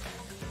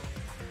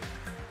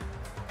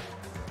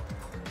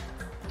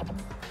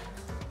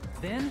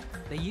 Then,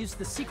 they used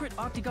the secret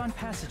octagon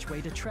passageway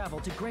to travel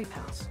to Grape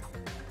House.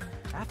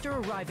 After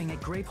arriving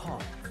at Grape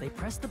Hall, they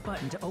pressed the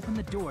button to open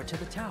the door to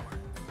the tower.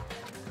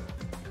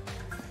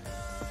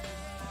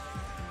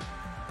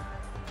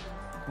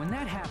 When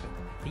that happened,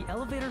 the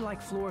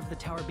elevator-like floor of the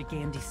tower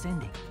began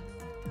descending.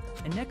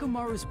 And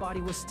Nekomaru's body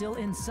was still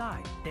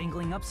inside,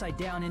 dangling upside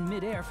down in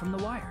midair from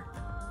the wire.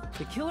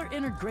 The killer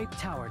entered Grape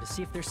Tower to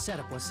see if their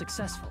setup was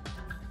successful,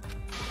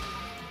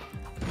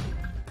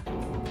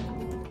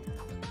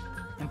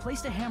 and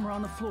placed a hammer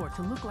on the floor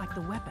to look like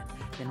the weapon,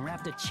 then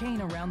wrapped a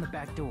chain around the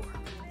back door.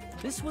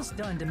 This was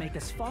done to make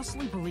us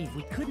falsely believe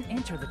we couldn't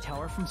enter the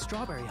tower from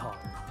Strawberry Hall.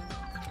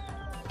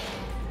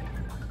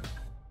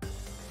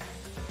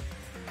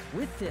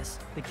 With this,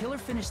 the killer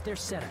finished their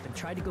setup and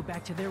tried to go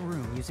back to their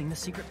room using the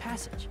secret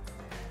passage.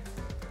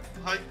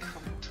 I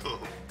come to.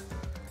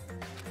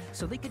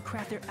 So they could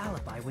craft their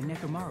alibi when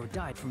Nekomaru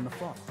died from the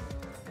fall.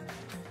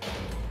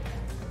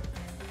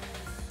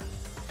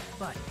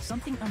 But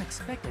something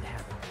unexpected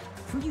happened.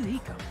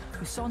 Fuyuhiko,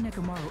 who saw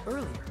Nekomaru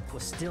earlier,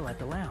 was still at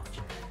the lounge.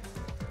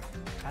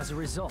 As a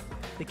result,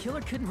 the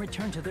killer couldn't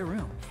return to their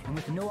room, and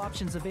with no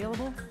options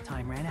available,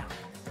 time ran out.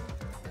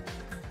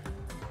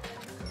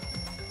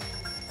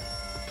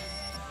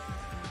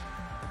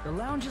 The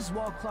lounge's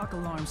wall clock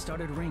alarm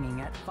started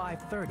ringing at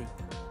 5:30.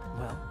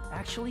 Well,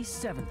 actually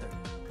 7:30.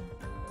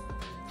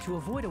 To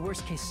avoid a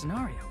worst-case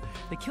scenario,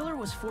 the killer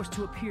was forced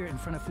to appear in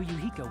front of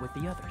Fuyuhiko with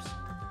the others.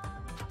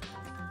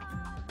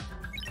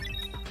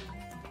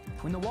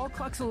 When the wall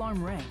clock's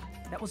alarm rang,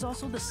 that was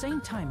also the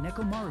same time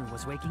Nekomaru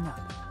was waking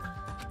up.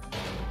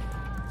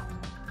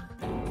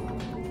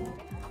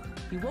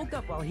 He woke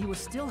up while he was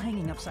still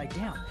hanging upside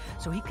down,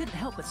 so he couldn't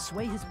help but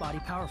sway his body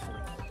powerfully.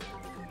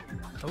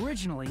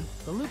 Originally,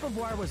 the loop of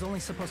wire was only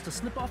supposed to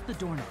slip off the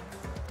doorknob.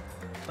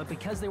 But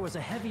because there was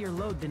a heavier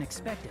load than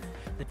expected,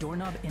 the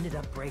doorknob ended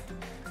up breaking.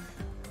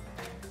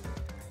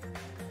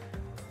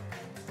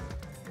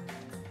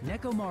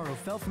 Nekomaru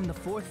fell from the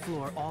 4th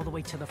floor all the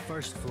way to the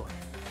 1st floor.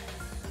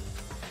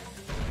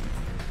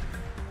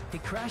 He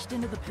crashed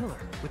into the pillar,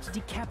 which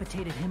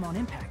decapitated him on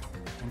impact,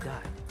 and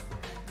died.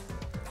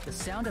 The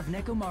sound of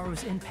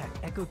Nekomaru's impact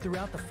echoed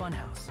throughout the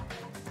funhouse.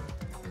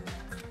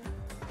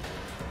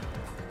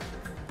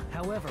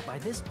 However, by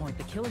this point,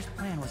 the killer's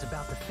plan was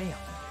about to fail,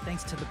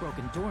 thanks to the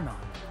broken doorknob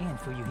and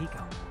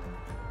Fuyuhiko.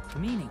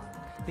 Meaning,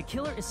 the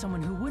killer is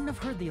someone who wouldn't have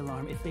heard the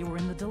alarm if they were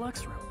in the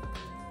deluxe room.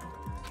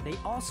 They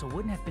also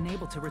wouldn't have been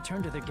able to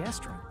return to their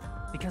guest room,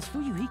 because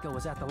Fuyuhiko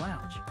was at the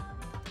lounge.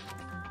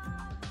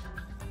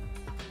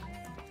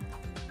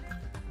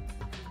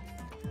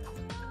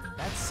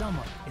 That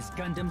someone is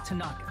Gundam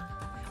Tanaka.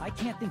 I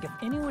can't think of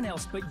anyone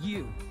else but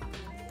you.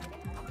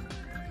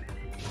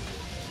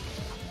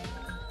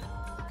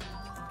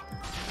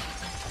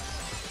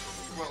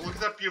 Well, look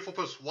at that beautiful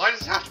pose. Why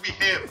does it have to be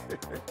him?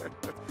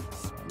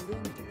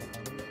 Splendid.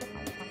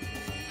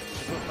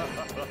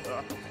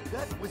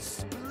 That was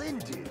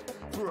splendid.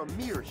 For a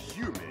mere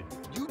human,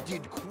 you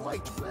did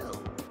quite well.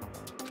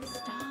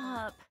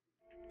 Stop.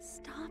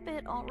 Stop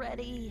it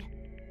already.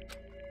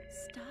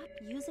 Stop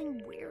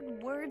using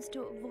weird words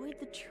to avoid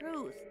the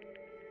truth.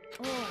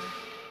 Or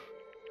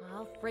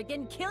I'll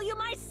friggin' kill you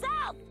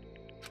myself!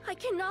 I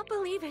cannot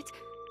believe it.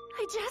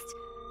 I just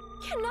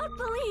cannot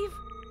believe.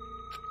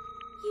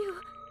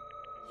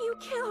 You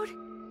killed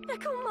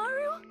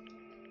Nekomaru?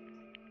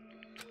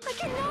 I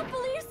cannot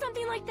believe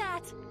something like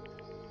that.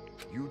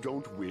 You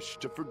don't wish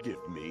to forgive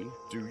me?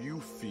 Do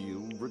you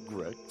feel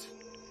regret?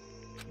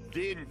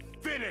 Then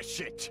finish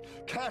it!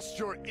 Cast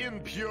your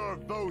impure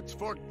votes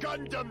for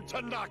Gundam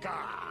Tanaka!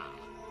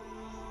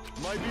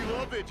 My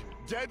beloved,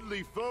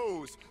 deadly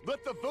foes,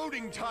 let the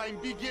voting time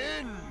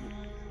begin!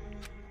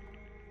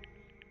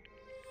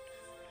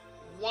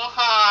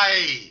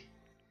 Why?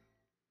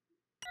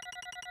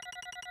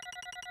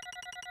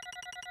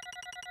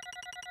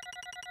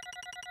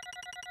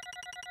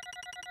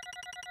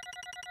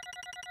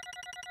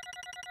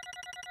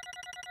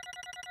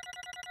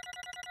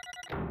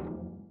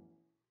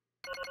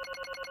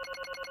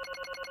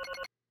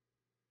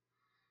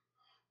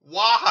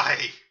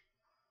 Why?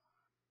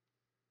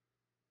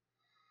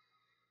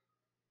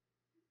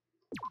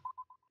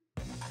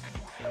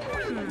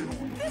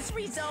 This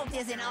result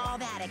isn't all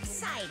that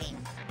exciting.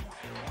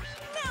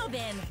 Now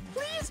then,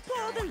 please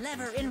pull the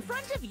lever in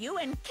front of you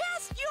and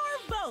cast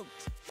your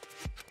vote.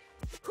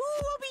 Who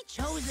will be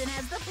chosen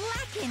as the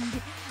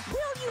blackened?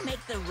 Will you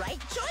make the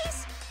right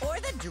choice or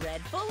the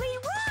dreadfully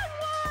wrong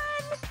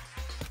one?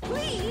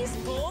 Please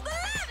pull the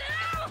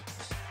lever!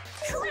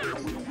 Crap!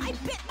 I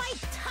bit my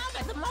tongue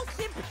at the most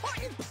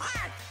important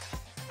part!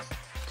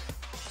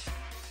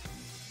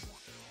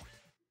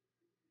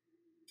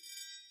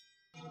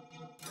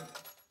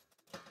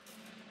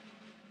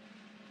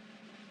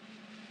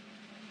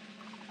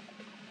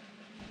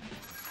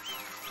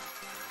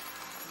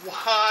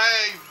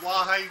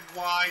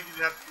 Why did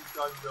it have to be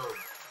done though?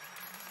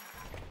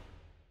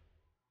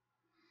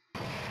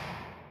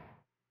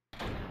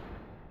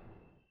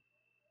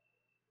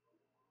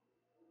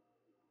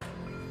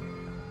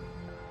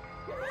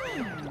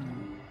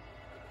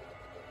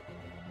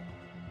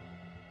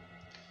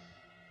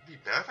 It'd be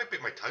bad if I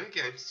bit my tongue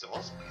again, so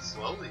I'll speak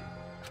slowly.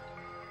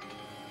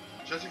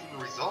 Judging from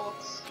the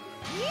results,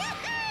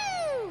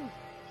 Yahoo!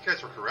 you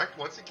guys were correct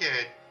once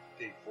again.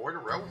 Getting 4 in a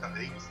row without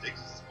any mistakes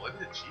is a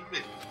splendid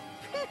achievement.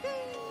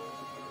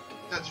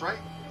 That's right,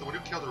 the one who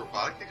killed the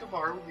robotic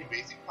Nekomaru in the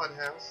amazing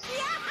funhouse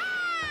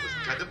was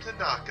Gundam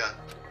Tanaka.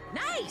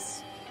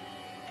 Nice!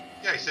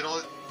 Yeah, I said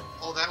all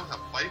that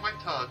without biting my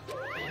tongue.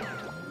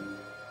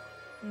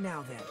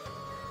 Now then.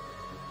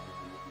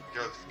 You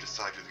gotta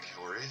decide who the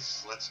killer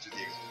is. Let's do the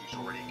execution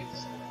already and get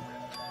this over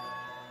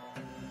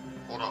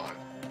with. Hold on.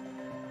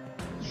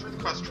 I'm sure the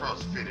quest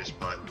trial's finished,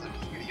 but the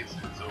community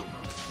incident's over.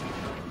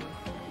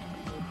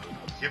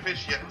 Can't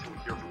finish yet until we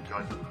hear from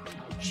Gundam.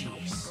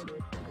 Jeez.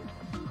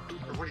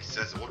 Or what he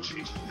says, it won't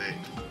change a thing.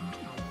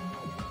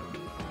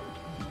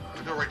 I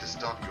have no right to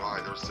stop you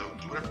either, so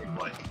do whatever you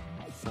like.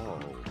 Fall,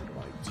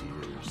 my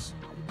dears.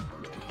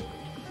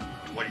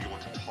 Why do you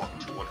want to talk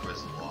to one who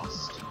has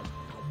lost?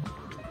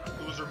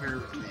 Those are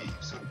merely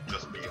thieves, so it would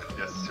just be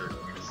unnecessary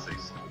for you to say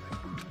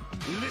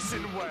something.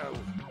 Listen well.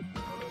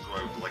 So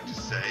I would like to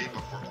say,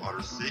 but for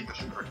honor's sake, I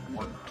should correct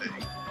one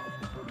thing.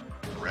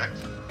 Correct?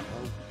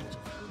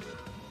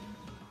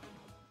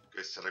 You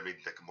guys said I made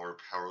Nekomaru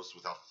powerless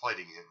without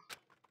fighting him.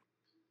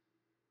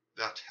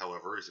 That,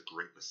 however, is a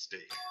great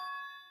mistake.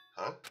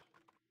 Huh?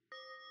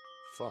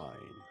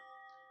 Fine.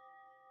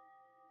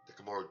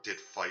 Nekomaru did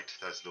fight,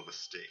 that is no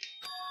mistake.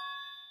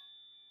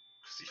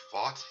 Because he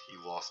fought, he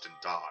lost and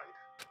died.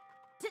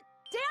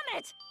 Damn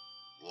it!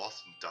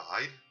 Lost and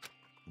died?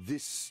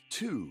 This,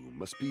 too,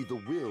 must be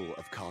the will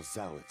of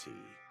causality.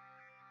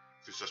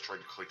 If he was just trying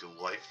to cling to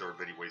life, there are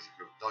many ways he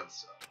could have done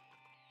so.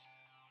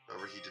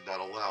 However, he did not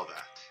allow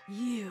that.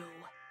 You.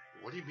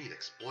 What do you mean,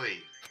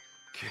 explain?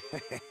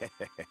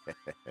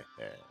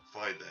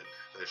 Fine then,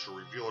 I shall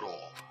reveal it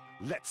all.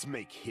 Let's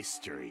make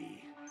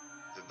history.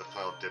 In the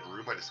final dead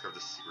room, I discovered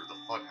the secret of the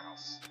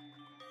funhouse.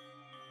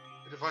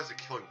 I devised a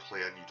killing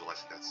plan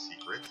utilizing that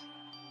secret.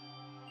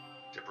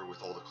 Tampering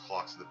with all the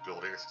clocks in the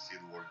building, I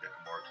succeeded in luring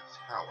Nekomaru to the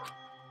tower.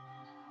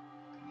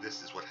 And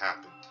this is what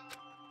happened.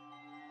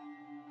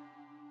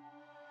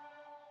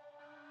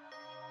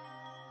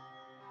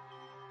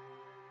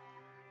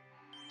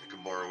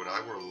 Nekomaru and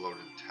I were alone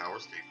in the tower,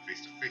 staying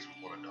face to face with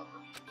one another.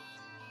 I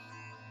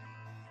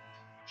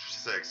should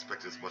say I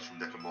expected as much from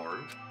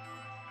Nekomaru,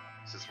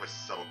 since my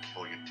subtle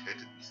killing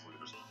intent and easily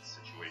understood the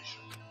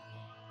situation.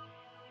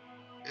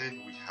 And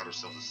we had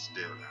ourselves a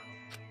stare down.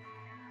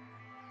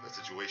 In that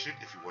situation,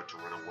 if he wanted to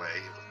run away,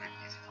 it would have been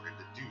easy for him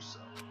to do so.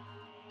 He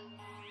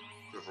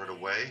could have run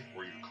away, or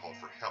even called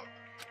for help.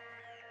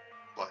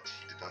 But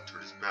he did not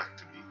turn his back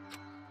to me.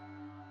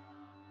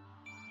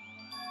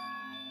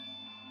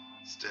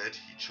 Instead,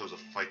 he chose a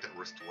fight that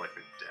risked life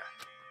and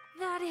death.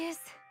 That is...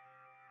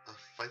 A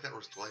fight that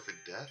risked life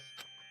and death?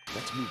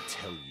 Let me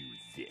tell you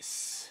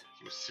this.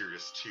 He was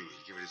serious too.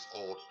 He gave it his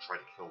all to try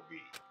to kill me.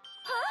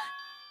 Huh?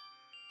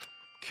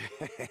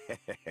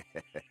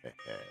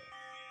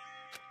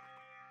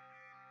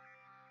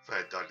 If I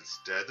had died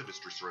instead, the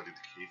mystery surrounding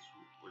the case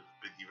would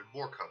have been even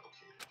more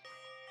complicated.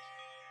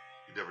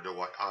 You never know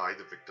why I,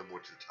 the victim,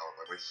 went to the tower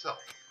by myself.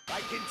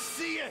 I can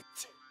see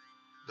it!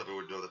 Nobody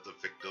would know that the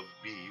victim,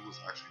 me, was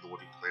actually the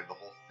one who planned the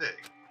whole thing.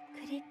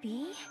 Could it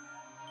be?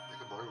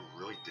 Nekomaru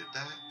really did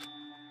that?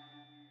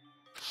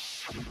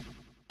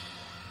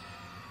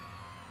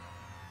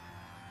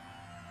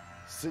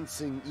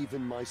 Sensing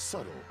even my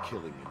subtle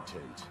killing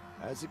intent,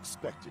 as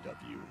expected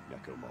of you,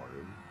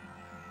 Nekomaru.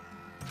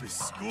 The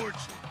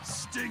scorching,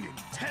 stinging,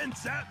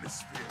 tense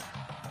atmosphere.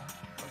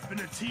 I've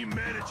been a team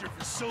manager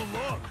for so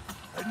long,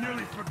 I'd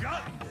nearly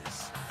forgotten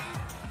this.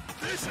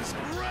 This is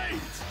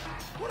great!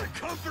 What a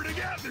comforting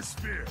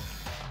atmosphere!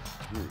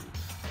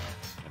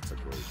 That's a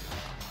great one.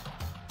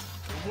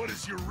 And what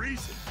is your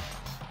reason?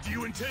 Do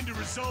you intend to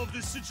resolve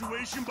this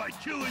situation by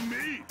killing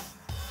me?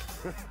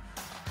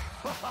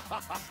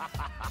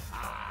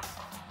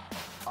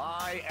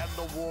 I am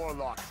the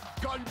Warlock,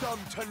 Gundam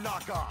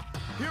Tanaka.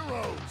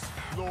 Heroes,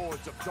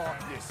 Lords of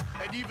Darkness,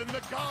 and even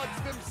the gods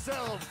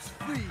themselves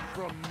flee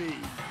from me.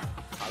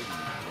 I do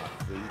not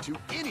cling to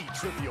any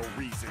trivial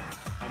reason.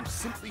 I'm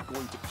simply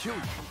going to kill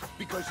you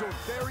because your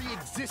very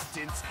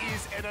existence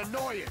is an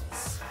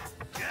annoyance.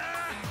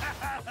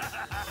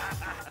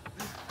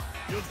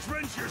 You'll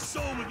drench your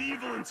soul with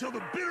evil until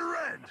the bitter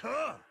end,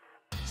 huh?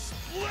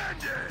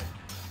 Splendid!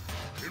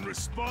 In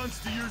response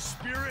to your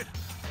spirit,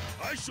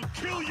 I shall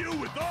kill you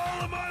with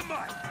all of my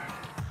might.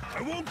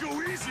 I won't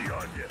go easy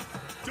on you.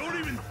 Don't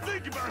even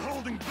think about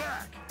holding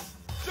back.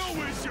 Don't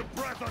waste your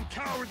breath on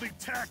cowardly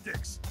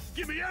tactics.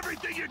 Give me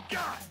everything you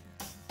got.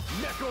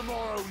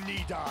 Nekomaru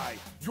Nidai,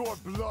 your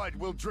blood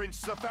will drench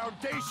the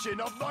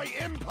foundation of my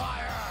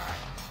empire!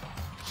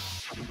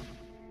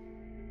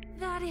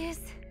 That is...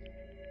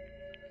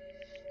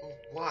 Oh,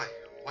 why?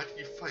 Why did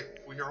you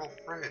fight? We are all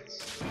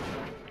friends.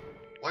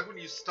 Why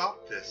wouldn't you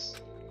stop this?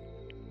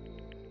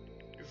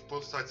 If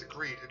both sides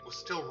agreed, it was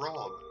still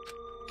wrong.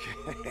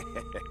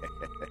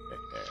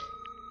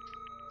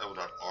 I will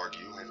not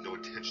argue. I have no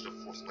intention of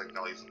forcing my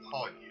values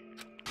upon you.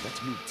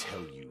 Let me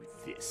tell you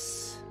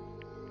this.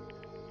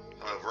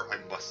 However, I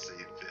must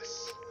say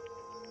this.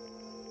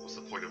 What's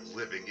the point of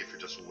living if you're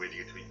just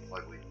waiting until you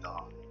finally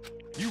die?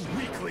 You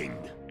weakling!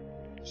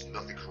 There's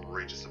nothing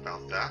courageous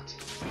about that.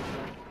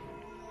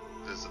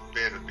 There's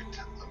abandonment,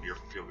 a mere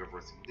feeling of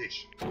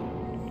resignation.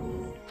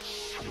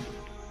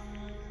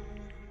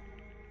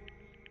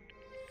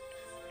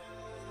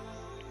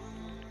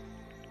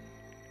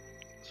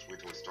 Let's wait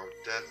till we start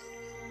death.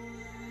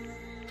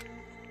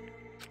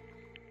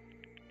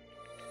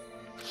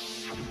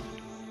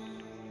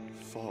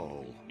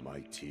 Fall, my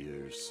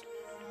tears.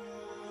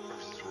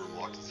 Ever since we were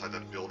locked inside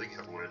that building,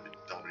 everyone had been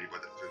dominated by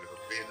the feeling of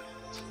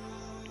abandonment.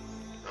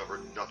 However,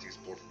 nothing is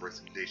born from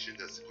resignation.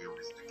 That's simply a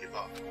reason to give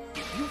up.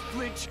 If you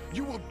flinch,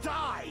 you will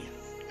die!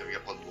 Giving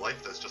up on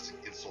life, that's just an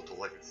insult to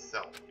life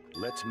itself.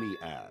 Let me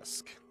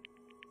ask.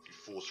 You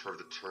fools heard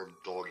the term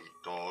dog eat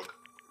dog?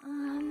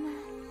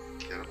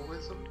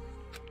 Cannibalism?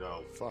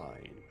 No.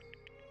 Fine.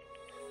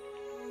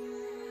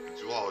 In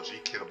zoology,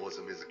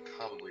 cannibalism is a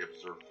commonly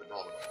observed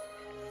phenomenon.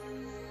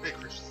 Many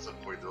creatures at some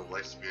point in their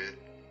lifespan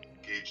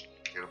engage in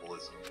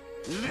cannibalism.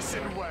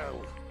 Listen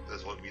well! That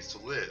is what it means to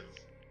live.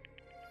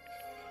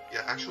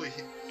 Yeah, actually,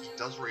 he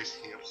does raise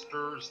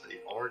hamsters. They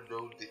are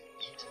known to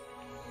eat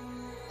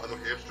other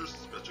hamsters,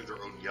 especially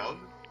their own young.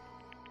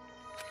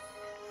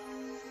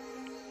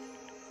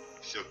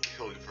 So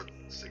killing for the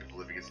sake of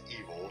living is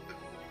evil, and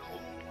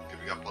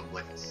giving up on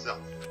life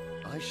itself.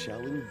 I shall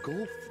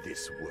engulf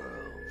this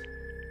world.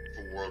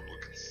 If a world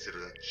would consider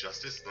that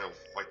justice, then I will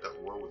fight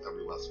that world with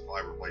every last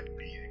fiber of my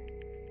being.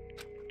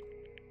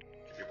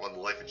 Giving up on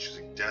life and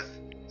choosing death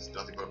is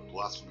nothing but a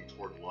blasphemy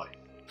toward life.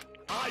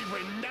 I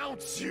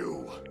renounce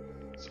you!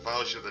 It's a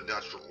violation of the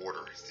natural order.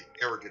 It's the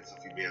arrogance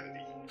of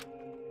humanity.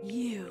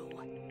 You.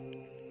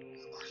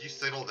 Are you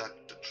saying all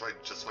that to try and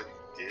justify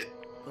what you did?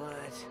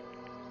 But...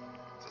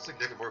 Sounds like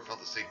Nekomaro felt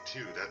the same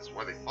too. That's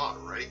why they fought,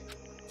 right?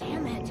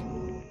 Damn it.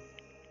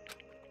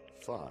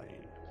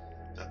 Fine.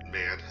 That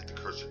man had the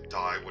courage to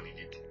die when he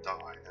needed to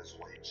die. That's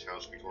why he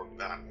challenged me to a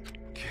battle.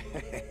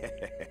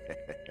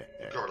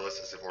 Regardless,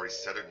 as I've already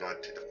said, I'm not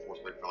intend to force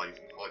my values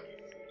upon you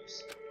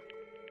fools.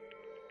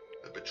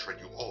 I've betrayed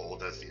you all,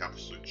 that is the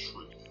absolute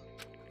truth.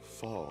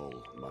 Fall,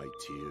 my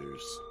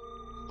tears.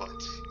 But,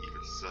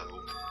 even so,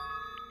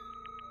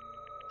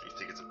 do you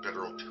think it's a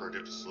better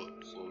alternative to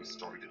slowly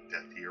starving to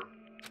death here?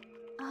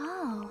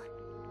 Oh,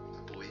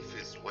 The belief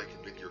is why you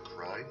committed your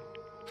crime?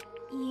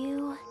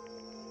 you...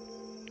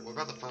 And what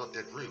about the final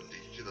dead room? Did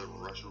you do the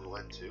Russian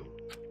roulette too?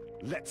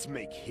 Let's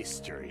make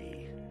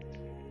history.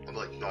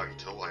 Unlike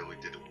Nagito, I only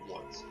did it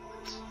once.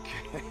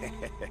 After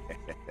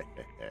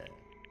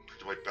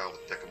my battle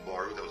with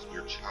Nekomaru, that was a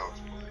weird challenge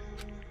of mine.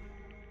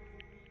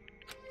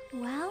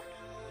 Well,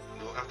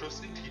 You know, after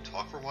listening to you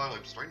talk for a while,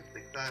 I'm starting to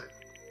think that...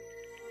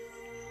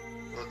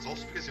 Well, it's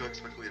also because you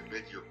unexpectedly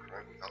admit your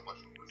crime without much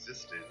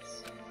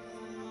resistance.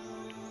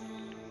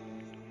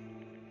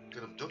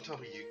 Gundam, don't tell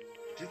me you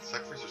didn't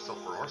sacrifice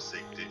yourself for our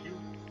sake, did you?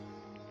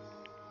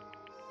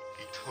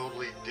 He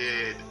totally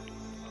did.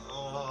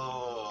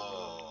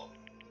 Oh.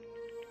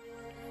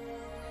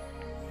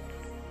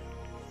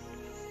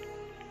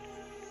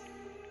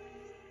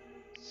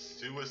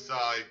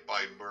 Suicide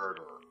by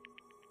murder.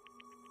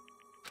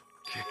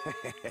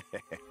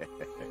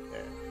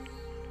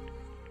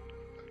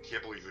 I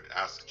can't believe you'd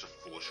ask such a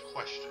foolish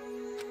question.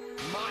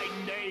 My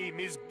name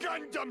is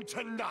Gundam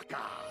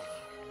Tanaka!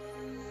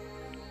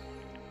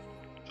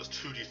 Just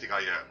who do you think I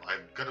am? I am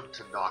Gundam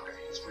Tanaka,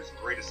 history's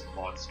greatest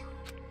monster.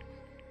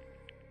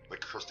 My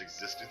cursed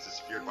existence is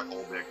feared by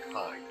all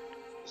mankind.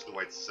 There's no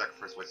way I'd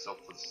sacrifice myself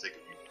for the sake of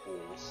you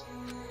fools.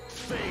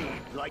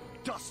 Fade like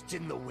dust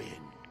in the wind.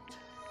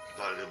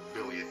 Not in a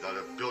million, not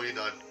a billion,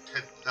 not in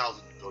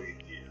 10,000 billion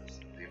years.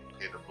 The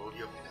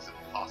pandemonium is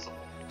impossible.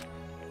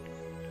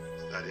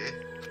 Is that it?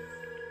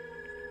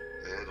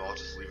 Then I'll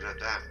just leave it at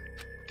that.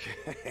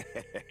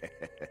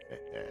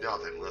 Now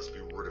then, let's be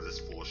rid of this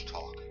foolish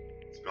talk.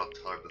 It's about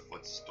time the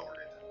fun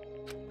started.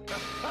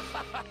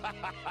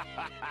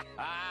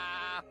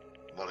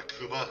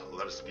 Monokuma,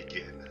 let us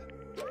begin.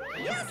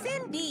 Yes,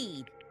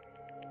 indeed.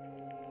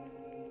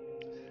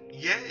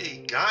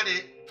 Yay, got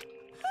it!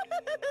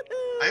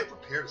 I have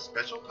prepared a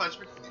special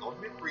punishment for the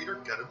ultimate breeder,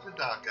 Gundam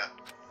Tanaka.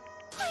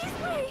 please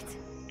wait!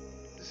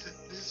 This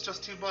is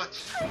just too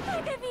much. I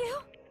beg of you!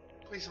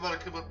 Please,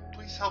 Monokuma,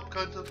 please help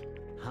Gundam.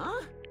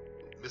 Huh?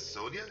 Miss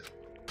Sonia?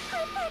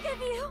 I beg of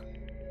you!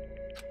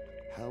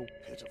 How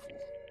pitiful.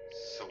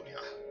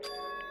 Sonia.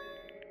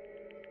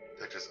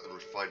 That is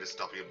unrefined as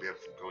stopping a man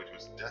from going to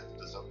his death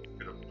does not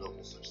fit a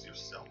noble such as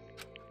yourself.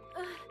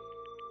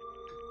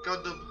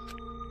 Gundam.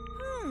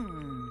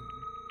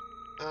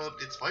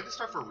 It's fine to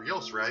start for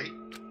reals, right?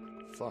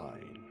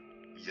 Fine.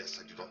 Yes,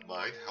 I do not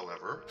mind,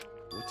 however.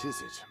 What is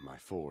it, my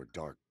four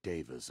dark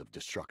devas of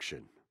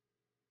destruction?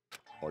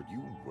 Are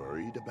you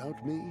worried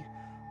about me?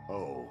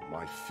 Oh,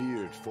 my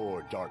feared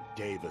four dark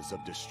devas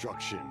of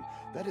destruction.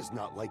 That is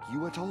not like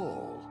you at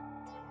all.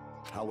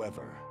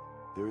 However,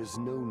 there is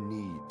no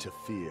need to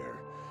fear.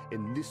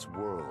 In this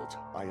world,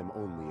 I am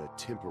only a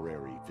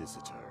temporary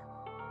visitor.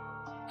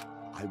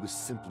 I was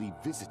simply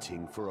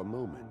visiting for a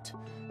moment,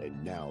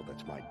 and now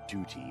that my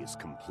duty is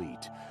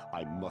complete,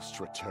 I must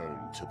return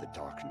to the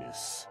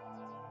darkness.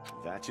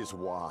 That is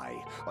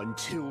why,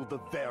 until the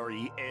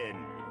very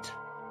end,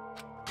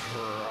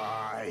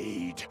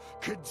 pride,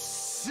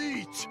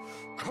 conceit,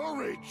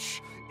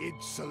 courage,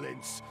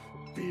 insolence,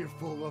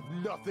 fearful of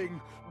nothing,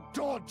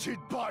 daunted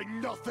by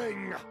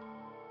nothing.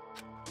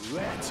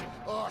 Let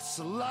us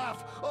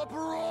laugh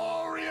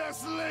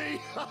uproariously!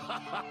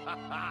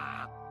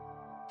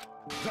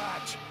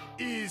 That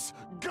is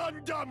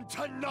Gundam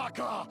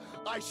Tanaka!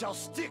 I shall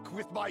stick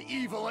with my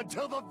evil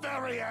until the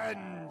very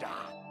end!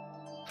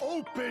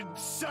 Open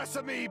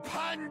sesame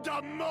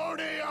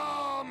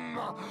pandemonium!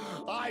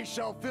 I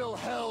shall fill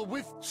hell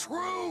with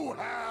true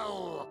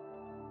hell!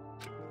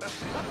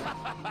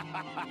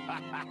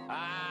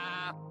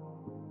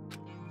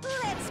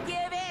 Let's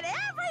give it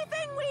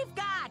everything we've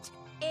got!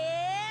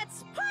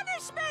 It's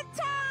punishment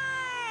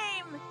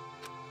time!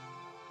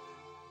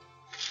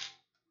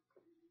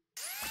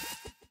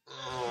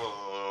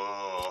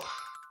 Oh.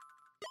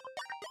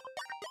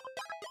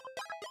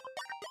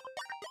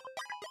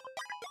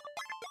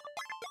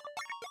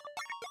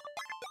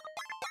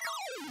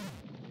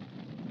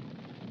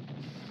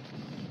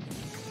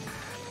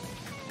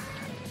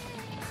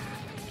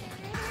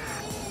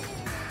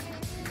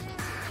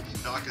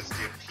 not gonna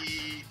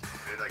stampede,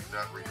 and I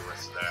cannot read the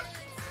rest of that.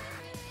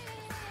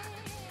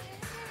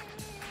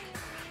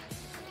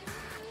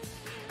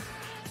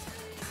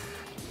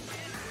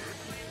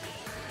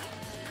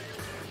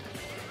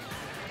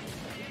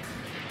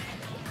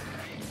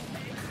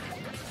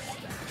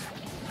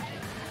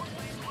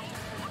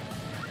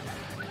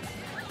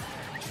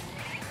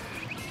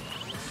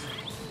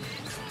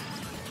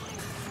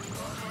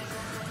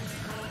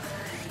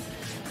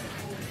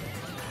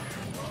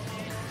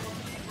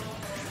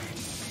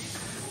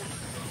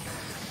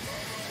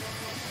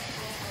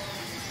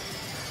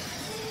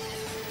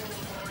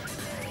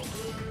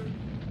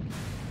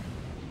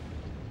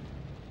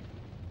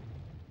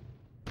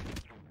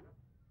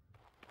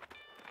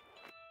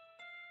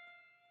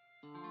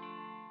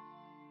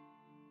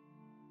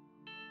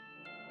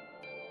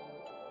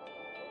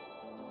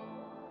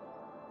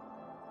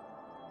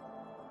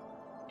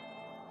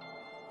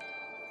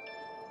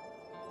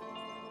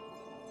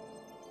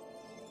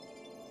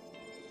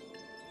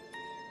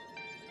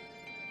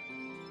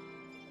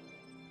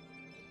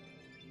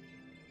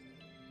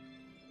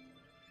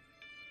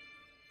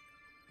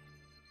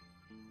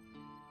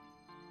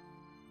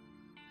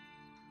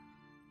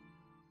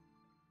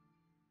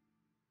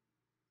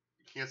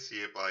 Can't see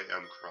it, but I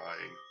am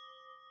crying.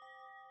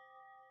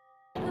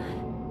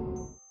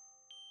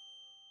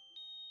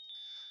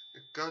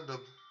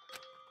 Gundam.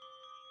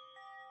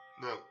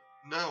 No.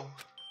 No!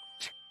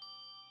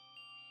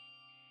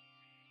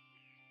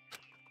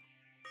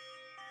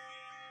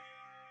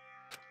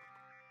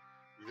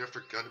 Even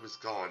after Gundam is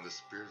gone, the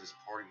spirit of his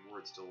parting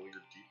words still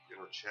linger deep in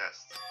our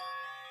chests.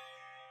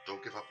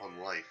 Don't give up on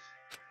life.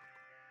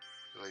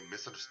 Did I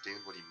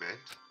misunderstand what he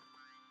meant?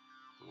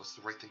 And what's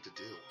the right thing to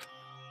do?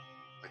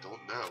 I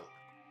don't know.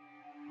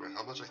 No matter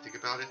how much I think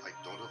about it, I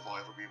don't know if I'll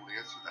ever be able to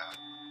answer that.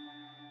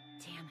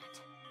 Damn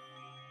it.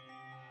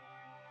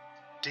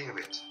 Damn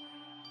it!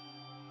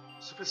 I'm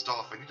so pissed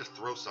off, I need to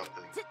throw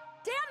something.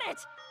 Damn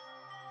it!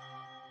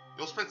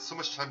 You all spend so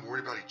much time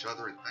worried about each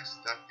other, and thanks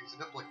to that, things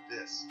end up like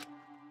this.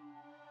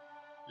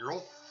 You're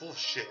all full of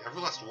shit,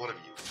 every last one of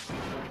you.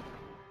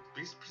 The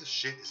biggest piece of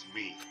shit is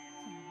me.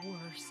 The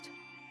worst.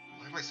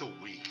 Why am I so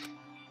weak?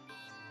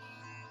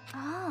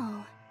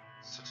 Oh.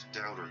 Such a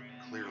downer,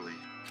 clearly.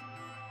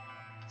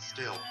 But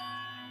still,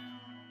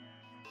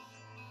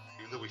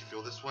 even though we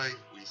feel this way,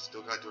 we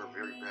still gotta do our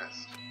very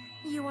best.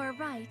 You are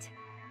right.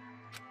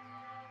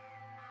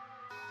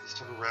 This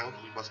time around,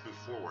 we must move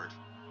forward.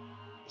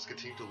 We must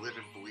continue to live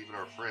and believe in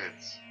our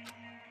friends.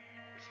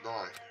 If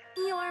not,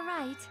 You are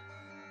right.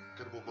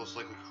 Gundam will most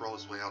likely crawl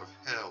his way out of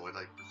hell, and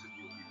I presume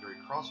you will be very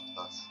cross with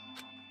us.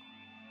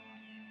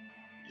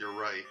 You're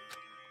right.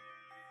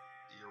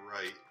 You're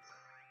right.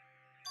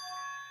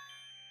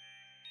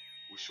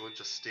 We shouldn't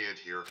just stand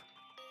here.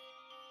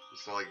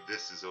 It's not like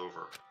this is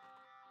over.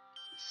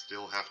 We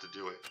still have to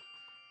do it.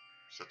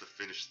 We just have to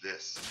finish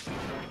this.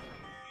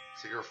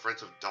 Seeing our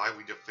friends have died,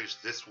 we need to finish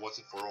this once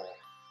and for all.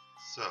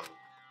 So,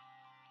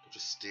 don't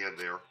just stand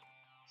there.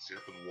 Stand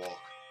up and walk.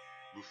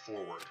 Move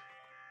forward.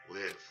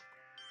 Live.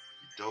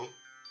 If you don't,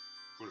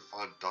 who would have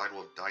found died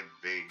will have died in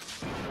vain.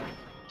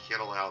 We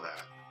can't allow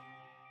that.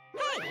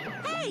 Hey!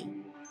 Hey!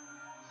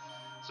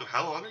 So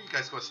how long are you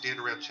guys going to stand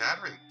around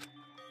chattering?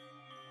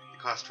 The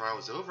class trial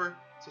is over,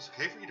 so it's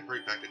okay for you to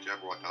hurry back to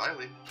Jabberwock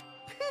Island.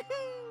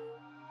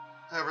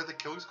 However, the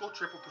killing school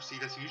trip will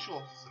proceed as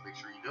usual, so make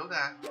sure you know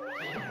that.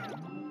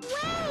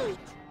 Wait!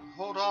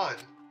 Hold on.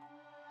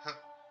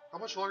 How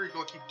much longer are you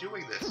going to keep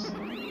doing this?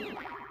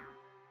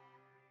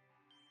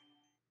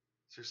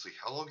 Seriously,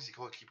 how long is he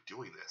going to keep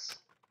doing this?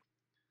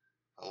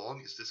 How long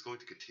is this going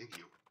to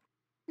continue?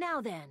 Now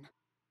then.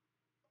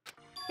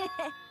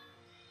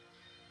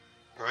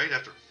 Alright,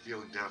 after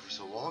feeling down for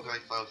so long, I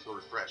finally feel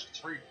refreshed. Let's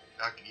hurry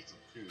back and eat some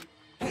food.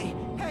 Hey,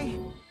 hey!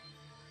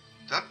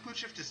 That food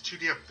shift is too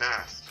damn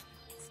fast.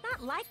 It's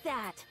not like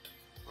that.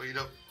 Well, you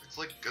know, it's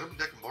like Gundam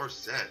Nekomaru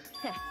said.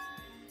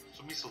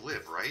 So needs to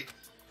live, right?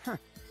 Huh.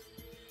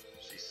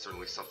 She's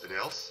certainly something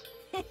else.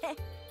 But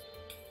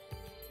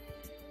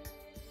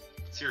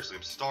seriously,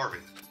 I'm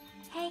starving.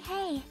 Hey,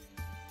 hey.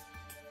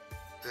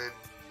 Then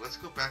let's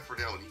go back for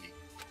now and eat.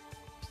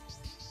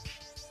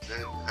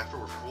 Then, after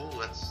we're full,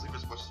 let's sleep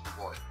as much as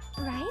we want.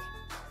 Right?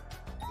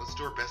 Let's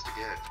do our best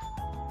again.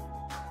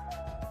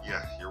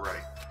 Yeah, you're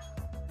right.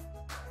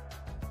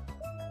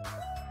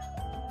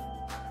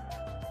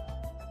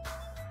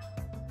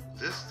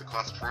 With this, the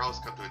class trial has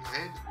come to an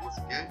end, and once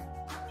again,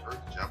 we return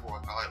to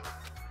Jabberwock Island.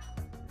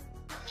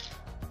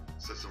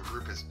 Since the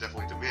group has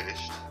definitely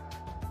diminished,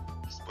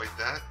 despite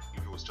that,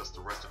 even if it was just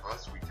the rest of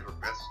us, we did our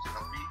best to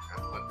help eat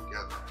and have fun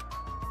together.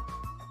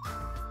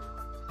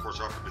 Of course,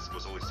 our optimism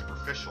was only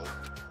superficial.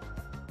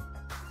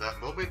 In that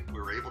moment, we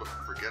were able to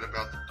forget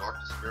about the dark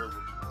despair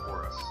looming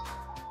before us.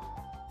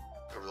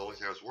 However, the only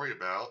thing I was worried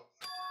about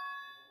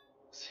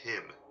was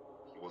him.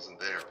 He wasn't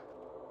there.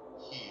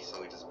 He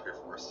suddenly disappeared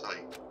from our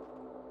sight.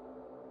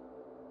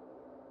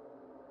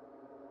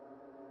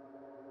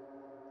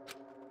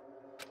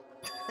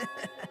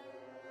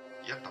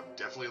 Yep, I'm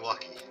definitely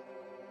lucky.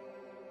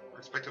 I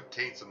expect to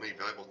obtain so many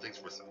valuable things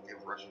from a 7th game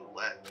of Russian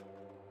roulette.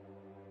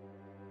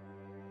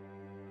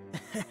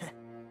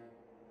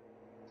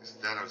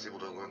 Instead, I was able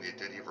to learn the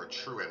identity of our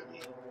true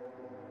enemy.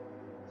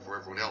 For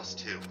everyone else,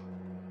 too.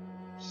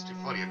 Which is too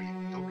funny, I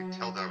mean, no one could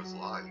tell that I was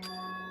lying.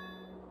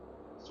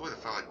 It's the way they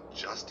found out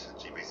just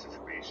G-based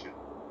information.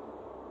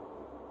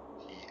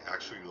 He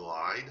actually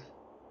lied?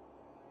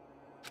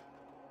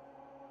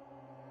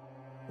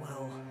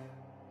 Well...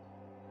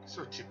 He's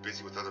sort of too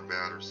busy with other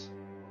matters.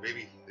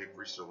 Maybe they've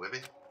reached their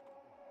limit?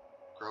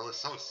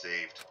 Regardless, I was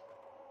saved.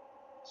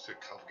 It's too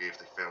complicated if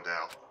they found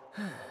out.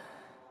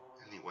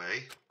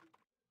 Anyway,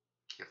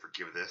 can't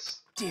forgive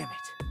this. Damn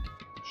it.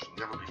 Should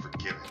never be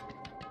forgiven.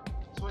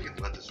 So I can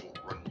let this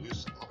run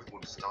loose, I'll be the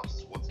one who stops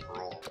this once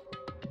for all.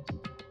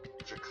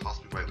 It should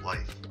cost me my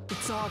life.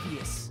 It's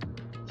obvious.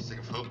 For the sake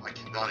of hope, I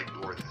cannot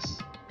ignore this.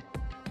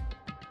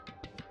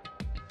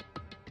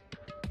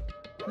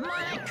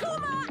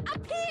 Monokuma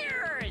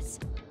appears!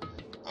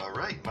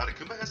 Alright,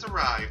 Monokuma has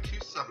arrived to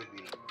summon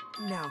me.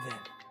 Now then.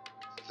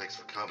 Thanks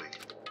for coming.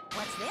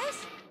 What's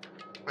this?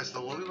 My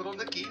so lonely little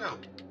Nagito.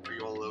 Are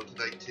you all alone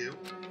tonight too?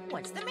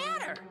 What's the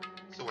matter?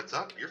 So what's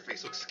up? Your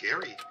face looks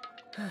scary.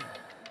 I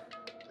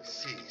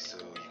see, so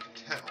you can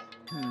tell.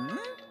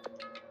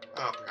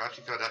 Perhaps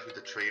you found out who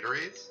the traitor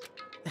is?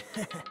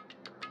 You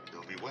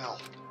know me well.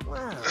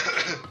 Wow.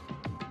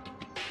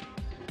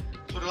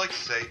 That's what I like to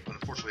say, but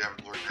unfortunately I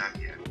haven't learned that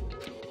yet.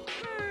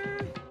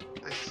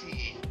 I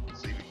see.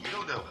 So even you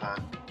don't know, huh?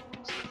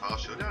 So the final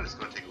showdown is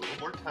going to take a little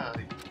more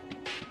time.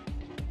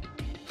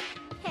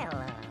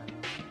 Hello.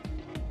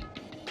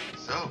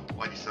 So,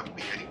 why'd you summon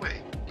me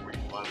anyway? Were you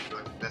finally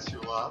going to confess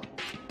your love?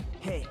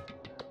 Hey.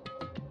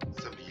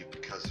 Summoned you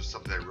because there's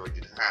something I really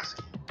need to ask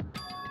you.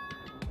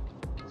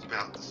 It's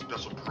about the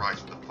special prize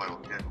for the final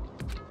game.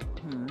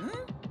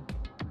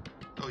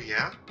 Oh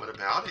yeah? What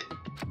about it?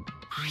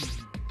 There's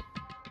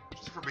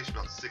information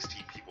about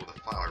 16 people in the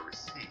file I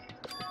received.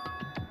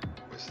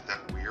 Isn't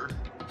that weird?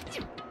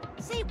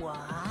 Say what?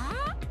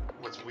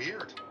 What's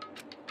weird?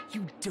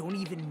 You don't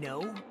even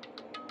know?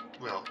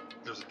 Well,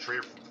 there's a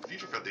traitor from the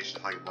Future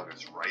Foundation hiding among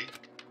us, right?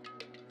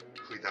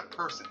 Including that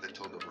person that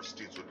told them our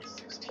students would be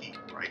 16,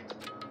 right?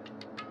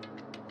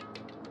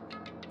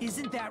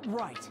 Isn't that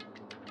right?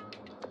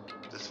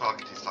 This file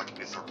contains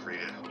documents that were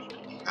created at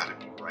Hoshi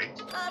Academy,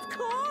 right? Of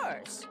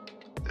course!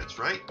 That's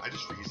right, I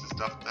just reused the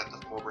stuff that the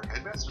former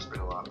headmaster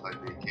spent a lot of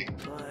time making.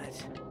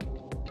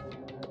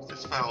 But...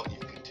 This file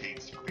even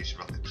contains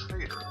information about the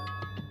traitor.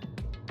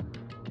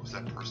 Was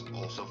that person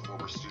also a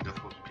former student of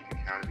Hoshi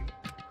Academy?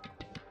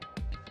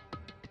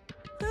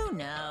 Who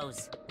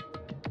knows?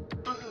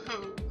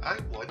 I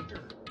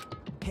wonder.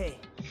 Hey.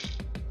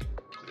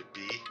 Could it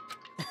be?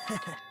 Is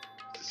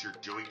this your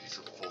doing to use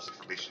some false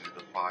information in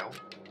the file?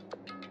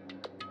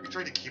 Are you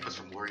trying to keep us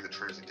from learning the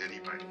traitor's identity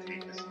by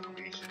obtaining this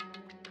information?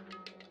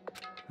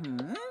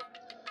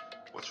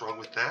 What's wrong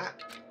with that?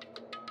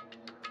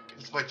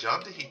 It's my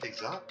job to heat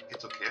things up.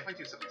 It's okay if I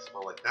do something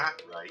small like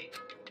that, right?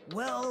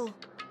 Well...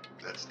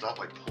 That's not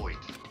my point.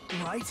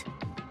 Right?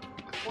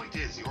 My point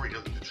is, you already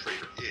know who the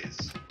traitor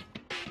is.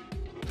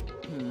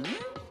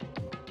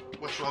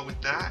 What's wrong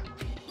with that?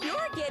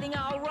 You're getting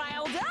all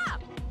riled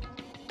up!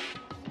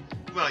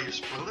 Well, you're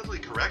superlatively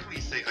correct when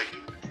you say I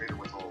knew who the traitor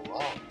was all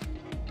along.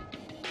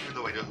 Even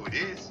though I know who it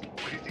is,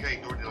 why do you think I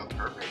ignored it on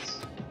purpose?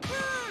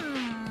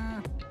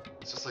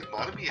 It's just like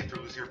Monami after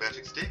losing her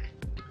magic stick.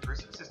 The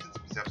first existence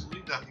means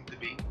absolutely nothing to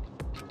me.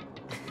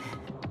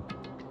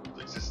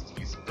 The existence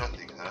means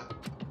nothing, huh?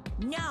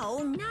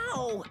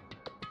 No!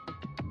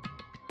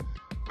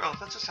 Well,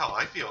 that's just how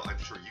I feel. I'm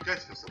sure you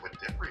guys feel somewhat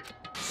different.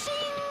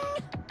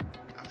 Shing!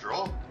 After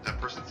all, that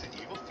person's an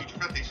evil Future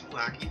Foundation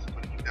lackey who's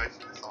putting you guys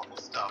through this awful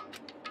stuff.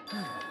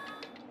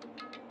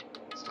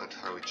 It's not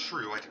entirely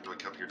true. I didn't really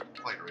come here to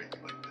fight or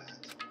anything like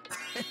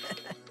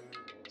that.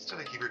 Instead,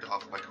 I came here to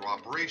offer my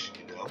cooperation,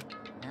 you know?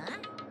 Huh?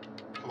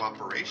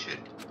 Cooperation?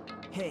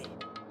 Hey.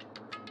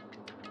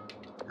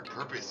 Your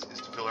purpose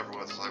is to fill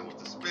everyone outside with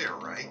despair,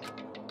 right?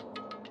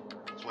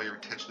 That's why you're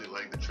intentionally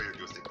letting the traitor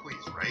do as they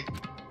please, right?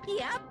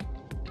 Yep.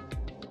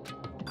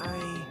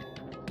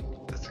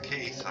 If that's the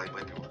case, I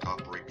might be able to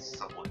cooperate with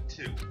someone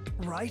too.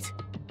 Right?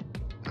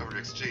 However, in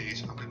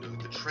exchange, I'm gonna know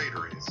who the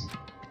traitor is.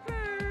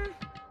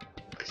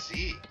 I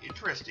see.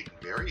 Interesting.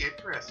 Very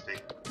interesting.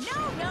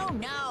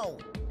 No!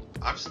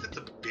 Obviously, that's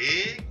a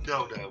big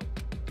no-no.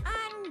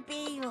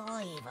 Unbelievable.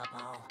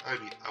 I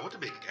mean, I want to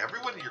make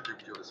everyone in your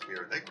group feel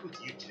despair. That includes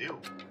you too.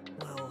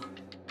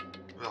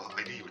 Well,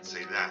 I knew you would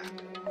say that.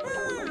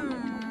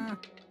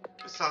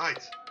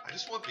 Besides, I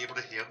just want to be able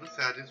to handle the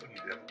sadness when you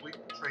inevitably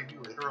betray me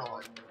later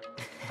on.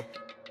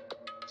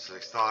 So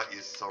next thought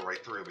is saw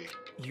right through me.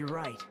 You're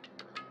right.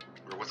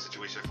 No matter what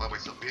situation I find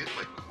myself in,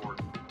 my core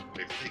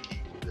way of thinking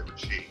will never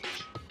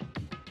change.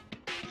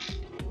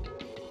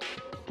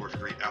 Or to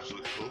create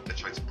absolute hope that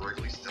shines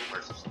brightly, step by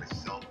step to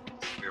myself,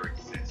 despair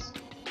exists.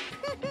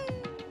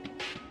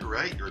 You're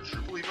right, you're a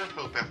true believer of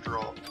hope after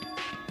all.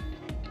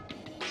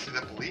 Honestly,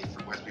 that belief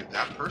reminds me of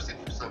that person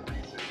for some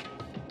reason.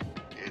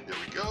 And there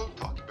we go,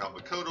 talking about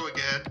Makoto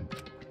again.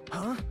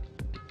 Huh?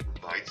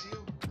 Reminds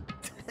you?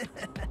 I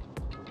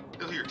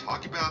know who you're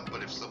talking about,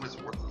 but if someone as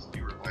worthless as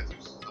you reminds you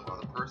of some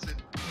other person,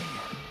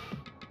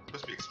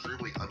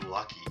 extremely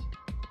unlucky.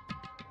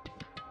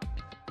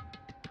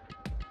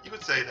 You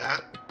would say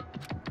that.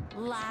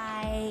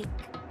 Like...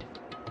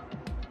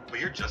 But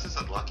you're just as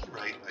unlucky,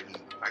 right? I mean,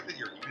 the fact that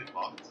you're even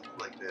involved in something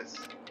like this.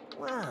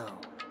 Wow.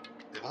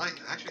 I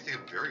actually think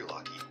I'm very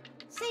lucky.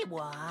 Say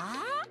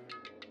what?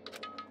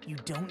 You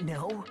don't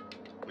know?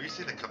 Well, you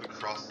say that coming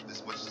across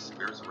this much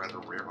despair is a rather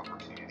rare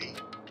opportunity.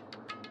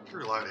 You can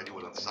rely on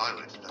anyone on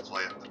silent, that's why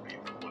I have to be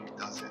the one who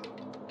does it.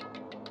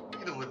 If you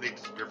can eliminate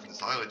despair from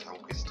this island, I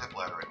won't be a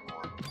stepladder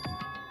anymore.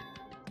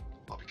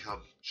 I'll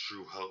become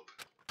true hope.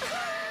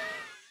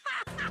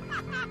 From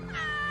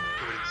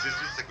an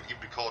existence that could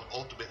even be called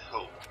ultimate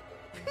hope.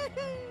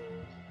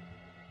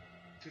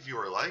 If you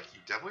are alike, you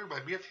definitely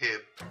remind me of him.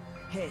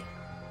 Hey.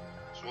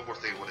 There's one more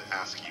thing I want to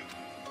ask you.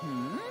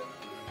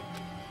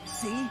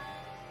 See? What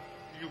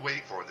are you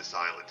waiting for on this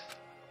island?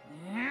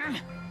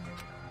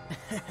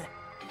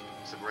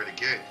 Except right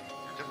again,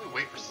 you're definitely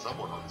waiting for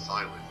someone on this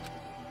island.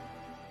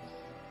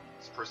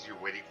 This person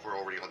you're waiting for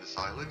already on this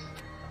island?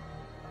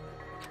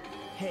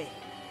 Hey.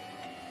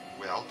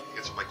 Well,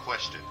 answer my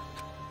question.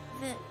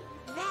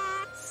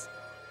 That's...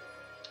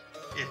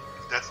 If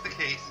that's the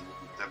case,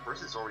 that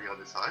person's already on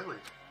this island.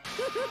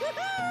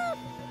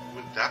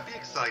 Wouldn't that be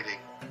exciting?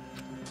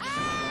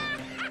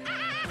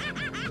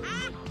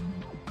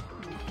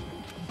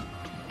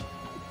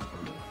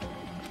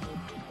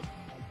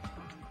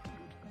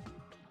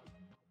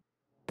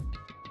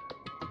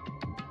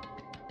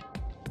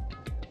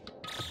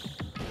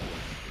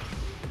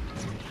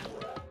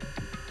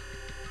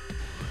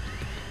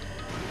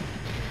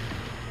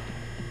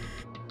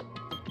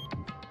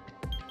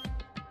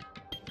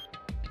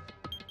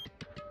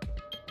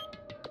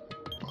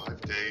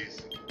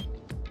 Days,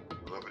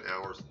 11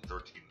 hours and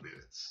 13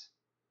 minutes.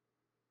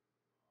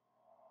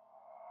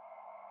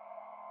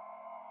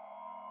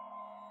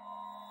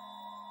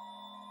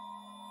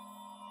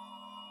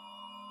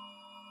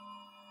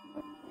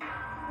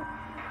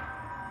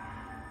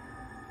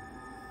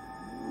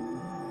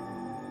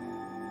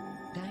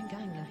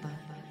 Danganronpa.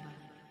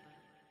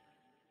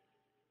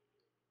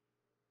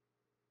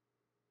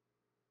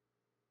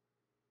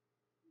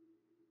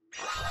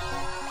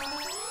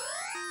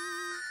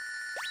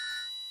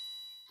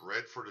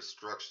 Bred for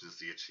Destruction is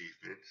the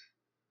achievement.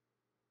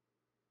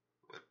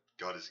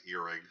 Got his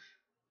earring.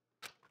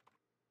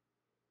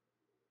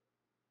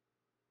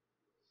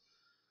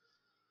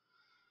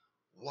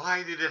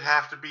 Why did it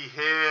have to be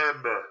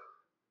him?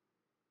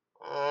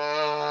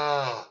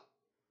 Oh.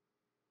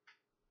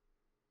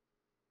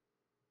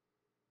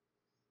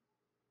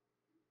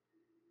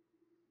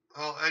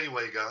 Well,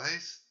 anyway,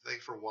 guys,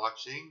 thanks for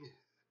watching.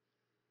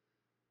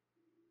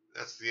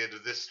 That's the end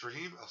of this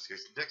stream. I'll see you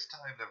guys next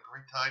time. Have a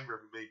great time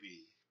wherever you may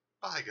be.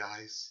 Bye,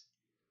 guys.